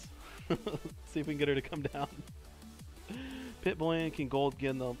piece? See if we can get her to come down. Pitbull can gold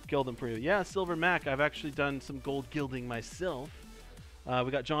gild them for you. Yeah, Silver Mac. I've actually done some gold gilding myself.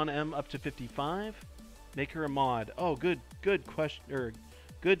 We got John M. up to 55. Make her a mod. Oh, good question, or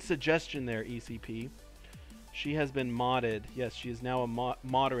good suggestion there, ECP. She has been modded. Yes, she is now a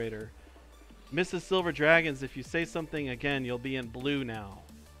moderator. Mrs. Silver Dragons, if you say something again, you'll be in blue now.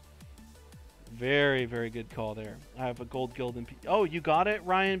 Very, very good call there. I have a gold guild in oh, you got it,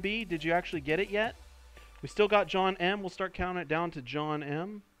 Ryan B? Did you actually get it yet? We still got John M. We'll start counting it down to John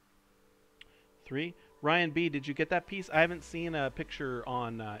M. 3. Ryan B, did you get that piece? I haven't seen a picture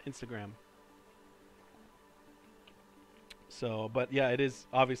on Instagram. So, but yeah, it is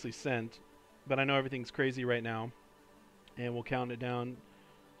obviously sent. But I know everything's crazy right now. And we'll count it down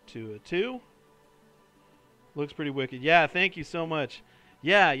to a 2. Looks pretty wicked. Yeah, thank you so much.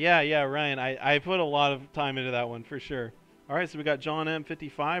 Yeah, Ryan. I put a lot of time into that one for sure. All right, so we got John M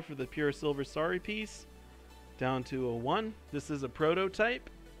 55 for the pure silver sorry piece. Down to a 1. This is a prototype.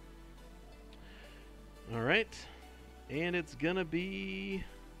 All right. And it's going to be...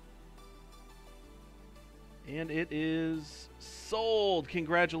 And it is sold.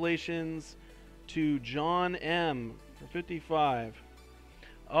 Congratulations to John M for 55.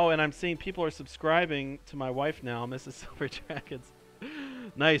 Oh, and I'm seeing people are subscribing to my wife now, Mrs. Silver Dragons.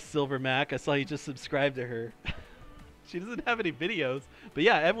 Nice, Silver Mac. I saw you just subscribed to her. She doesn't have any videos. But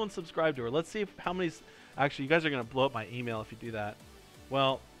yeah, everyone subscribed to her. Let's see how many... Actually, you guys are going to blow up my email if you do that.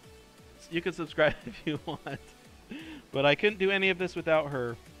 Well, you can subscribe if you want. But I couldn't do any of this without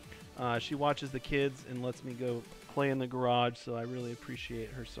her. She watches the kids and lets me go play in the garage, so I really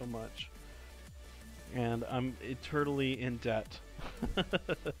appreciate her so much. And I'm eternally in debt.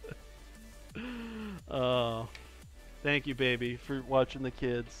 Thank you, baby, for watching the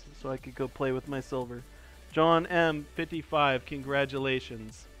kids so I could go play with my silver. John M 55,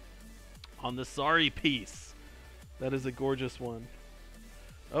 congratulations on the sorry piece. That is a gorgeous one.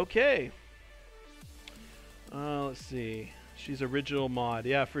 Okay. Let's see. She's original mod.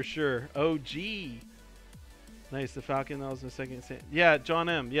 Yeah, for sure. OG. Nice. The Falcon. That was the second. Yeah, John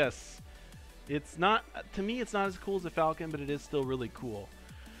M. Yes. It's not, to me, it's not as cool as the Falcon, but it is still really cool.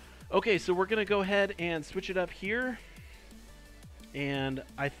 Okay, so we're going to go ahead and switch it up here. And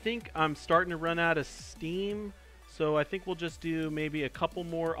I think I'm starting to run out of steam. So I think we'll just do maybe a couple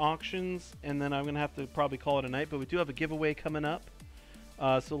more auctions, and then I'm going to have to probably call it a night. But we do have a giveaway coming up.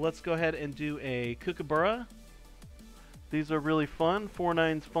 So let's go ahead and do a Kookaburra. These are really fun.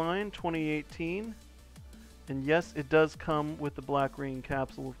 4.9's fine, 2018. And yes, it does come with the Black Ring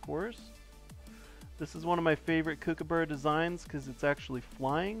capsule, of course. This is one of my favorite Kookaburra designs because it's actually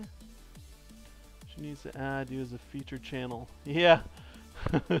flying. She needs to add you as a featured channel. Yeah.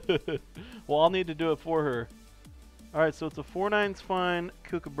 Well, I'll need to do it for her. Alright, so it's a 4.9's fine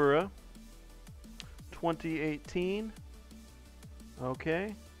Kookaburra. 2018.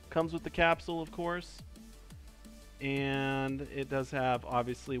 Okay. Comes with the capsule, of course. And it does have,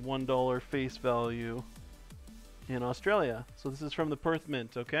 obviously, $1 face value in Australia. So this is from the Perth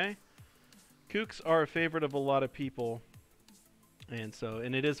Mint, okay? Kooks are a favorite of a lot of people. And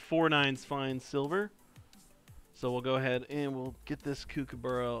it is 4.9's fine silver. So we'll go ahead and we'll get this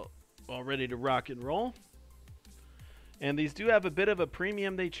Kookaburra all ready to rock and roll. And these do have a bit of a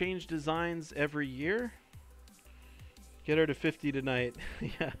premium. They change designs every year. Get her to 50 tonight.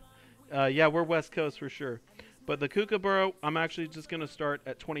 Yeah. Yeah, we're West Coast for sure. But the Kookaburra, I'm actually just going to start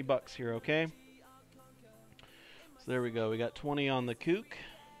at 20 bucks here, okay? So there we go. We got 20 on the Kook.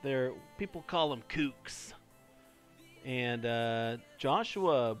 There, people call them Kooks. And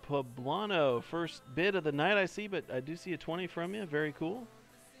Joshua Poblano, first bid of the night I see, but I do see a 20 from you. Very cool.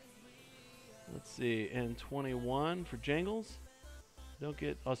 Let's see, and 21 for Jangles. Don't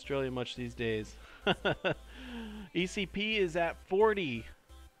get Australia much these days. ECP is at 40.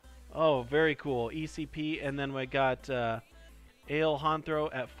 Oh, very cool. ECP, and then we got Ale Honthro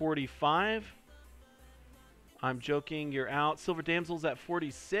at 45. I'm joking, you're out. Silver Damsel's at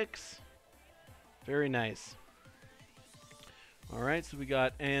 46. Very nice. All right, so we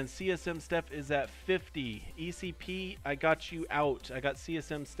got, and CSM Steph is at 50. ECP, I got you out. I got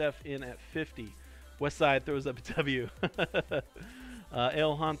CSM Steph in at 50. Westside throws up a W.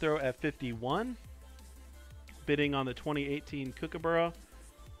 Ale Honthro at 51. Bidding on the 2018 Kookaburra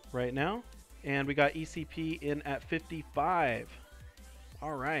right now. And we got ECP in at 55.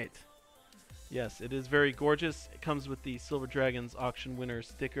 All right. Yes, it is very gorgeous. It comes with the Silver Dragons auction winner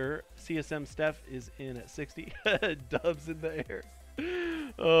sticker. CSM Steph is in at 60. Dubs in the air.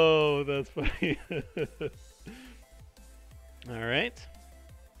 Oh, that's funny. All right.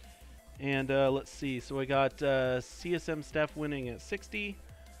 And let's see. So I got CSM Steph winning at 60.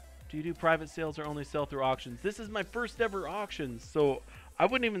 Do you do private sales or only sell through auctions? This is my first ever auctions, so I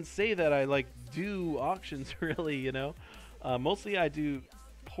wouldn't even say that I like do auctions really, you know. Mostly I do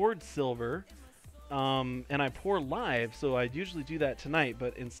poured silver. and I pour live, so I'd usually do that tonight,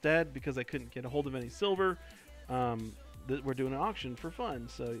 but instead, because I couldn't get a hold of any silver, we're doing an auction for fun,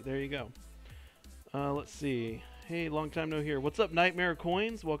 so there you go. Let's see. Hey, long time no here. What's up, Nightmare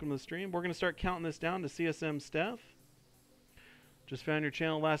Coins? Welcome to the stream. We're going to start counting this down to CSM Steph. Just found your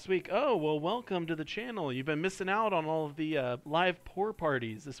channel last week. Oh, well, welcome to the channel. You've been missing out on all of the live pour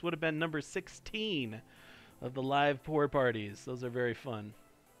parties. This would have been number 16 of the live pour parties. Those are very fun.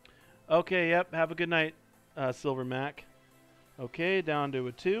 Okay, yep. Have a good night, Silver Mac. Okay, down to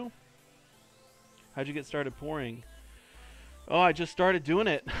a 2. How'd you get started pouring? Oh, I just started doing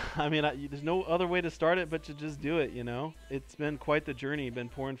it. I mean, there's no other way to start it but to just do it, you know. It's been quite the journey. Been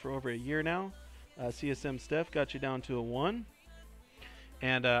pouring for over a year now. CSM Steph got you down to a 1.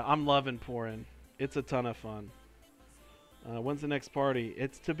 And I'm loving pouring. It's a ton of fun. When's the next party?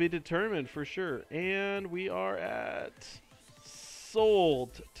 It's to be determined for sure. And we are at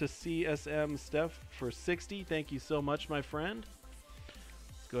sold to CSM Steph for 60. Thank you so much, my friend.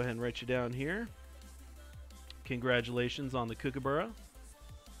 Let's go ahead and write you down here. Congratulations on the Kookaburra.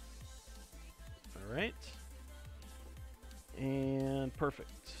 All right. And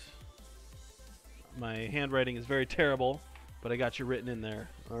perfect. My handwriting is very terrible, but I got you written in there.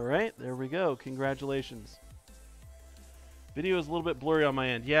 All right, there we go. Congratulations. Video is a little bit blurry on my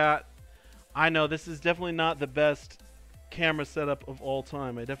end. Yeah, I know this is definitely not the best camera setup of all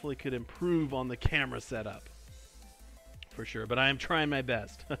time. I definitely could improve on the camera setup for sure, but I am trying my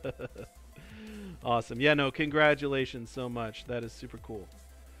best. Awesome. Yeah, no, congratulations so much. That is super cool.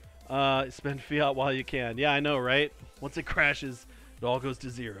 Spend fiat while you can. Yeah, I know, right? Once it crashes, it all goes to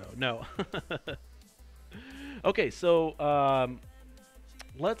 0. No. Okay, so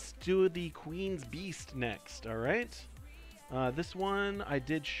let's do the Queen's Beast next, all right? This one I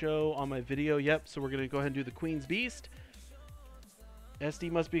did show on my video. Yep, so we're going to go ahead and do the Queen's Beast.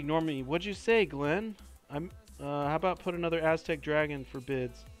 SD must be ignoring me. What'd you say, Glenn? How about put another Aztec Dragon for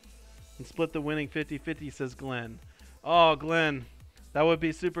bids? And split the winning 50-50, says Glenn. Oh, Glenn, that would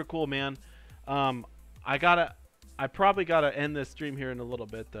be super cool, man. I probably gotta end this stream here in a little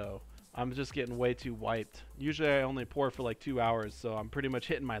bit, though. I'm just getting way too wiped. Usually I only pour for like 2 hours, so I'm pretty much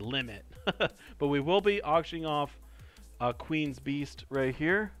hitting my limit. But we will be auctioning off Queen's Beast right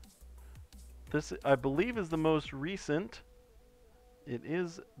here. This, I believe, is the most recent. It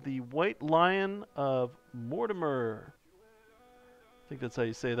is the White Lion of Mortimer. I think that's how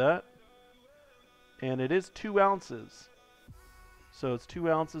you say that. And it is 2 ounces. So it's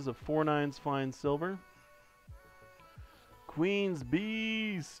 2 ounces of 4/9 fine silver. Queen's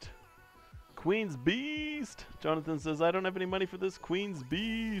Beast. Queen's Beast. Jonathan says, I don't have any money for this Queen's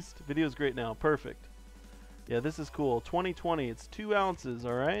Beast. Video's great now. Perfect. Yeah, this is cool. 2020. It's 2 ounces,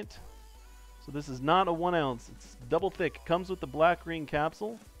 all right? So this is not a 1 ounce. It's double thick. It comes with the black-green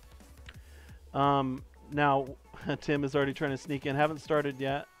capsule. Now, Tim is already trying to sneak in. Haven't started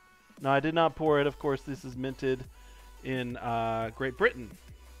yet. No, I did not pour it. Of course, this is minted in Great Britain,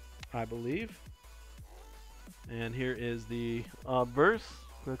 I believe. And here is the obverse.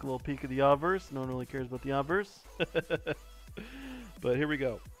 Quick little peek of the obverse. No one really cares about the obverse. But here we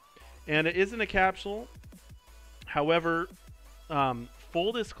go. And it is in a capsule. However,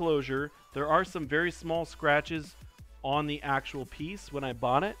 full disclosure, there are some very small scratches on the actual piece when I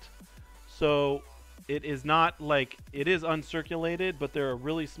bought it. So it is not like, it is uncirculated, but there are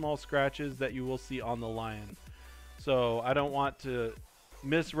really small scratches that you will see on the lion. So I don't want to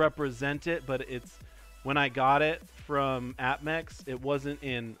misrepresent it, but it's, when I got it from APMEX, it wasn't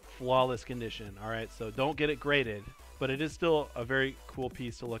in flawless condition. All right, so don't get it graded, but it is still a very cool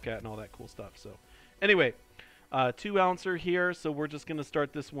piece to look at and all that cool stuff. So anyway, 2 ouncer here. So we're just going to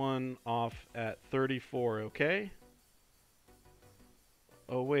start this one off at 34. Okay.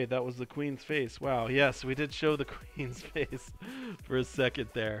 Oh, wait, that was the Queen's face. Wow, yes, we did show the Queen's face for a second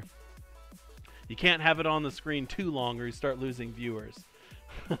there. You can't have it on the screen too long or you start losing viewers.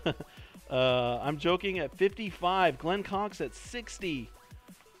 I'm joking at 55. Glenn Cox at 60.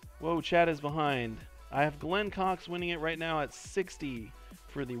 Whoa, Chad is behind. I have Glenn Cox winning it right now at 60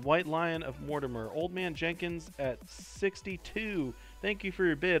 for the White Lion of Mortimer. Old Man Jenkins at 62. Thank you for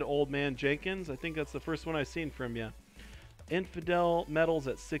your bid, Old Man Jenkins. I think that's the first one I've seen from you. Infidel Metals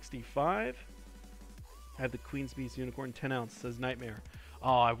at 65. I have the Queen's Beast Unicorn 10 ounce, says Nightmare.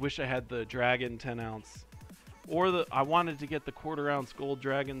 Oh, I wish I had the Dragon 10 ounce. Or I wanted to get the 1/4 ounce gold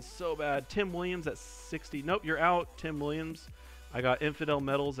dragon so bad. Tim Williams at 60. Nope, you're out, Tim Williams. I got Infidel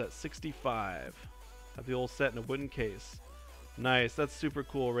Metals at 65. Have the old set in a wooden case. Nice, that's super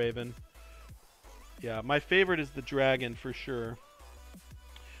cool, Raven. Yeah, my favorite is the dragon for sure.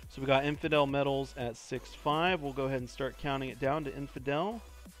 So we got Infidel Metals at 6.5. We'll go ahead and start counting it down to Infidel.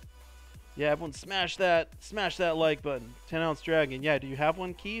 Yeah, everyone smash that like button. 10-ounce dragon. Yeah, do you have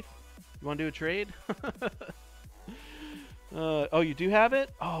one, Keith? You want to do a trade? Oh, you do have it?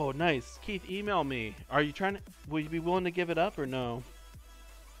 Oh, nice. Keith, email me. Are you trying to? Will you be willing to give it up or no?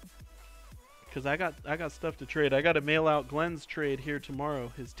 Because I got stuff to trade. I got to mail out Glenn's trade here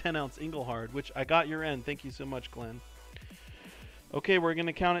tomorrow. His 10-ounce Engelhard, which I got your end. Thank you so much, Glenn. Okay, we're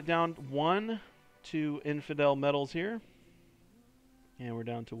gonna count it down 1 to Infidel Metals here, and we're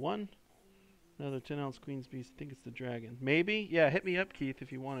down to 1. Another 10-ounce Queen's Beast. I think it's the Dragon. Maybe? Yeah, hit me up, Keith,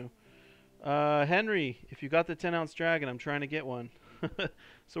 if you want to. Henry, if you got the 10-ounce Dragon, I'm trying to get one.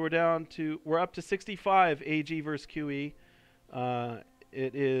 So we're up to 65 AG versus QE.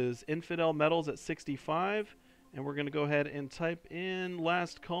 It is Infidel Metals at 65, and we're going to go ahead and type in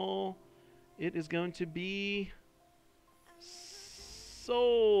last call. It is going to be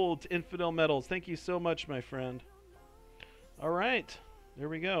sold to Infidel Metals. Thank you so much, my friend. All right, there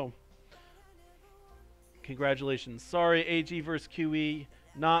we go. Congratulations. Sorry, AG versus QE,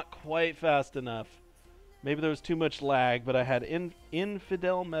 not quite fast enough. Maybe there was too much lag, but I had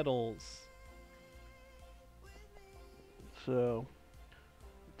Infidel Metals. So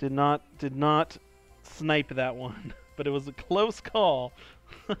did not snipe that one, but it was a close call.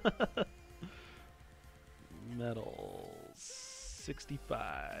 Metals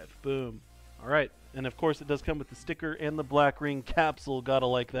 65. Boom. All right, and of course it does come with the sticker and the black ring capsule. Gotta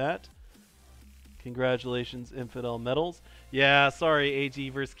like that. Congratulations, Infidel Metals. Yeah, sorry, AG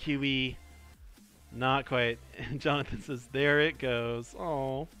versus QE. Not quite. And Jonathan says, there it goes.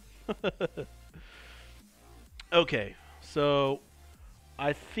 Oh. Okay, so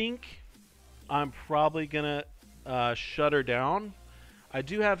I think I'm probably going to shut her down. I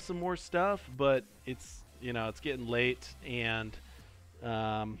do have some more stuff, but it's, it's getting late. And,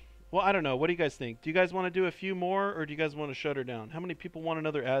 well, I don't know. What do you guys think? Do you guys want to do a few more, or do you guys want to shut her down? How many people want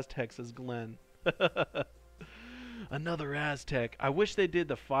another Aztec, says Glenn? Another Aztec. I wish they did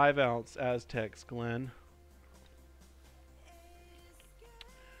the 5-ounce Aztecs, Glenn.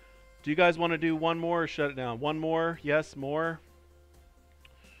 Do you guys want to do one more or shut it down? One more? Yes, more?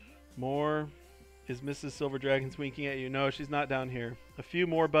 More? Is Mrs. Silver Dragons winking at you? No, she's not down here. A few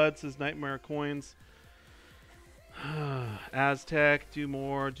more, bud, says Nightmare Coins. Aztec, do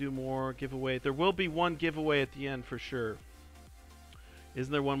more, giveaway. There will be one giveaway at the end for sure.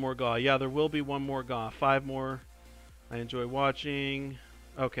 Isn't there one more GAW? Yeah, there will be one more GAW. 5 more. I enjoy watching.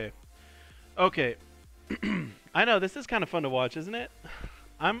 Okay. Okay. I know, this is kind of fun to watch, isn't it?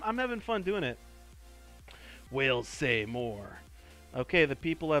 I'm having fun doing it. We'll say more. Okay, the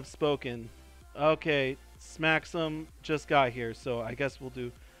people have spoken. Okay, Smacksum just got here, so I guess we'll do...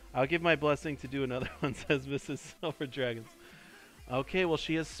 I'll give my blessing to do another one, says Mrs. Silver Dragons. Okay, well,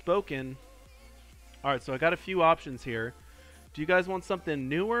 she has spoken. Alright, so I got a few options here. Do you guys want something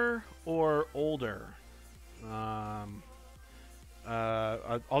newer or older?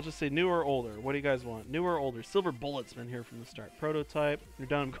 I'll just say newer or older. What do you guys want? Newer or older? Silver Bullet's been here from the start. Prototype. You're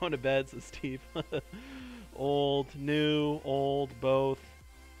done. I'm going to bed, says Steve. Old, new, old, both.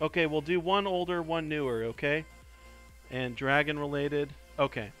 Okay, we'll do one older, one newer, okay? And dragon related.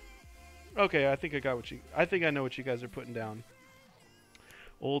 Okay. Okay, I think I got what you... I think I know what you guys are putting down.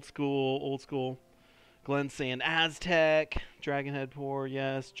 Old school, old school. Glenn's saying Aztec, Dragon Head Pour,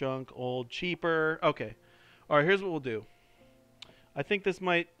 yes, junk, old, cheaper. Okay. All right, here's what we'll do. I think this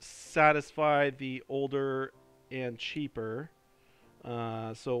might satisfy the older and cheaper.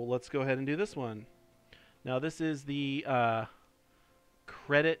 So let's go ahead and do this one. Now, this is the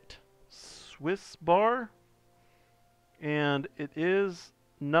Credit Swiss bar. And it is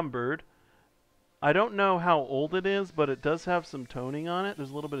numbered. I don't know how old it is, but it does have some toning on it.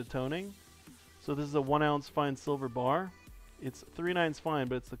 There's a little bit of toning. So this is a 1-ounce fine silver bar. It's 3/9 fine,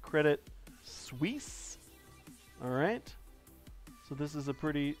 but it's the Credit Suisse. All right. So this is a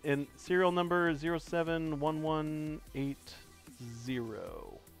pretty... And serial number 071180.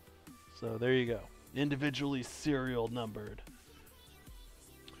 So there you go. Individually serial numbered.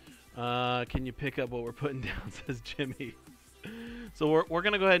 Can you pick up what we're putting down, says Jimmy. So we're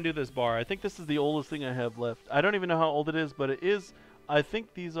going to go ahead and do this bar. I think this is the oldest thing I have left. I don't even know how old it is, but it is... I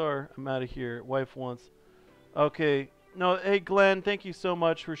think these are... I'm out of here. Wife wants... Okay. No, hey, Glenn, thank you so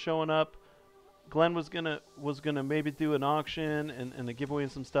much for showing up. Glenn was gonna maybe do an auction and a giveaway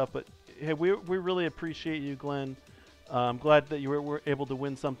and some stuff, but hey, we really appreciate you, Glenn. I'm glad that you were able to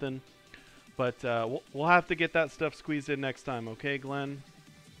win something. But we'll have to get that stuff squeezed in next time, okay, Glenn?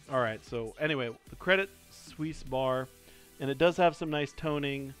 All right, so anyway, the Credit Suisse bar, and it does have some nice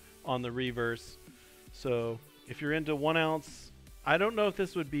toning on the reverse. So if you're into 1 ounce... I don't know if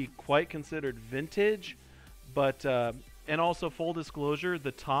this would be quite considered vintage, but And also, full disclosure,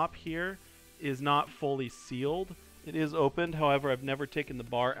 the top here is not fully sealed. It is opened. However, I've never taken the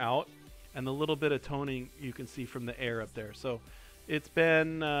bar out. And the little bit of toning you can see from the air up there. So it's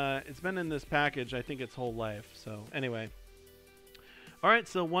been in this package, I think, its whole life. So anyway. All right,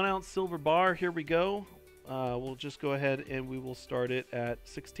 so 1 ounce silver bar. Here we go. We'll just go ahead and we will start it at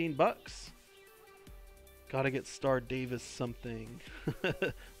 16 bucks. Gotta get Star Davis something.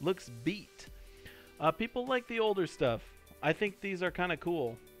 Looks beat. People like the older stuff. I think these are kind of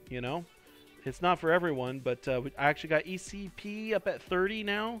cool, you know. It's not for everyone, but I actually got ECP up at 30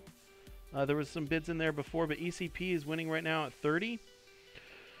 now. There was some bids in there before, but ECP is winning right now at 30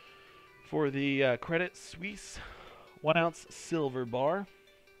 for the Credit Suisse 1 ounce silver bar.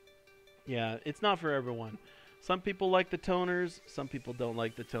 Yeah, it's not for everyone. Some people like the toners. Some people don't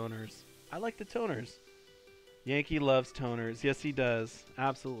like the toners. I like the toners. Yankee loves toners. Yes, he does.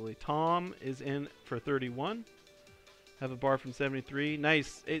 Absolutely. Tom is in for 31. Have a bar from 73.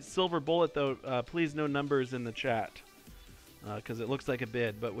 Nice. It's silver bullet, though. Please no numbers in the chat because it looks like a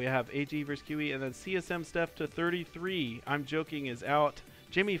bid. But we have AG versus QE, and then CSM Steph to 33. I'm joking is out.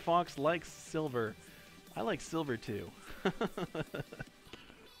 Jimmy Fox likes silver. I like silver, too.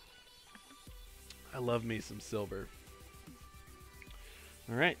 I love me some silver.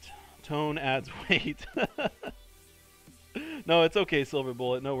 All right. Tone adds weight. No, it's okay, Silver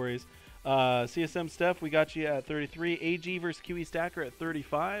Bullet. No worries. CSM Steph, we got you at 33. AG versus QE Stacker at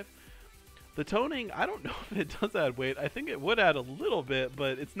 35. The toning, I don't know if it does add weight. I think it would add a little bit,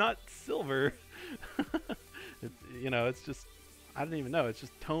 but it's not silver. It's just, I don't even know. It's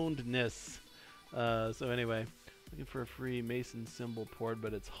just tonedness. So anyway, looking for a free Mason symbol poured,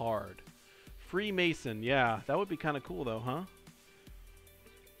 but it's hard. Freemason, yeah, that would be kind of cool though, huh?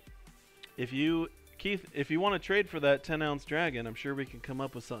 Keith, if you want to trade for that 10 ounce dragon, I'm sure we can come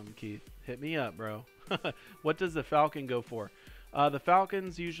up with something, Keith. Hit me up, bro. What does the Falcon go for? The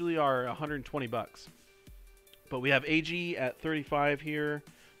Falcons usually are 120 bucks. But we have AG at 35 here.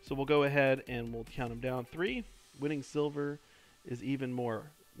 So we'll go ahead and we'll count them down. 3. Winning silver is even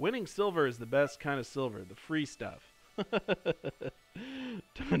more. Winning silver is the best kind of silver, the free stuff.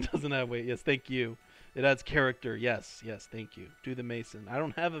 Doesn't have weight. Yes, thank you. It adds character. Yes, thank you. Do the Mason. I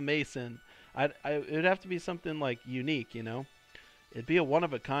don't have a Mason. It'd have to be something like unique, you know. It'd be a one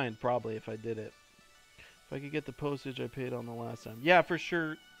of a kind probably if I did it. If I could get the postage I paid on the last time. Yeah, for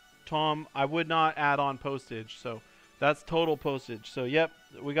sure, Tom. I would not add on postage, so that's total postage. So yep,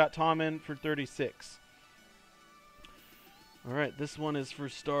 we got Tom in for 36. All right, this one is for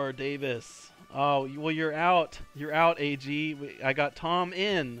Star Davis. Oh, well, you're out. You're out, AG. I got Tom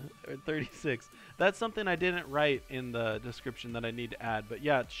in at 36. That's something I didn't write in the description that I need to add. But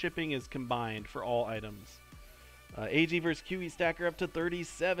yeah, shipping is combined for all items. AG versus QE Stacker up to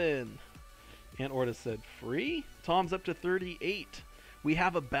 37. And Orta said free. Tom's up to 38. We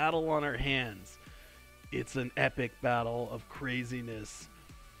have a battle on our hands. It's an epic battle of craziness.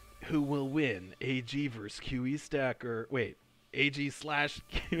 Who will win? AG versus QE Stacker. Wait. AG /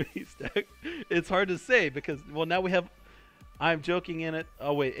 QE Stack. It's hard to say because, well, now we have. I'm joking in it.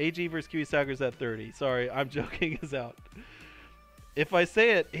 Oh, wait. AG versus QE Stacker is at 30. Sorry. I'm joking is out. If I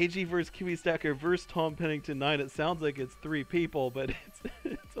say it, AG versus QE Stacker versus Tom Pennington 9, it sounds like it's 3 people, but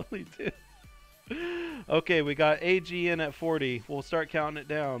it's only 2. Okay, we got AG in at 40. We'll start counting it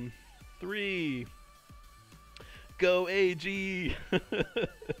down. 3. Go AG.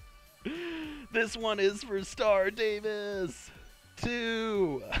 This one is for Star Davis.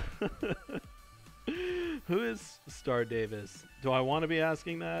 2. Who is Star Davis? Do I want to be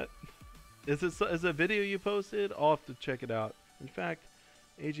asking that? Is it a video you posted? I'll have to check it out. In fact,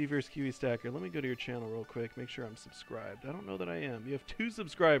 AG versus QE Stacker. Let me go to your channel real quick. Make sure I'm subscribed. I don't know that I am. You have 2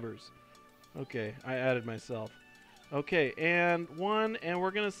 subscribers. Okay, I added myself. Okay, and 1, and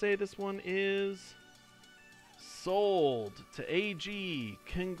we're going to say this one is sold to AG.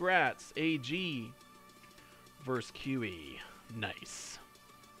 Congrats, AG versus QE. Nice.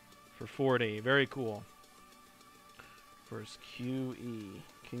 For 40. Very cool. Versus QE.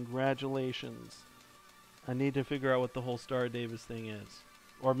 Congratulations. I need to figure out what the whole Star Davis thing is.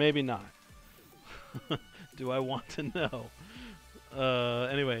 Or maybe not. Do I want to know?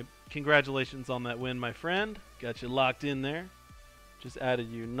 Anyway, congratulations on that win, my friend. Got you locked in there. Just added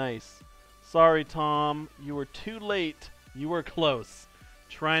you. Nice. Sorry, Tom. You were too late. You were close.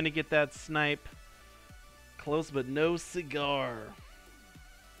 Trying to get that snipe. Close, but no cigar.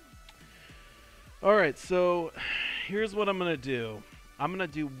 Alright, so here's what I'm going to do. I'm going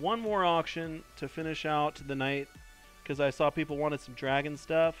to do one more auction to finish out the night because I saw people wanted some dragon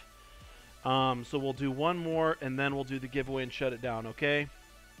stuff. So we'll do one more and then we'll do the giveaway and shut it down, okay?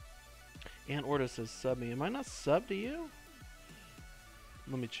 Aunt Orta says sub me. Am I not subbed to you?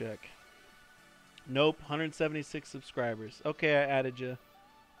 Let me check. Nope, 176 subscribers. Okay, I added you.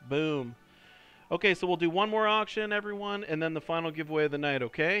 Boom. Okay, so we'll do one more auction, everyone, and then the final giveaway of the night,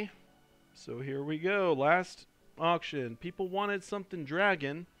 okay? So here we go. Last auction. People wanted something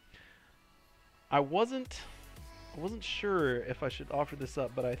dragon. I wasn't sure if I should offer this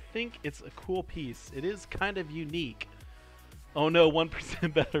up, but I think it's a cool piece. It is kind of unique. Oh no,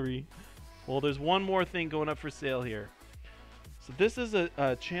 1% battery. Well, there's one more thing going up for sale here. So this is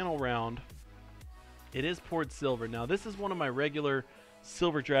a channel round. It is poured silver. Now, this is one of my regular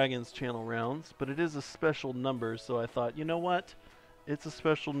Silver Dragons channel rounds, but it is a special number, so I thought, you know what? It's a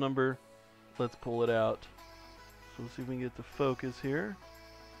special number. Let's pull it out. So let's see if we can get the focus here.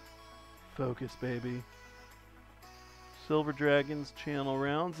 Focus, baby. Silver Dragons channel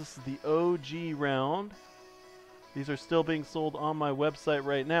rounds. This is the OG round. These are still being sold on my website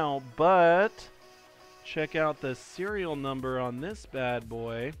right now, but check out the serial number on this bad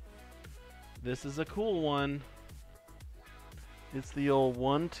boy. This is a cool one. It's the old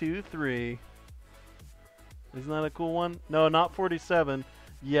 123. Isn't that a cool one? No, not 47.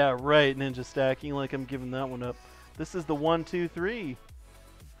 Yeah, right, Ninja Stacking, like I'm giving that one up. This is the 123.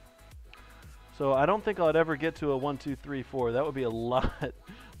 So I don't think I'd ever get to a 1, 2, 3, 4. That would be a lot.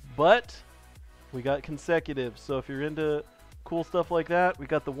 But we got consecutive. So if you're into cool stuff like that, we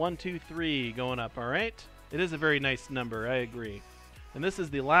got the 1, 2, 3 going up, all right? It is a very nice number, I agree. And this is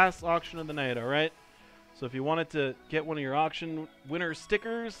the last auction of the night, all right? So if you wanted to get one of your auction winner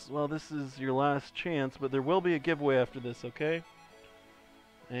stickers, well, this is your last chance, but there will be a giveaway after this, okay?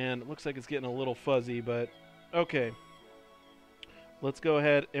 And it looks like it's getting a little fuzzy, but okay. Let's go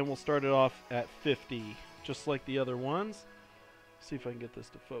ahead and we'll start it off at 50, just like the other ones. See if I can get this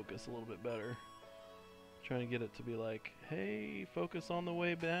to focus a little bit better. Trying to get it to be like, hey, focus on the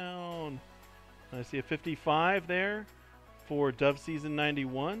way down. I see a 55 there for Dove Season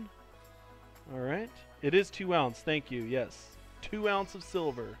 91. All right. It is 2 ounce. Thank you. Yes. 2 ounce of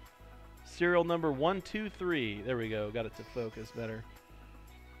silver. Serial number 123. There we go. Got it to focus better.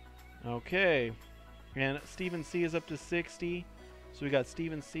 Okay. And Stephen C is up to 60. So we got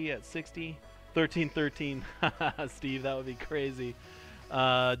Stephen C at 60. 1313. Steve, that would be crazy.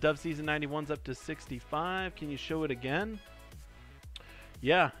 Dove Season 91's up to 65. Can you show it again?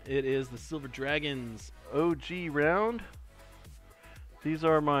 Yeah, it is the Silver Dragons OG round. These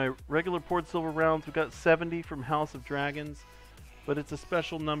are my regular poured silver rounds. We got 70 from House of Dragons, but it's a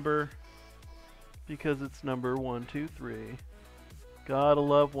special number because it's number 123. Gotta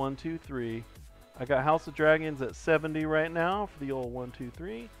love 123. I got House of Dragons at 70 right now for the old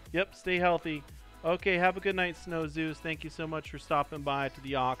 123. Yep, stay healthy. Okay, have a good night, Snow Zeus. Thank you so much for stopping by to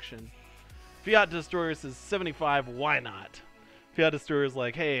the auction. Fiat Destroyer says 75, why not? Fiat Destroyer is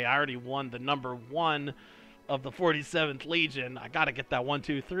like, hey, I already won the number 1 of the 47th Legion. I gotta get that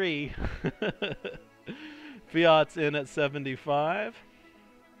 123. Fiat's in at 75.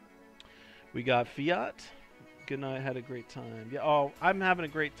 We got Fiat. Good night, had a great time. Yeah, oh, I'm having a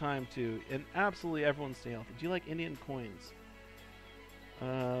great time too. And absolutely everyone stay healthy. Do you like Indian coins?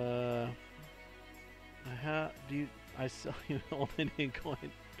 I sell you an old Indian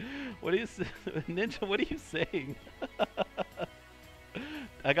coin. What do you say? Ninja, what are you saying?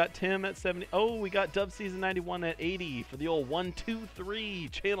 I got Tim at 70. Oh, we got Dove Season 91 at 80 for the old 1, 2, 3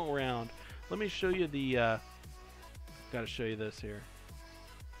 channel round. Let me show you the, gotta show you this here.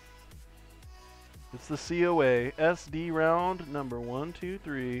 It's the COA SD round number 1, 2,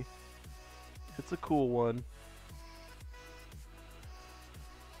 3. It's a cool one.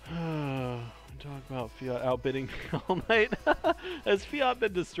 Talk about Fiat outbidding me all night. Has Fiat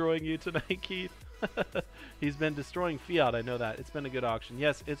been destroying you tonight, Keith? He's been destroying Fiat, I know that. It's been a good auction.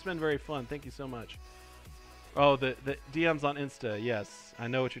 Yes, it's been very fun. Thank you so much. Oh, the DMs on Insta. Yes, I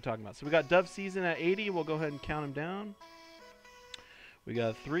know what you're talking about. So we got Dove Season at 80. We'll go ahead and count them down. We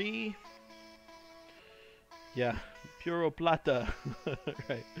got 3. Yeah, Puro Plata.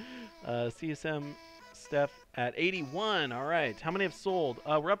 Right. CSM Steph at 81. All right. How many have sold?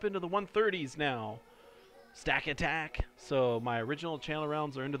 We're up into the 130s now. Stack Attack. So my original channel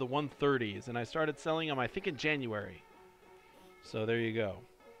rounds are into the 130s, and I started selling them, I think, in January. So there you go.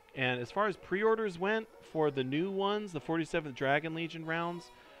 And as far as pre-orders went for the new ones, the 47th Dragon Legion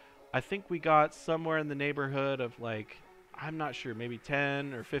rounds, I think we got somewhere in the neighborhood of, like, I'm not sure, maybe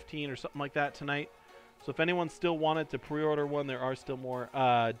 10 or 15 or something like that tonight. So if anyone still wanted to pre-order one, there are still more.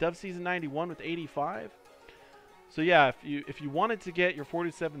 Dove Season 91 with 85. So yeah, if you wanted to get your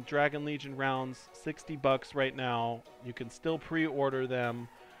 47th Dragon Legion rounds, $60 right now, you can still pre-order them.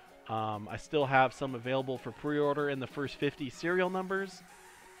 I still have some available for pre-order in the first 50 serial numbers.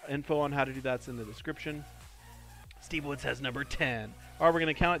 Info on how to do that's in the description. Steve Woods has number 10. All right, we're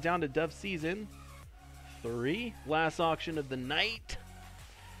going to count it down to Dove Season 3. Last auction of the night.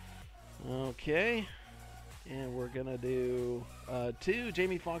 Okay. And we're going to do 2.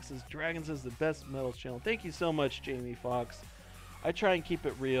 Jamie Fox says, Dragons is the best metals channel. Thank you so much, Jamie Fox. I try and keep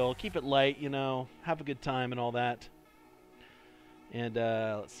it real, keep it light, you know, have a good time and all that. And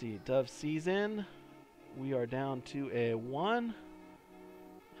let's see, Dove Season. We are down to a 1.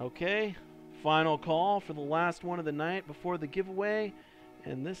 Okay. Final call for the last one of the night before the giveaway.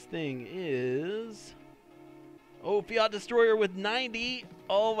 And this thing is... Oh, Fiat Destroyer with 90.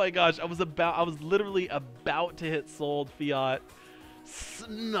 Oh my gosh, I was literally about to hit sold Fiat.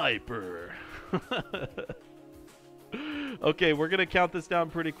 Sniper. Okay, we're going to count this down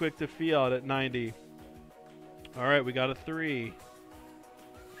pretty quick to Fiat at 90. All right, we got a 3.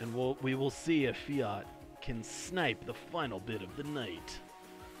 And we will see if Fiat can snipe the final bid of the night.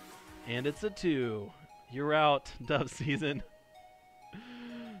 And it's a 2. You're out, Dove Season.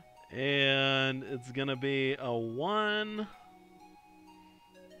 And it's going to be a 1.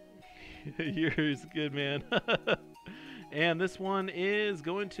 Yours, good man. And this one is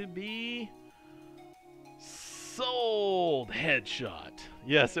going to be sold. Headshot.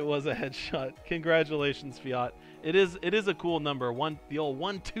 Yes, it was a headshot. Congratulations, Fiat. It is a cool number. The old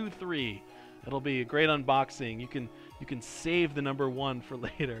 123. It'll be a great unboxing. You can save the number 1 for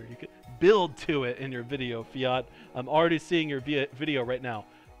later. You can build to it in your video, Fiat. I'm already seeing your video right now.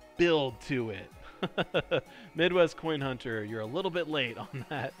 Build to it. Midwest Coin Hunter, you're a little bit late on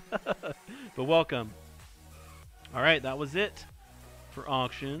that. But welcome. All right, that was it for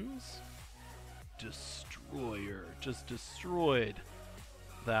auctions. Destroyer just destroyed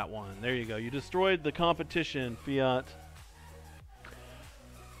that one. There you go. You destroyed the competition, Fiat.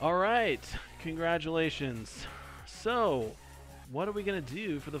 All right, congratulations. So, what are we going to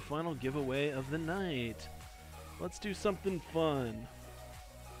do for the final giveaway of the night? Let's do something fun.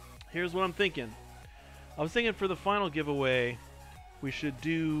 Here's what I'm thinking. I was thinking for the final giveaway, we should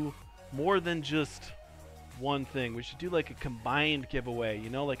do more than just one thing. We should do like a combined giveaway, you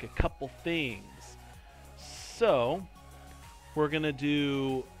know, like a couple things. So, we're going to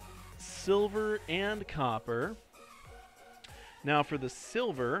do silver and copper. Now for the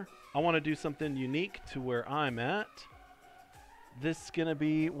silver, I want to do something unique to where I'm at. This is going to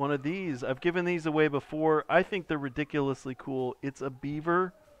be one of these. I've given these away before. I think they're ridiculously cool. It's a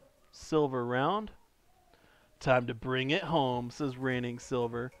beaver silver round. Time to bring it home, says Raining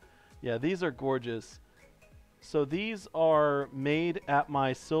Silver. Yeah, these are gorgeous. So these are made at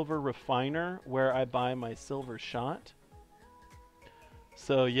my silver refiner where I buy my silver shot.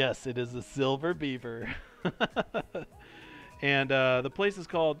 So yes, it is a silver beaver. And the place is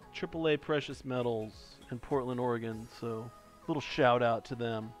called AAA Precious Metals in Portland, Oregon. So little shout out to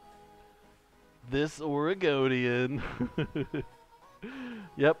them. This Oregonian.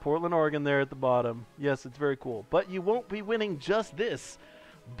 Yep, Portland, Oregon there at the bottom. Yes, it's very cool. But you won't be winning just this.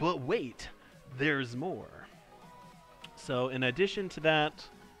 But wait, there's more. So in addition to that,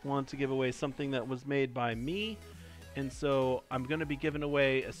 I wanted to give away something that was made by me. And so I'm going to be giving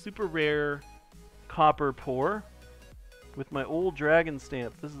away a super rare copper pour with my old dragon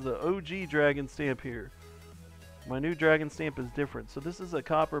stamp. This is the OG dragon stamp here. My new dragon stamp is different. So this is a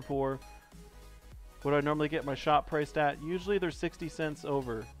copper pour. What I normally get my shop priced at. Usually they're 60 cents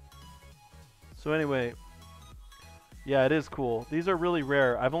over. So anyway, yeah, it is cool. These are really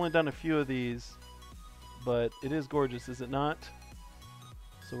rare. I've only done a few of these, but it is gorgeous, is it not?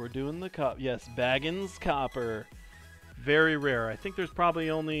 So we're doing the yes, Baggins copper. Very rare. I think there's probably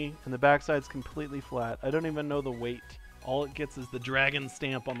only, and the backside's completely flat. I don't even know the weight. All it gets is the dragon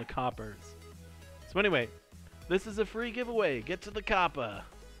stamp on the coppers. So anyway, this is a free giveaway. Get to the copper.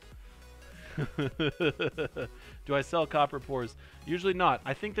 Do I sell copper pours? Usually not.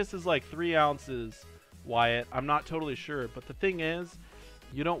 I think this is like 3 ounces, Wyatt. I'm not totally sure. But the thing is,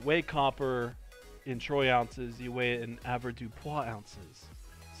 you don't weigh copper in troy ounces. You weigh it in avoirdupois ounces.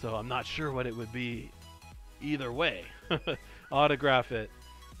 So I'm not sure what it would be either way. Autograph it.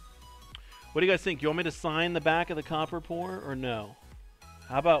 What do you guys think? You want me to sign the back of the copper pour or no?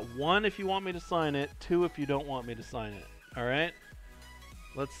 How about 1 if you want me to sign it, 2 if you don't want me to sign it. All right?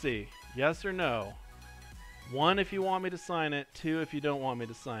 Let's see. Yes or no? 1 if you want me to sign it, 2 if you don't want me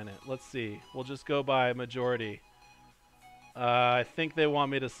to sign it. Let's see. We'll just go by majority. I think they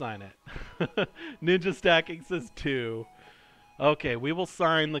want me to sign it. Ninja Stacking says 2. Okay, we will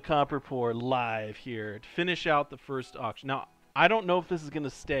sign the copper pour live here to finish out the first auction. Now, I don't know if this is going to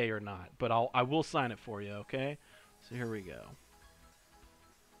stay or not, but I will sign it for you, okay? So here we go.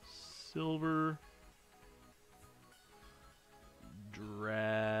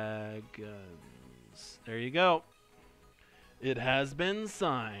 Dragons. There you go. It has been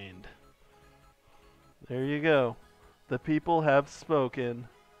signed. There you go. The people have spoken.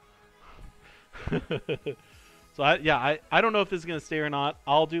 So I don't know if this is going to stay or not.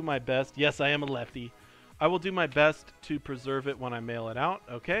 I'll do my best. Yes, I am a lefty. I will do my best to preserve it when I mail it out,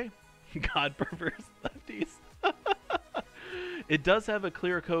 okay? God prefers lefties. It does have a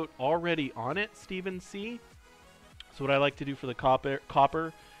clear coat already on it, Stephen C. So what I like to do for the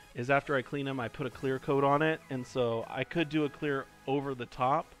copper is after I clean them, I put a clear coat on it. And so I could do a clear over the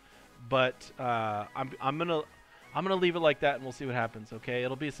top, but I'm gonna leave it like that, and we'll see what happens, okay?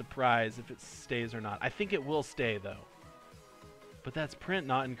 It'll be a surprise if it stays or not. I think it will stay, though. But that's print,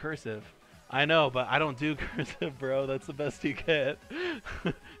 not in cursive. I know, but I don't do cursive, bro. That's the best you get.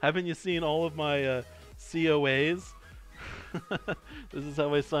 Haven't you seen all of my COAs? This is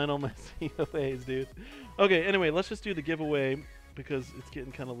how I sign all my COAs, dude. Okay, anyway, let's just do the giveaway because it's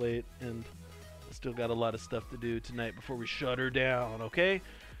getting kind of late, and I still got a lot of stuff to do tonight before we shut her down, okay?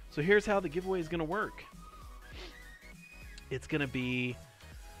 So here's how the giveaway is going to work. It's going to be,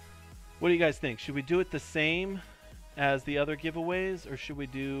 what do you guys think? Should we do it the same as the other giveaways, or should we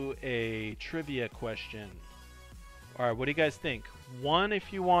do a trivia question? All right, what do you guys think? 1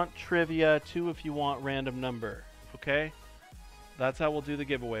 if you want trivia, 2 if you want random number, okay? That's how we'll do the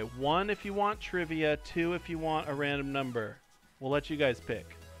giveaway. 1 if you want trivia, 2 if you want a random number. We'll let you guys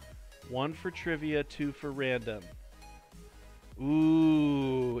pick. 1 for trivia, 2 for random.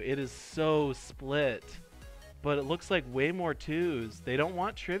 Ooh, it is so split. But it looks like way more 2s. They don't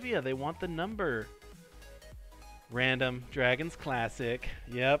want trivia. They want the number. Random. Dragons Classic.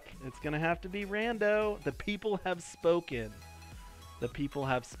 Yep. It's going to have to be rando. The people have spoken. The people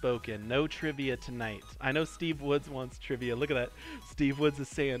have spoken. No trivia tonight. I know Steve Woods wants trivia. Look at that. Steve Woods is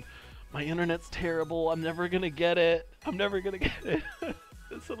saying, my internet's terrible. I'm never going to get it. I'm never going to get it.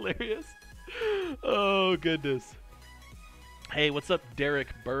 It's hilarious. Oh, goodness. Hey, what's up, Derek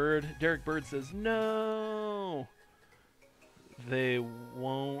Bird? Derek Bird says, no, they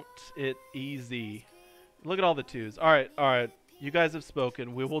won't it easy. Look at all the 2s. All right. You guys have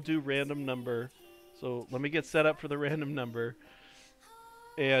spoken. We will do random number. So let me get set up for the random number.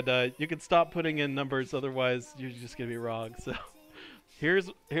 And you can stop putting in numbers, otherwise you're just going to be wrong. So here's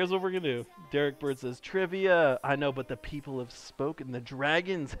what we're going to do. Derek Bird says, trivia. I know, but the people have spoken. The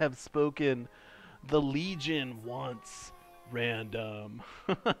dragons have spoken. The Legion wants random.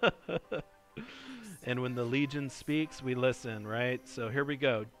 And when the Legion speaks, we listen, right? So here we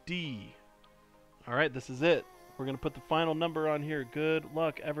go. D. All right, this is it. We're going to put the final number on here. Good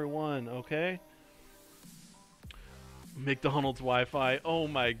luck, everyone, okay? McDonald's Wi-Fi. Oh,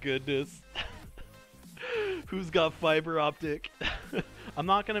 my goodness. Who's got fiber optic? I'm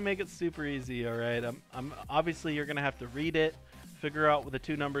not going to make it super easy, all right? I'm obviously, you're going to have to read it, figure out what the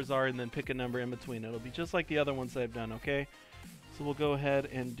 2 numbers are, and then pick a number in between. It'll be just like the other ones I've done, okay? So we'll go ahead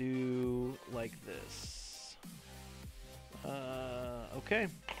and do like this. Okay.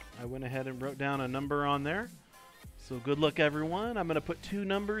 I went ahead and wrote down a number on there. So good luck, everyone. I'm going to put 2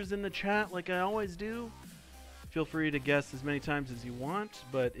 numbers in the chat like I always do. Feel free to guess as many times as you want,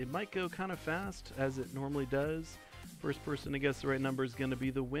 but it might go kind of fast as it normally does. First person to guess the right number is going to be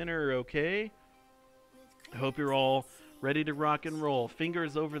the winner, okay? I hope you're all ready to rock and roll.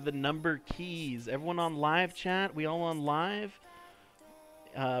 Fingers over the number keys. Everyone on live chat? We all on live?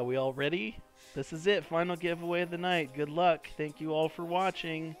 We all ready? This is it. Final giveaway of the night. Good luck. Thank you all for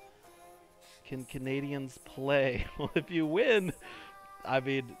watching. Can Canadians play? Well, if you win, I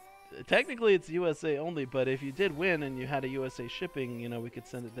mean, technically it's USA only, but if you did win and you had a USA shipping, you know, we could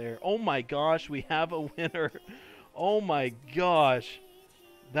send it there. Oh my gosh, we have a winner. Oh my gosh.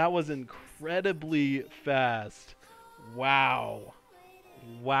 That was incredibly fast. Wow.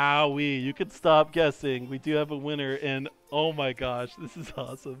 Wowee. You can stop guessing. We do have a winner, and oh my gosh, this is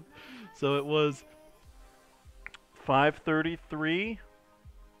awesome. So it was 533.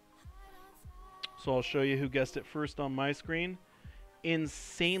 So I'll show you who guessed it first on my screen.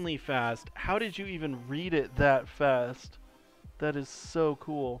 Insanely fast. How did you even read it that fast? That is so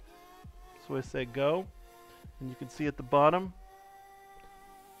cool. So I say go, and you can see at the bottom.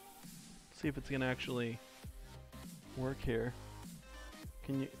 See if it's gonna actually work here.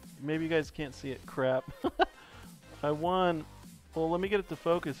 Can you? Maybe you guys can't see it. Crap. I won. Well, let me get it to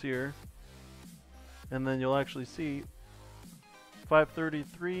focus here, and then you'll actually see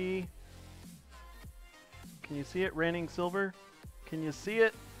 533. Can you see it? Raining silver. Can you see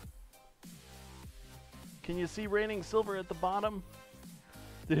it? Can you see raining silver at the bottom?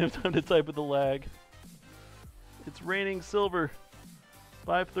 Didn't have time to type with the lag. It's raining silver.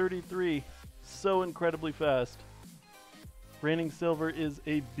 533. So incredibly fast. Reigning Silver is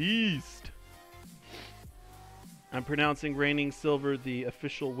a beast. I'm pronouncing Reigning Silver the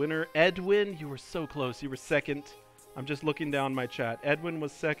official winner. Edwin, you were so close. You were second. I'm just looking down my chat. Edwin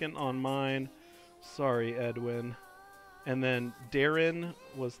was second on mine. Sorry, Edwin. And then Darren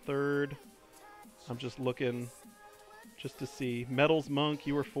was third. I'm just looking just to see. Metals Monk,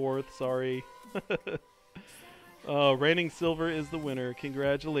 you were fourth. Sorry. Reigning Silver is the winner.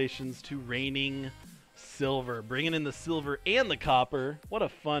 Congratulations to Reigning Silver. Bringing in the silver and the copper. What a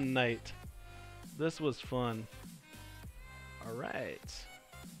fun night. This was fun. All right.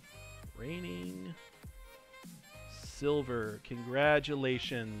 Reigning Silver.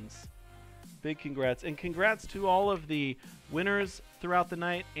 Congratulations. Big congrats. And congrats to all of the winners throughout the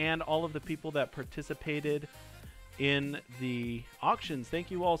night and all of the people that participated in the auctions.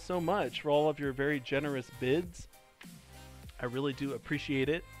 Thank you all so much for all of your very generous bids. I really do appreciate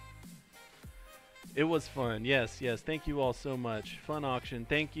it. It was fun. Yes, yes. Thank you all so much. Fun auction.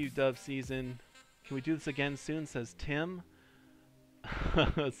 Thank you, Dove Season. Can we do this again soon? Says Tim.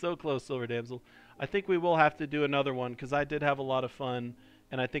 So close, Silver Damsel. I think we will have to do another one because I did have a lot of fun,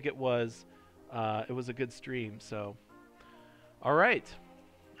 and I think it was a good stream. So, all right,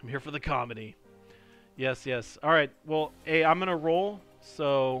 I'm here for the comedy. Yes, yes. All right. Well, hey, I'm gonna roll,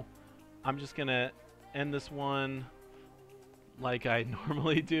 so I'm just gonna end this one like I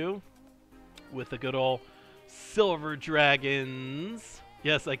normally do with the good old Silver Dragons.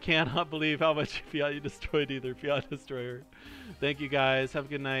 Yes, I cannot believe how much Fiat you destroyed either. Fiat Destroyer. Thank you guys. Have a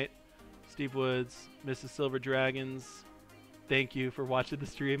good night. Steve Woods, Mrs. Silver Dragons. Thank you for watching the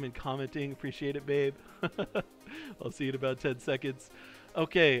stream and commenting. Appreciate it, babe. I'll see you in about 10 seconds.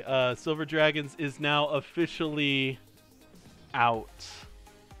 Okay, Silver Dragons is now officially out.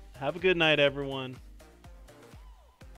 Have a good night, everyone.